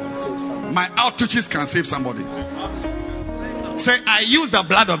 My outreaches can save somebody. Say, I use the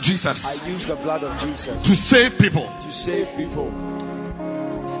blood of Jesus. I use the blood of Jesus to save people. To save people.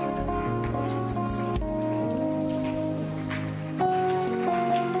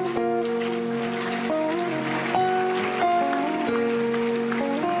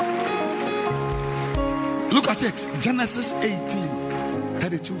 Look at it. Genesis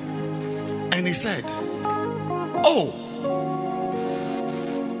 18:32. And he said, oh,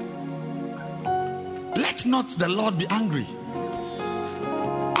 let not the Lord be angry.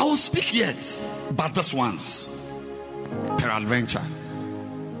 I will speak yet, but this once, peradventure,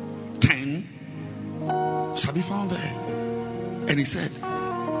 10 shall be found there. And he said,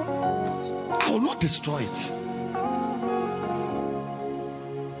 I will not destroy it.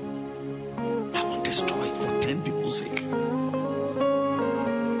 I won't destroy it for 10 people's sake.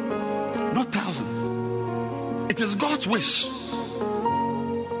 Not 1,000. It is God's wish.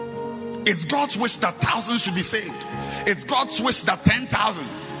 It's God's wish that 1,000 should be saved. It's God's wish that 10,000.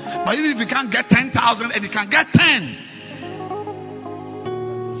 But even if you can't get 10,000 and you can get 10,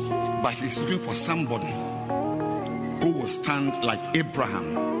 but He's looking for somebody who will stand like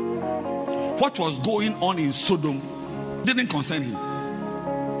Abraham. What was going on in Sodom didn't concern him.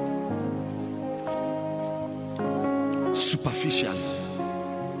 Superficially.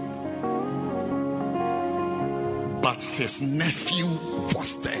 But his nephew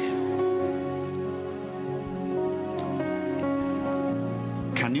was there.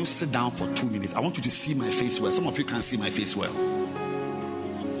 Can you sit down for 2 minutes? I want you to see my face well. Some of you can't see my face well.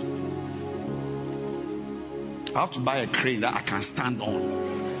 I have to buy a crane that I can stand on.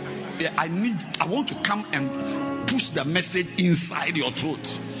 I want to come and push the message inside your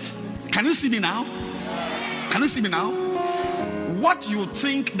throat. Can you see me now? Can you see me now? What you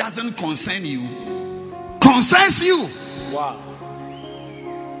think doesn't concern you concerns you. Wow.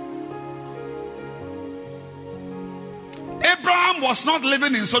 Abraham was not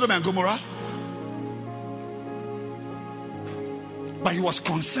living in Sodom and Gomorrah, but he was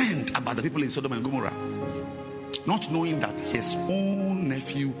concerned about the people in Sodom and Gomorrah, not knowing that his own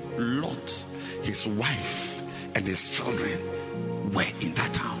nephew Lot, his wife and his children were in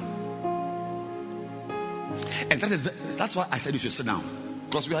that town. And that's why I said you should sit down.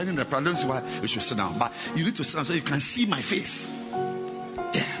 Because we are in the prayer. I don't see why you should sit down. But you need to sit down so you can see my face.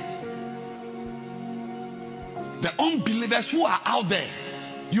 Yeah. The unbelievers who are out there,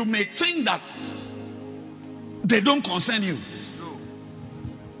 you may think that they don't concern you.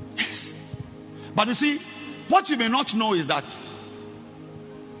 Yes. But you see, what you may not know is that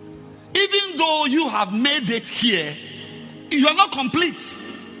even though you have made it here, you are not complete.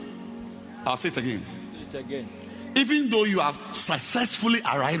 I'll say it again. Even though you have successfully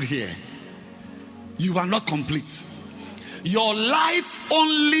arrived here, you are not complete. Your life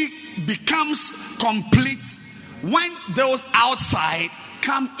only becomes complete when those outside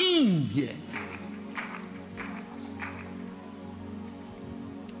come in here.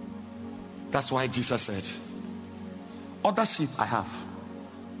 That's why Jesus said, other sheep I have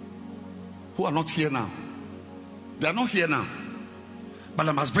who are not here now. They are not here now, but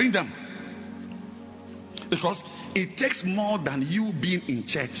I must bring them. Because it takes more than you being in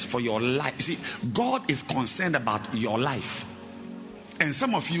church for your life. You see, God is concerned about your life. And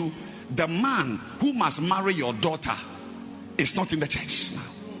some of you, the man who must marry your daughter is not in the church now.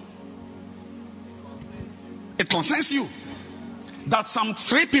 It concerns you that some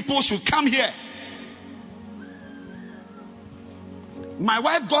 3 people should come here. My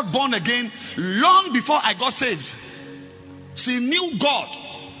wife got born again long before I got saved. She knew God.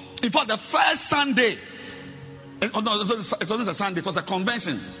 In fact, the first Sunday, it wasn't a Sunday, it was a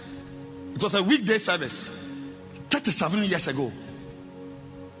convention. It was a weekday service. 37 years ago.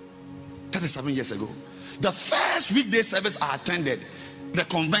 37 years ago. The first weekday service I attended, the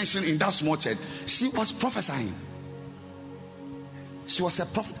convention in that small church, she was prophesying. She was a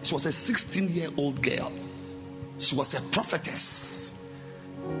prophet. She was a 16-year-old girl. She was a prophetess.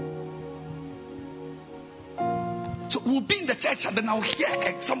 So we'll be in the church and then I'll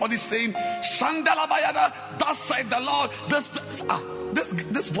hear somebody saying, Shandala Bayada, thus said the Lord.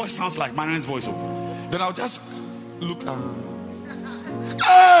 This voice sounds like Marian's voice. Then I'll just look.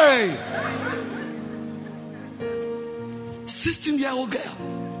 Hey! 16-year-old girl.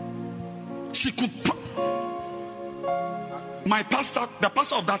 She could. My pastor, the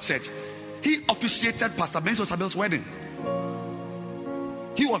pastor of that church, he officiated Pastor Benson Sabel's wedding.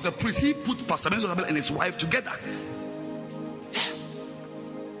 He was the priest. He put Pastor Benson Sabel and his wife together.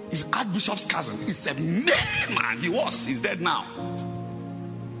 He's Archbishop's cousin. He's a man. He's dead now.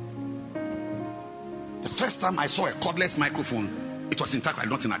 The first time I saw a cordless microphone, it was in Takrady,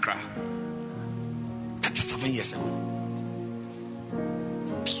 not in Accra. 37 years ago.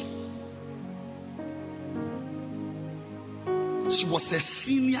 She was a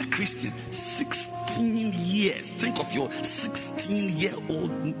senior Christian. 16 years. Think of your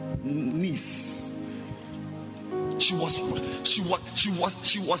 16-year-old niece. She was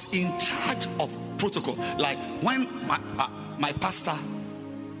in charge of protocol. Like when my pastor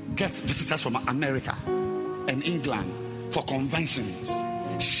gets visitors from America and England for conventions,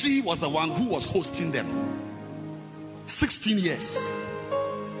 she was the one who was hosting them. 16 years.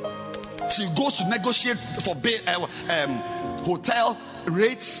 She goes to negotiate for hotel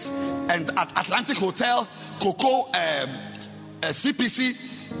rates, and at Atlantic Hotel, Coco, CPC,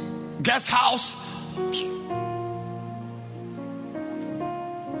 guest house.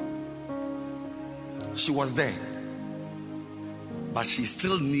 She was there, but she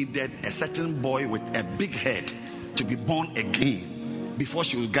still needed a certain boy with a big head to be born again before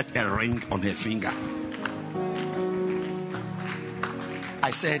she would get a ring on her finger. I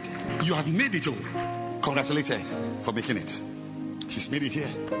said, you have made it. Congratulate her for making it. She's made it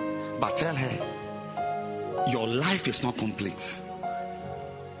here. But tell her, your life is not complete.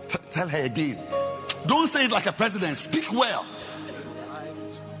 Tell her again. Don't say it like a president. Speak well.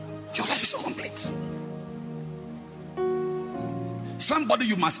 Your life is not complete. Somebody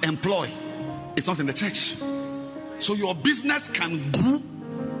you must employ is not in the church. So your business can grow.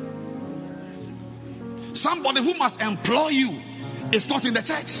 Somebody who must employ you is not in the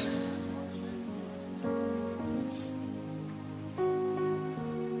church.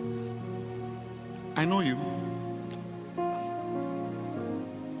 I know you.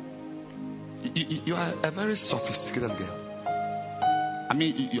 You are a very sophisticated girl. I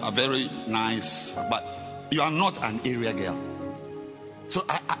mean, you are very nice, but you are not an area girl. So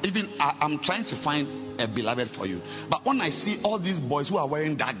I'm trying to find a beloved for you. But when I see all these boys who are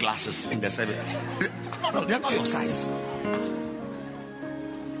wearing dark glasses in the service, no, they're not your size.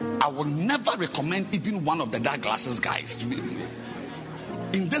 I will never recommend even one of the dark glasses guys to me.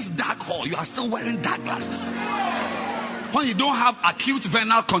 In this dark hall, you are still wearing dark glasses. When you don't have acute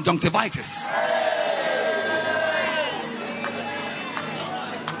venal conjunctivitis.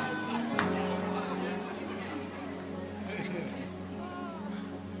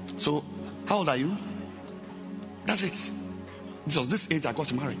 So, how old are you? That's it. This was this age I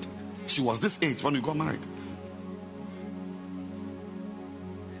got married. She was this age when we got married.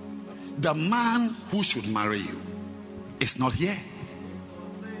 The man who should marry you is not here.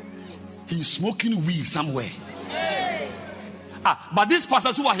 He's smoking weed somewhere. But these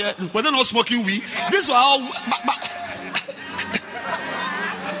pastors who are here, were they not smoking weed? These were all.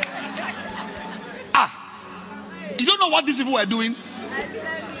 You don't know what these people were doing?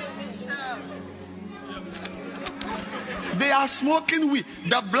 They are smoking weed.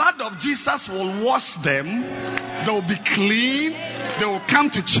 The blood of Jesus will wash them. They will be clean. They will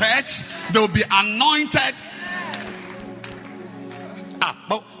come to church. They will be anointed.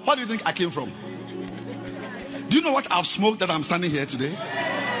 But what do you think I came from? Do you know what I've smoked that I'm standing here today?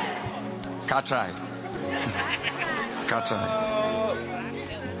 Can't try. Can't try.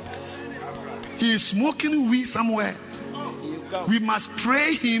 He is smoking weed somewhere. We must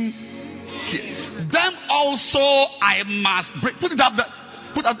pray him here. Them also I must bring. Put up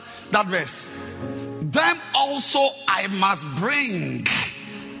that verse. Them also I must bring.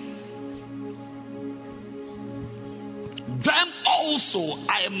 Them also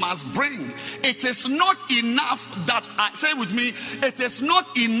I must bring. It is not enough that I say with me. It is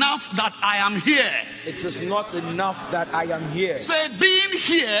not enough that I am here. It is not enough that I am here. Say being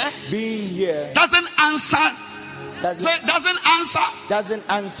here doesn't answer. Doesn't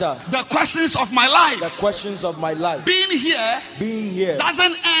answer the questions of my life. Being here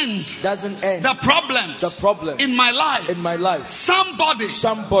doesn't end the problems in my life. Somebody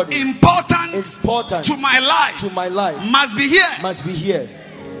important to my life must be here.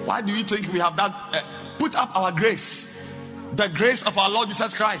 Why do you think we have that? Put up our grace, the grace of our Lord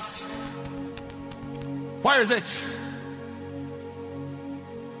Jesus Christ. Where is it?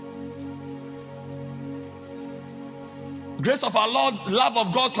 Grace of our Lord, love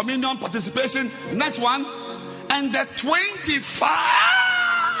of God, communion, participation. Next one. And the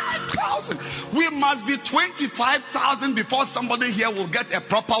 25,000. We must be 25,000 before somebody here will get a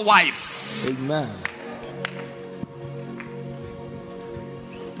proper wife. Amen.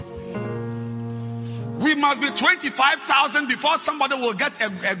 We must be 25,000 before somebody will get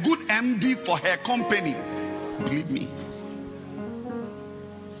a good MD for her company. Believe me.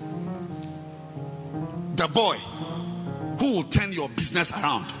 The boy who will turn your business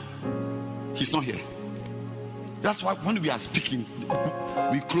around, he's not here. That's why when we are speaking,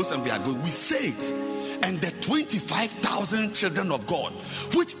 we close and we are going. We say it. And the 25,000 children of God,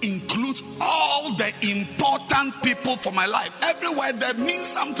 which includes all the important people for my life, everywhere that means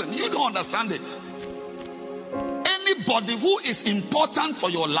something. You don't understand it. Anybody who is important for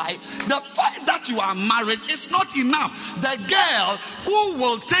your life, the fact that you are married is not enough. The girl who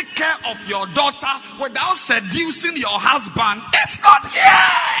will take care of your daughter without seducing your husband is not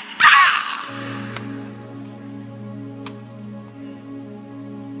here.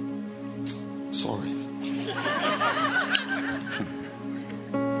 Sorry.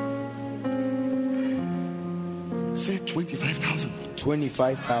 Say 25,000.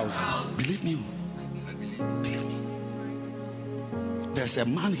 25,000. Believe me. There's a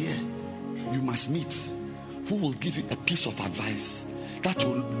man here you must meet who will give you a piece of advice that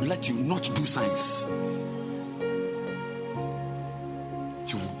will let you not do science.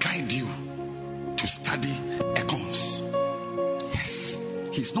 He will guide you to study econs. Yes,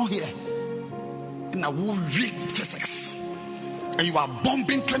 he's not here. And I will read physics. And you are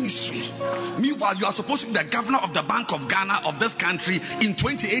bombing chemistry. Meanwhile, you are supposed to be the governor of the Bank of Ghana of this country in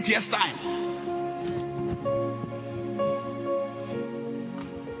 28 years' time.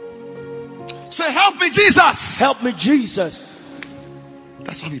 Say, help me, Jesus. Help me, Jesus.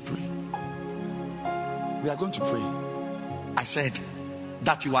 That's how we pray. We are going to pray. I said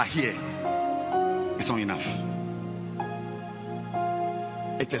that you are here. It's not enough.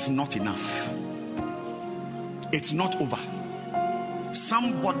 It is not enough. It's not over.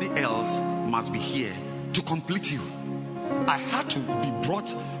 Somebody else must be here to complete you. I had to be brought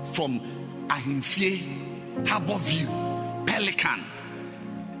from Ahimfie, Harbour View, Pelican.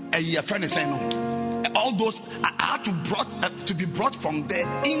 A friend is saying no. All those I had to be brought from there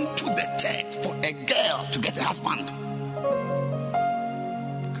into the church for a girl to get a husband.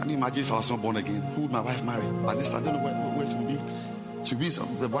 Can you imagine if I was not born again? Who would my wife marry? At least I don't know where she would be. She would be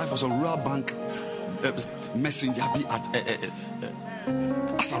the wife was a rural bank messenger be at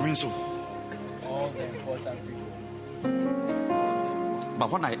Asarinso. All the important people. But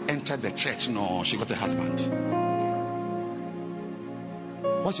when I entered the church, no, she got a husband.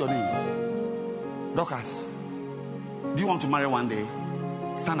 What's your name? Dorcas. Do you want to marry one day?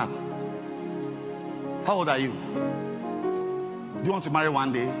 Stand up. How old are you? Do you want to marry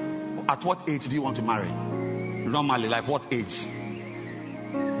one day? At what age do you want to marry? Normally, like what age?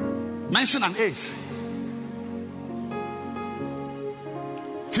 Mention an age.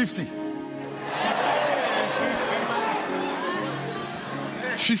 50.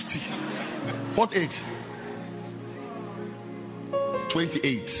 50. What age?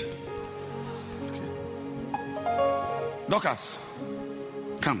 28. Okay. Dorcas,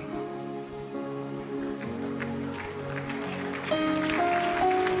 come.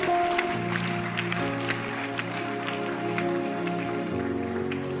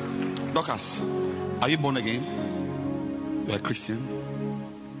 Dorcas, are you born again? You're a Christian.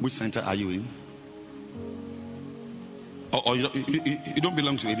 Which center are you in? Or you don't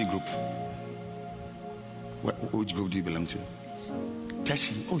belong to any group? Which group do you belong to?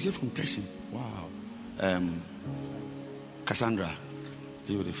 Teshi. Oh, you're from Teshi. Wow. Cassandra,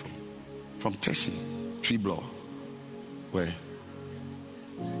 beautiful. From Teshi. Triblow. Where?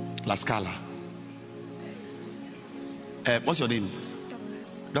 La Scala. What's your name?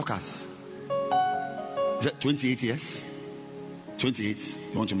 Dorcas. Is that 28 years? 28.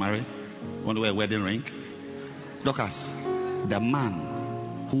 You want to marry? You want to wear a wedding ring? Dorcas, the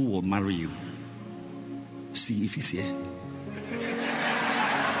man who will marry you, see if he's here.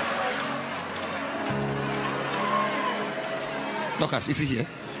 Dorcas, is he here?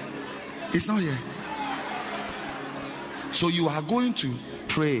 He's not here. So you are going to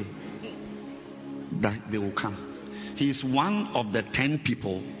pray that they will come. He is one of the 10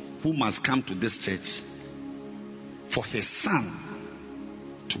 people who must come to this church for his son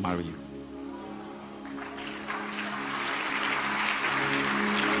to marry you.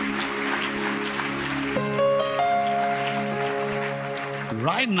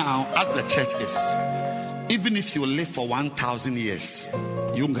 Right now, as the church is, even if you live for 1,000 years,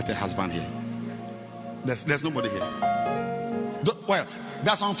 you won't get a husband here. There's nobody here. Well,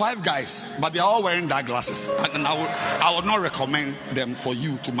 there's some 5 guys, but they're all wearing dark glasses, and I would not recommend them for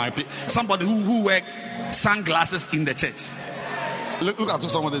you to marry. Somebody who wear sunglasses in the church. Look at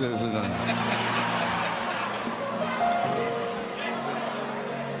somebody there.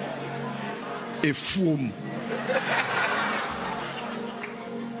 A fool.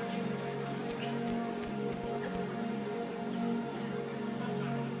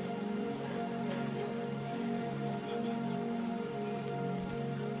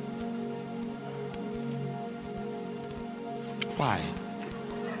 Why?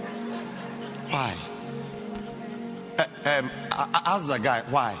 Ask the guy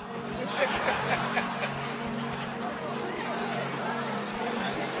why.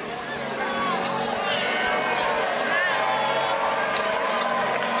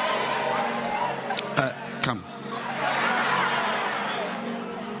 Come.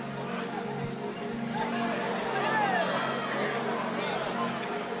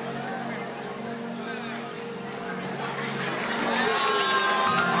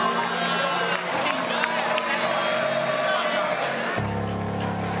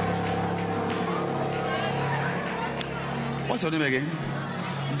 What's your name again?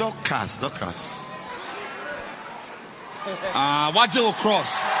 Dorcas. Watch it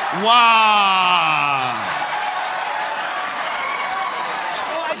cross. Wow.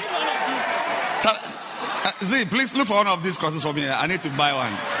 Z, please look for one of these crosses for me. I need to buy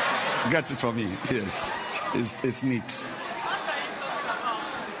one. Get it for me. Yes. It's neat.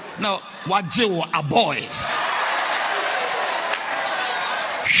 Now, watch it a boy.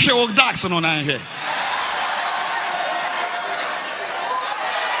 Show Daxon on here.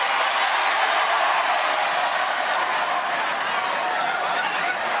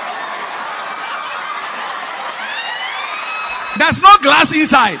 There's no glass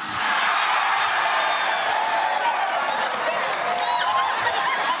inside.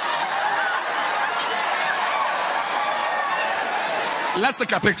 Let's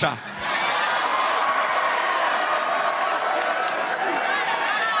take a picture.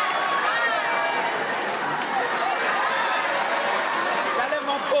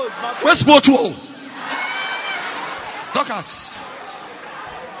 Where's Motuo? Dorcas,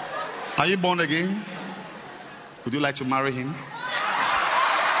 are you born again? Would you like to marry him?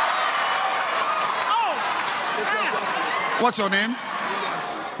 What's your name?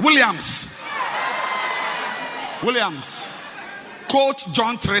 Williams. Quote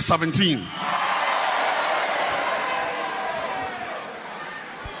John 3:17.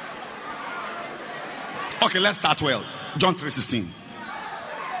 Okay, let's start well. John 3:16.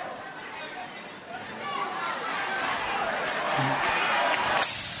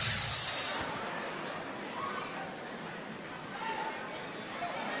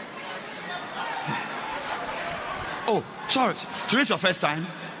 Oh, sorry. Today's your first time?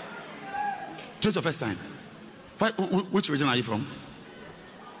 Just your first time. Which region are you from?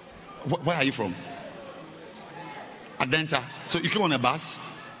 Where are you from? Adenta. So you came on a bus?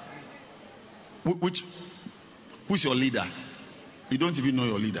 Who's your leader? You don't even know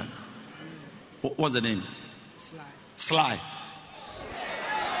your leader. What's the name? Sly.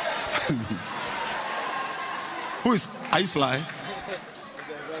 Are you Sly?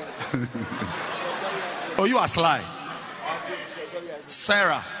 Oh, you are Sly.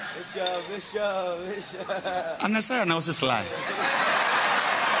 Sarah. And Sarah now is Sly.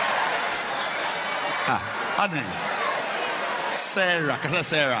 Sarah. Because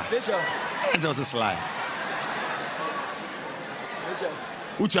Sarah. And also Sly.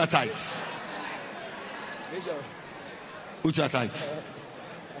 Which are tight? Which are tight?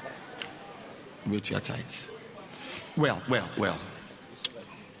 Which are tight? Well.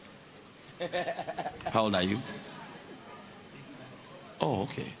 How old are you? Oh,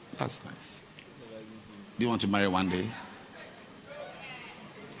 okay. That's nice. Do you want to marry one day?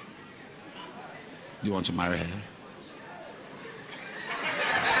 Do you want to marry her?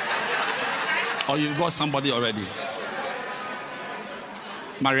 Or you've got somebody already?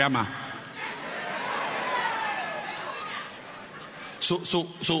 Mariama. So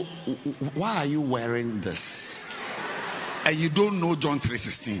why are you wearing this? And you don't know John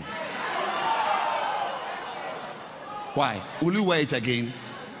 3:16. Why? Will you wear it again?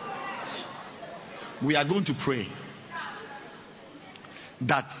 We are going to pray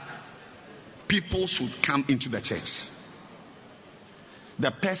that people should come into the church.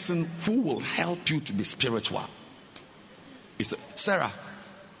 The person who will help you to be spiritual is Sarah.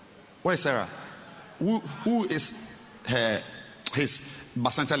 Where is Sarah? Who is his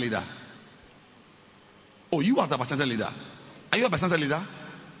Bacenta leader? Oh, you are the Bacenta leader. Are you a Bacenta leader?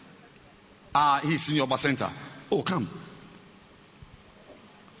 He's in your Bacenta. Oh, come.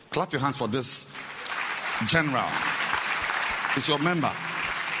 Clap your hands for this general. Is your member.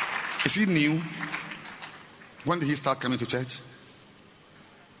 Is he new? When did he start coming to church?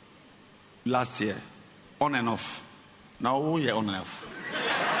 Last year. On and off. Now, on and off.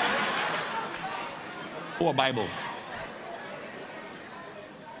 Or Bible.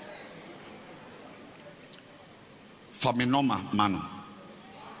 Faminoma mano.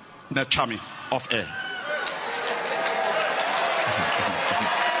 The chami of air.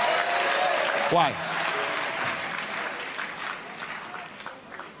 Why?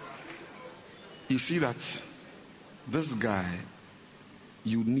 You see that this guy,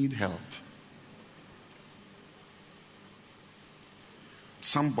 you need help.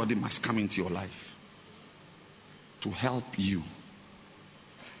 Somebody must come into your life to help you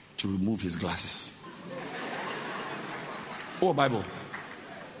to remove his glasses. Oh, Bible.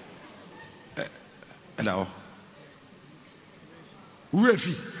 Hello.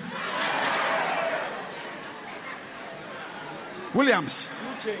 Refi. Williams.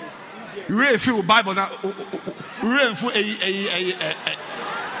 Refi Bible now. Refi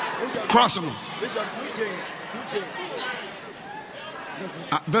cross him.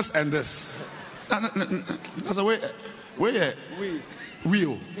 This and this. That's a way. Where?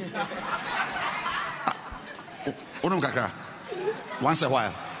 Wheel. Once a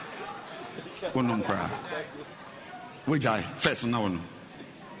while. We die first now.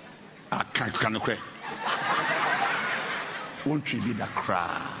 I can't cry. Won't you be that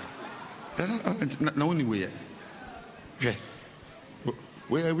cry? No, anywhere.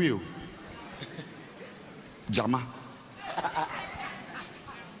 Where are you? Jama.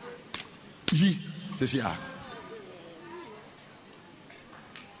 This year.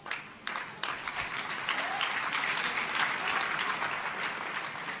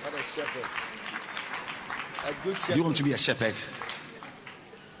 What a shepherd. A good shepherd. Do you want to be a shepherd?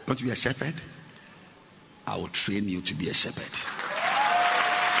 You want to be a shepherd? I will train you to be a shepherd.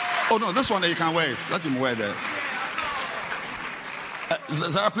 Oh no, this one that you can wear it. Let him wear that.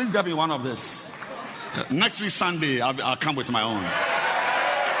 Zara, please get me one of this. Next week Sunday, I'll come with my own.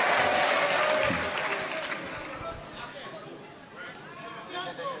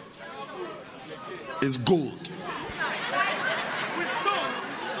 It's gold.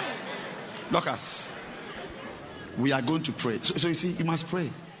 Lucas, we are going to pray. So you see, you must pray.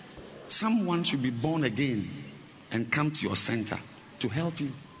 Someone should be born again and come to your center to help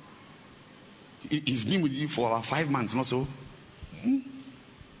you. He's been with you for about 5 months, not so.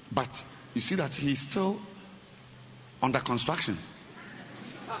 But you see that he's still under construction.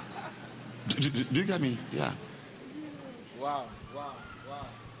 Do you get me? Yeah. Wow.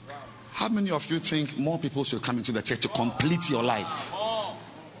 How many of you think more people should come into the church to complete your life?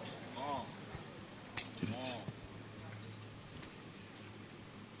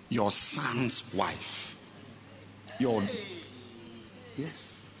 your son's wife.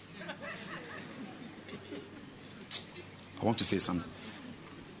 Yes. I want to say something.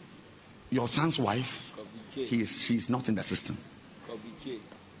 Your son's wife, she's not in the system.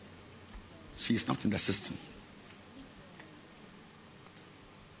 She is not in the system.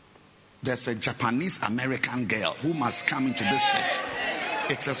 There's a Japanese American girl who must come into this church.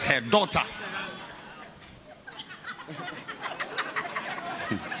 It is her daughter.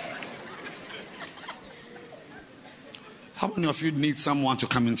 How many of you need someone to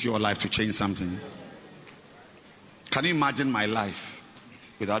come into your life to change something? Can you imagine my life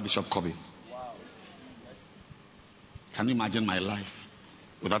without Bishop Kobe? Can you imagine my life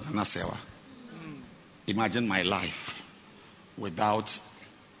without Nana Sewa? Imagine my life without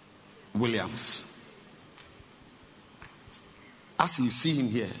Williams. As you see him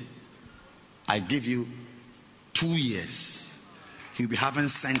here, I give you 2 years. He'll be having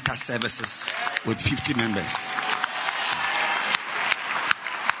center services with 50 members.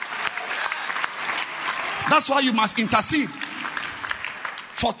 That's why you must intercede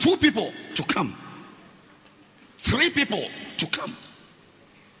for 2 people to come, 3 people to come.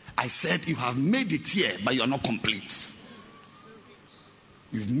 I said you have made it here, but you are not complete.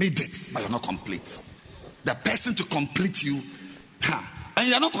 You've made it, but you're not complete. The person to complete you, and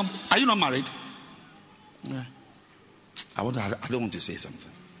you're not. Are you not married? Yeah. I don't want to say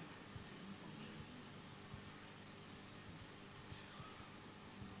something.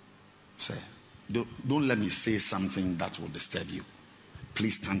 Say, don't let me say something that will disturb you.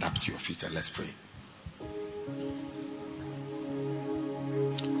 Please stand up to your feet and let's pray.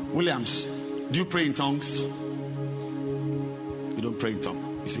 Williams, do you pray in tongues? You don't pray in tongues.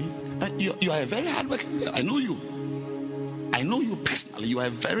 You see, you are a very hardworking girl. I know you. I know you personally. You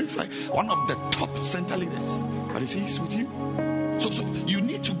are one of the top center leaders. But you see, he's with you. So you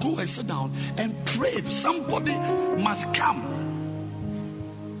need to go and sit down and pray. Somebody must come.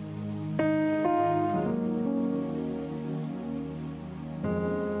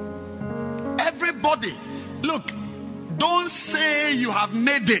 Everybody, look, don't say you have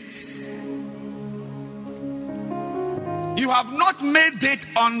made it. You have not made it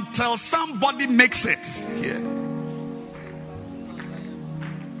until somebody makes it. Yeah.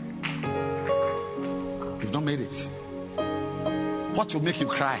 You've not made it. What will make you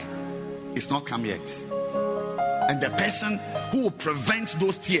cry is not come yet. And the person who will prevent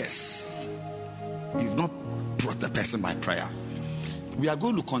those tears, you've not brought the person by prayer. We are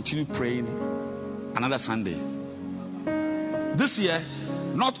going to continue praying another Sunday. This year,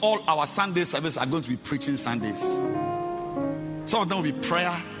 not all our Sunday services are going to be preaching Sundays. Some of them will be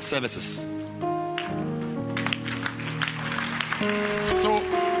prayer services. So,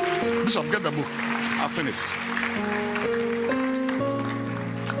 Bishop, get the book. I'll finish.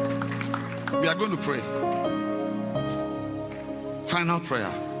 We are going to pray. Final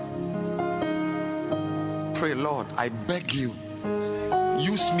prayer. Pray, Lord, I beg you,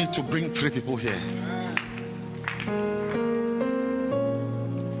 use me to bring 3 people here.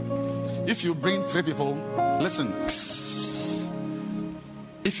 If you bring 3 people, listen.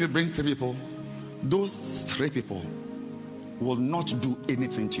 If you bring 3 people, those 3 people will not do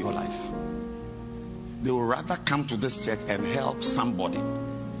anything to your life. They will rather come to this church and help somebody.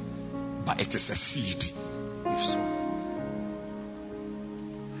 But it is a seed, if so.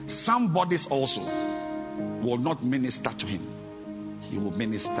 Somebody's also will not minister to him. He will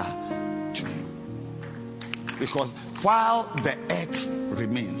minister to you. Because while the earth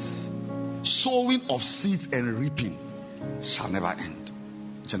remains, sowing of seeds and reaping shall never end.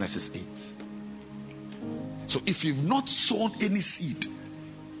 Genesis 8. So if you've not sown any seed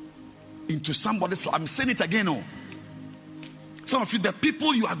into somebody's life, I'm saying it again. Oh, some of you, the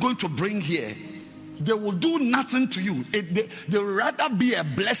people you are going to bring here, they will do nothing to you. They will rather be a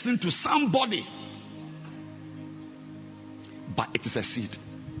blessing to somebody. But it is a seed.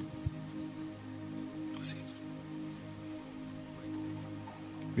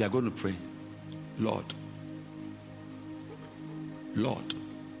 We are going to pray. Lord,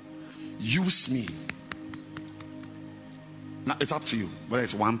 use me. Now it's up to you whether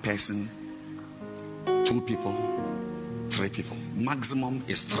it's 1 person, 2 people, 3 people. Maximum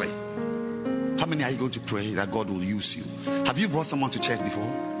is 3. How many are you going to pray that God will use you? Have you brought someone to church before?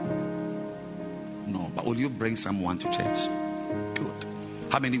 No, but will you bring someone to church? Good.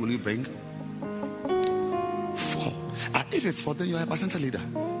 How many will you bring? 4. If it's 4, then you are a center leader.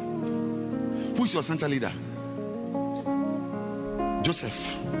 Who is your center leader? Joseph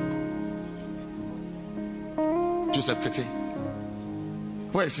Tete.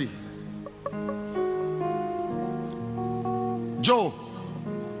 Where is he? Joe.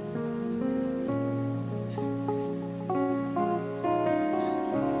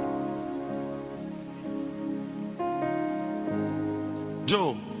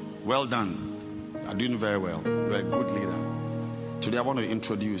 Joe, well done. You are doing very well. You are a good leader. Today I want to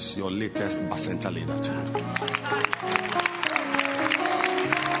introduce your latest Bacenta leader to you.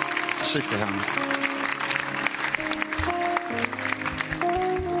 Shake your hand.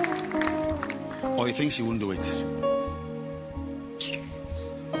 Or you think she won't do it?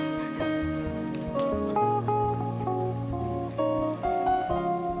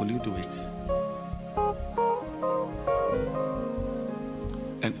 Will you do it?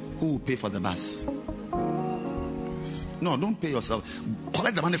 And who will pay for the bus? No, don't pay yourself.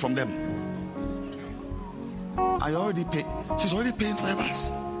 Collect the money from them. I already paid. She's already paying for a bus.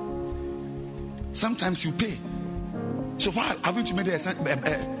 Sometimes you pay. So why haven't you made a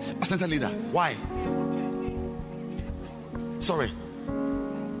center leader? Why? Sorry.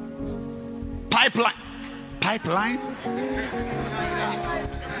 Pipeline.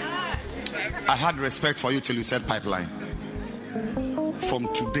 I had respect for you till you said pipeline. From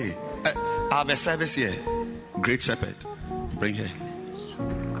today, I have a service here. Great Shepherd. Bring her.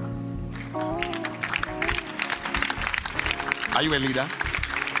 Are you a leader?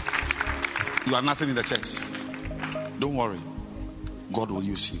 You are nothing in the church. Don't worry. God will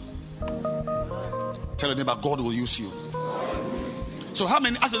use you. Tell your neighbor, God will use you. So ask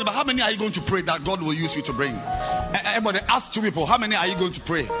your neighbor, how many are you going to pray that God will use you to bring? Everybody, ask two people, how many are you going to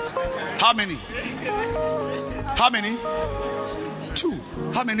pray? How many? How many? Two.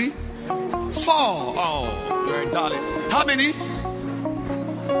 How many? Four. Oh, you're a darling. How many?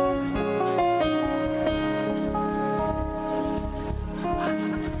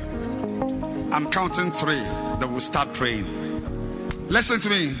 I'm counting three. Then we'll start praying. Listen to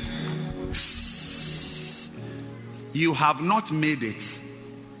me. You have not made it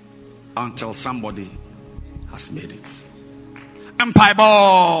until somebody has made it. Empire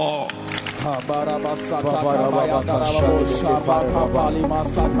ball.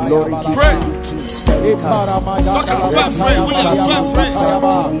 Pray.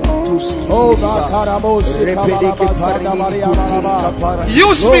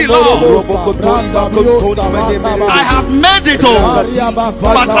 Use me, Lord. I have made it all,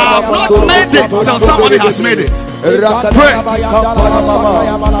 but I have not made it till somebody has made it. Pray.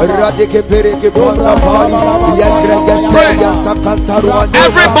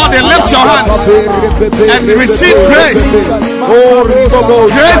 Everybody lift your hands and receive grace.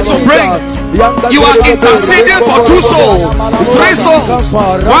 Grace to bring. You are interceding for 2 souls, 3 souls,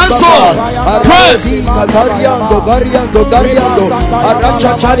 1 soul. Pray.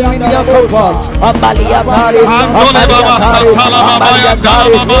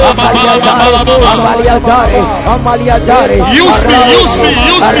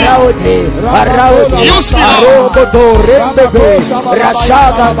 Use me.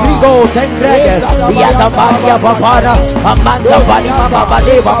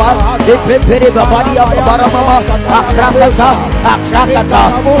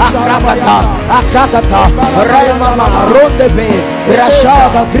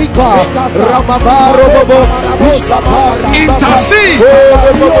 Intercede.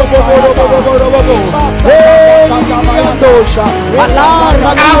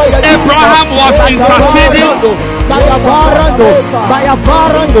 As Abraham was interceding,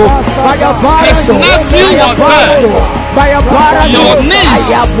 his nephew was there. Your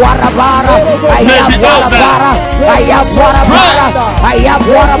knees may be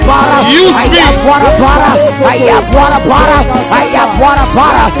use me.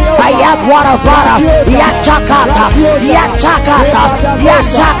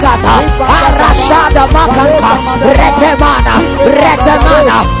 Arashada makanka retemana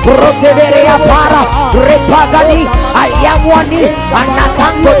roteveria para repagani ayamwani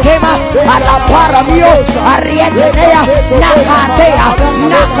anatango tema alapara mio arietenea nakatea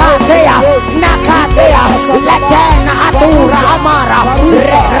letena atura amara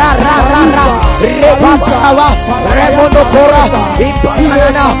rebaba remondokora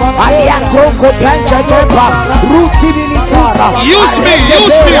ipanana aliakroko pencha kepa rutivilikara. Use me,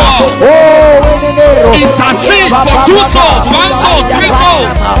 Lord. Intercede for 2 souls, 1 soul, 3 souls.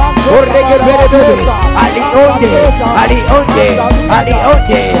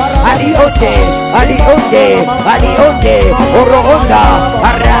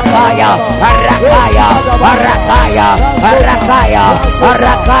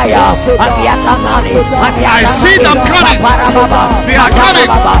 I see them coming. They are coming.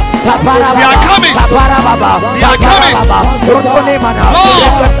 They are coming. They are coming.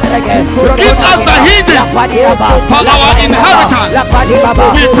 Lord, give us the hidden for our inheritance.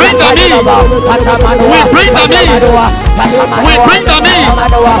 We bring them in. We bring them in. We bring them in.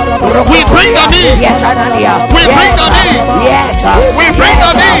 We bring them in. We bring them in. We bring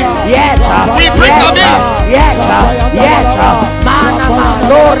them in. We bring them in.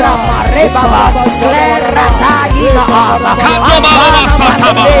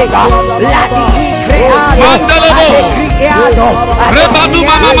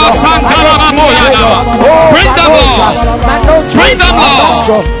 Bring them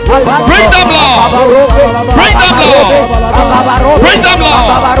all. Bring them all. Bring them all. Bring them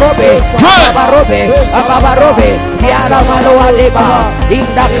all. Bring them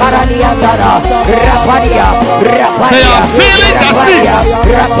They are feeling the seeds.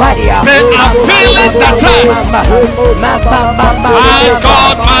 They are feeling the test. My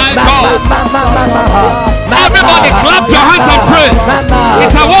God, my God. Everybody clap your hands and pray.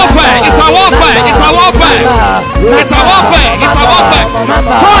 It's a warfare. It's a warfare. It's a warfare. It's a warfare. It's a warfare.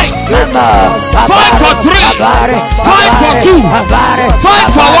 Fight. Fight for 3. Fight for 2. Fight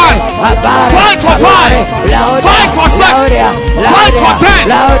for 1. Fight for 5. Fight for 6. Fight for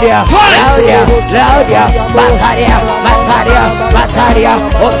 10.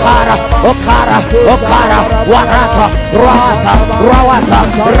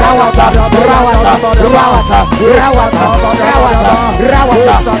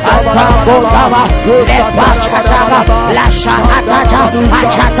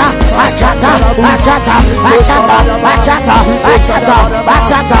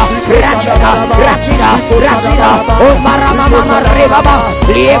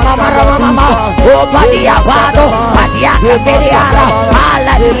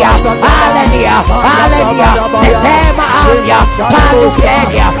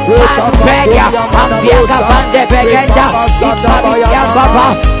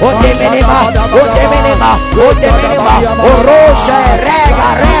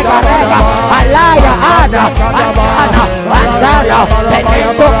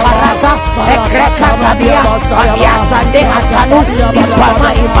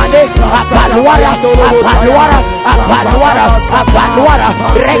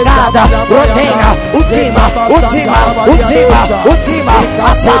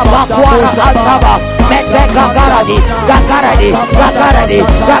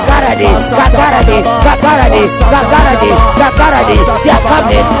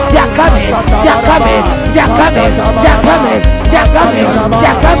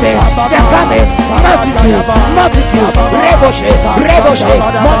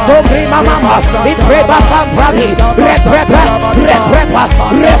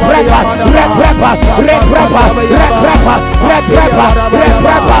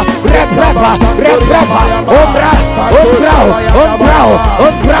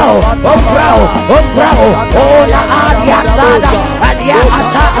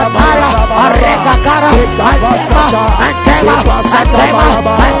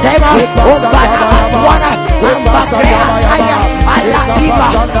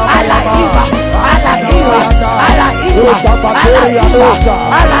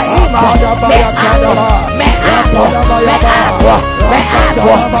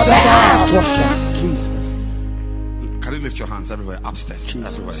 Can you lift your hands everywhere upstairs?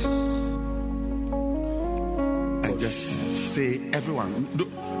 Everywhere. And just say, everyone,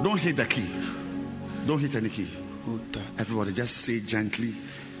 don't hit the key. Don't hit any key. Everybody, just say gently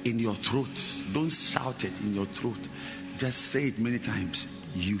in your throat. Don't shout it in your throat. Just say it many times.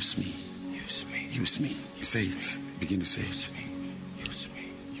 Use me. Use me. Use me. Say it. Begin to say it. Use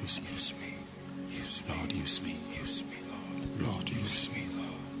me. Use me. Use me. Use me. Lord, use me. Use me, Lord. Lord, use me,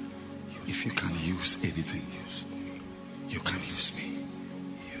 Lord. If you can use anything, you can use me.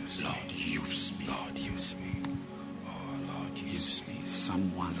 Lord, use me. Lord, use me. Oh, Lord, use me.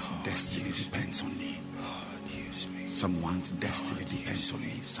 Someone's destiny depends on me. Lord, use me. Someone's destiny depends on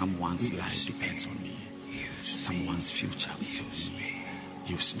me. Someone's life depends on me. Someone's future. Use me.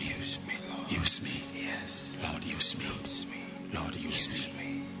 Use me. Use me. Yes. Lord, use me. Lord, use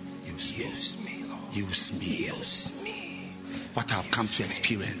me. Use me. Use me. Use me. Use me. What I've come to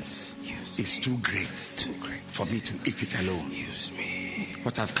experience is too great for me to eat it alone. Use me.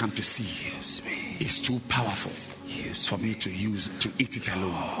 What I've come to see is too powerful for me to eat it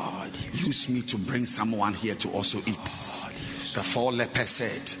alone. Use me to bring someone here to also eat. The 4 lepers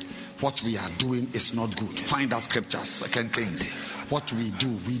said, what we are doing is not good. Find that scripture, 2 Kings. What we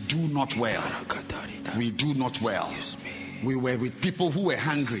do not well. We do not well. We were with people who were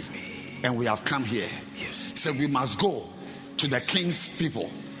hungry, and we have come here. So we must go to the king's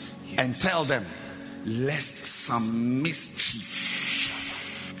people and tell them, lest some mischief,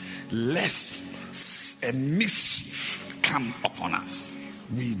 lest a mischief come upon us.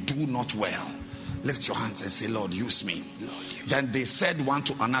 We do not well. Lift your hands and say, Lord, use me. Then they said one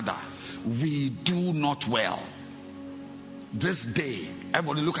to another, we do not well. This day,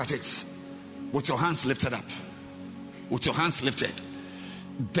 everybody look at it with your hands lifted up. With your hands lifted.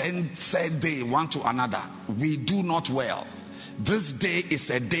 Then said they one to another, we do not well. This day is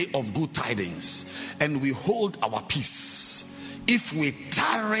a day of good tidings, and we hold our peace. If we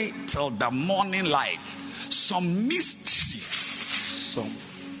tarry till the morning light, some mischief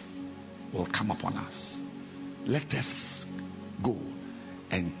will come upon us. Let us go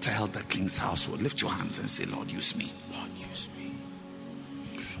and tell the king's household. Lift your hands and say, Lord, use me. Lord, use me.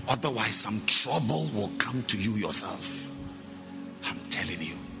 Otherwise, some trouble will come to you yourself. I'm telling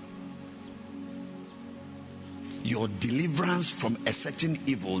you. Your deliverance from a certain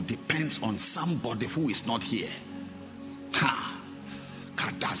evil depends on somebody who is not here.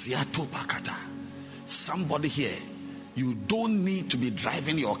 Somebody here. You don't need to be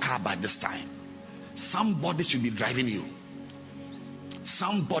driving your car by this time. Somebody should be driving you.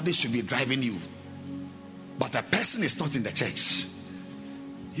 Somebody should be driving you. But the person is not in the church.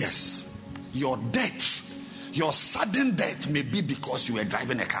 Yes. Your death, your sudden death may be because you were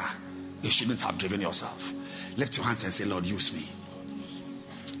driving a car. You shouldn't have driven yourself. Lift your hands and say, Lord, use me.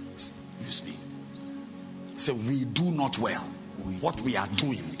 Use me. Say, we do not well. What we are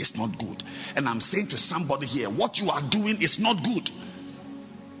doing is not good. And I'm saying to somebody here, what you are doing is not good.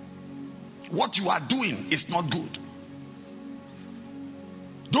 What you are doing is not good.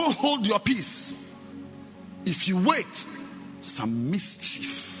 Don't hold your peace. If you wait, some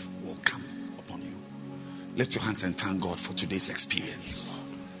mischief will come upon you. Lift your hands and thank God for today's experience.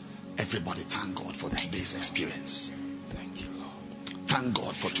 Everybody thank God for today's experience. Thank you, Lord. Thank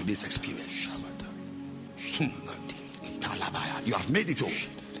God for today's experience. You have made it all.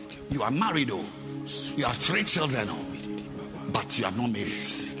 You are married all. You have 3 children all. But you have not made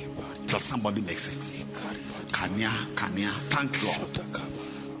it till somebody makes it. Kanya. Thank God.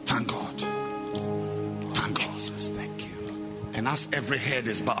 Thank God. Thank God. Thank you. And as every head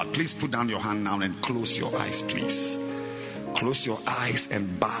is bowed, please put down your hand now and close your eyes, please. Close your eyes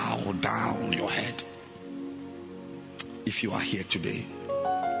and bow down your head. If you are here today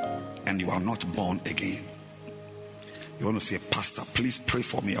and you are not born again, you want to say, Pastor, please pray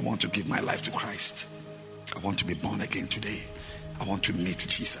for me. I want to give my life to Christ. I want to be born again today. I want to meet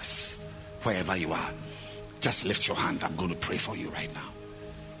Jesus. Wherever you are, just lift your hand. I'm going to pray for you right now.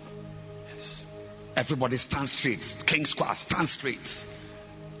 Yes. Everybody stand straight. King Square, stand straight.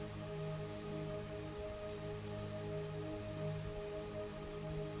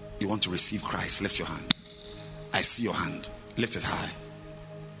 You want to receive Christ? Lift your hand. I see your hand. Lift it high.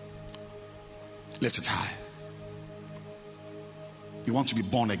 Lift it high. You want to be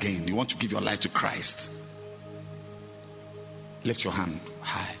born again. You want to give your life to Christ. Lift your hand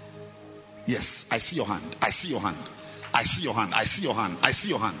high. Yes, I see your hand. I see your hand. I see your hand. I see your hand. I see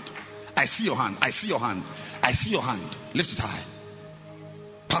your hand. I see your hand. I see your hand. I see your hand. Lift it high.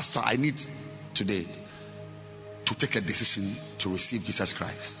 Pastor, I need today to take a decision to receive Jesus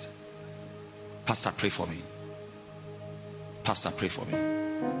Christ. Pastor, pray for me. Pastor, pray for me.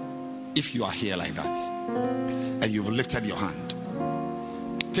 If you are here like that and you've lifted your hand,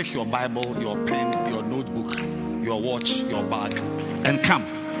 take your Bible, your pen, your notebook, your watch, your bag, and come.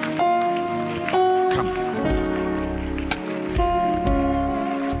 Come.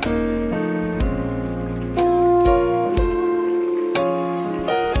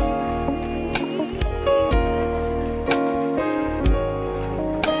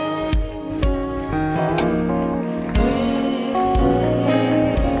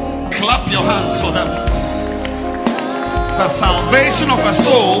 Clap your hands for them. The salvation of a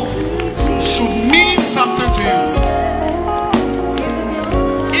soul should mean something to you.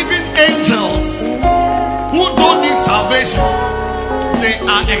 Even angels who don't need salvation, they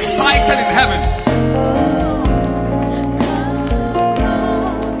are excited in heaven.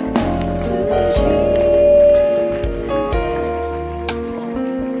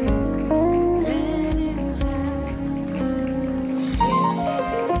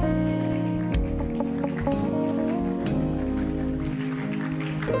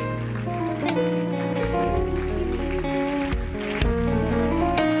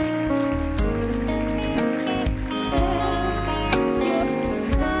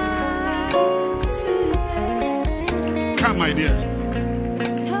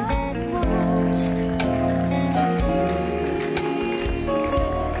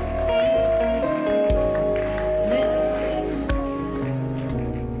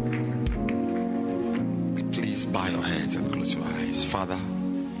 Father,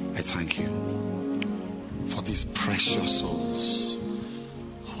 I thank you for these precious souls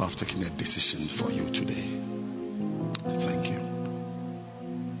who have taken a decision for you today. I thank you.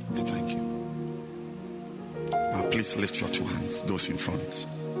 I thank you. Now please lift your two hands, those in front,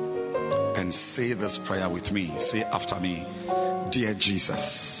 and say this prayer with me. Say after me. Dear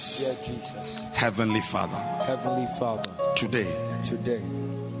Jesus, Dear Jesus, Heavenly Father, Heavenly Father, today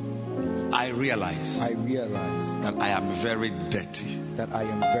I realize that I am very dirty.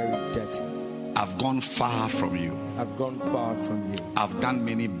 I've gone far from you. I've done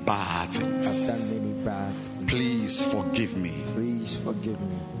many bad things. Please forgive me.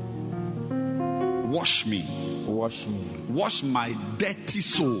 Wash me. Wash my dirty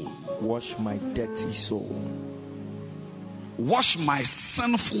soul. Wash my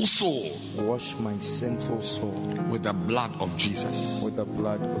sinful soul. With the blood of Jesus.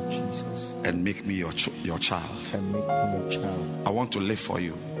 And make me your child. I want to live for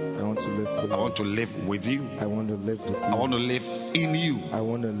you. I want to live with you. I want to live in you. I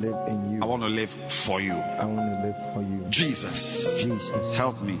want to live for you. Jesus,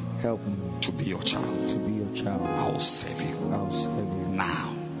 help me to be your child. I'll save you.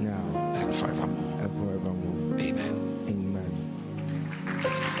 Now and forevermore. Amen.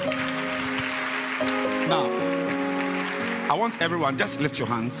 Now, I want everyone, just lift your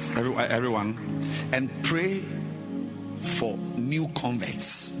hands, everyone, and pray for new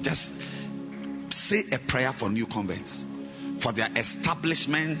converts. Just say a prayer for new converts, for their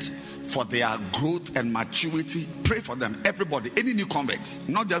establishment, for their growth and maturity. Pray for them, everybody, any new converts,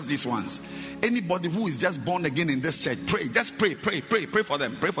 not just these ones. Anybody who is just born again in this church, pray. Just pray for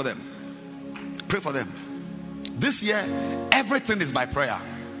them. Pray for them. This year, everything is by prayer.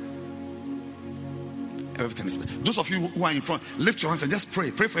 Everything is. Those of you who are in front, lift your hands and just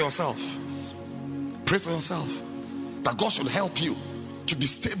pray. Pray for yourself. Pray for yourself. That God should help you to be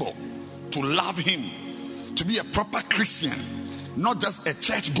stable, to love Him, to be a proper Christian, not just a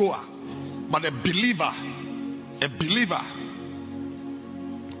church goer, but a believer.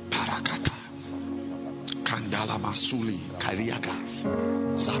 Parakata, Kandala Masuli, Kariaga,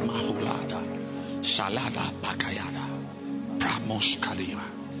 Zamahulada, Shalada Bakayada, Pramosh Kalima.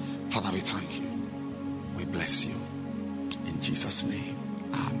 Father, we thank you. We bless you. In Jesus' name,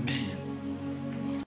 amen.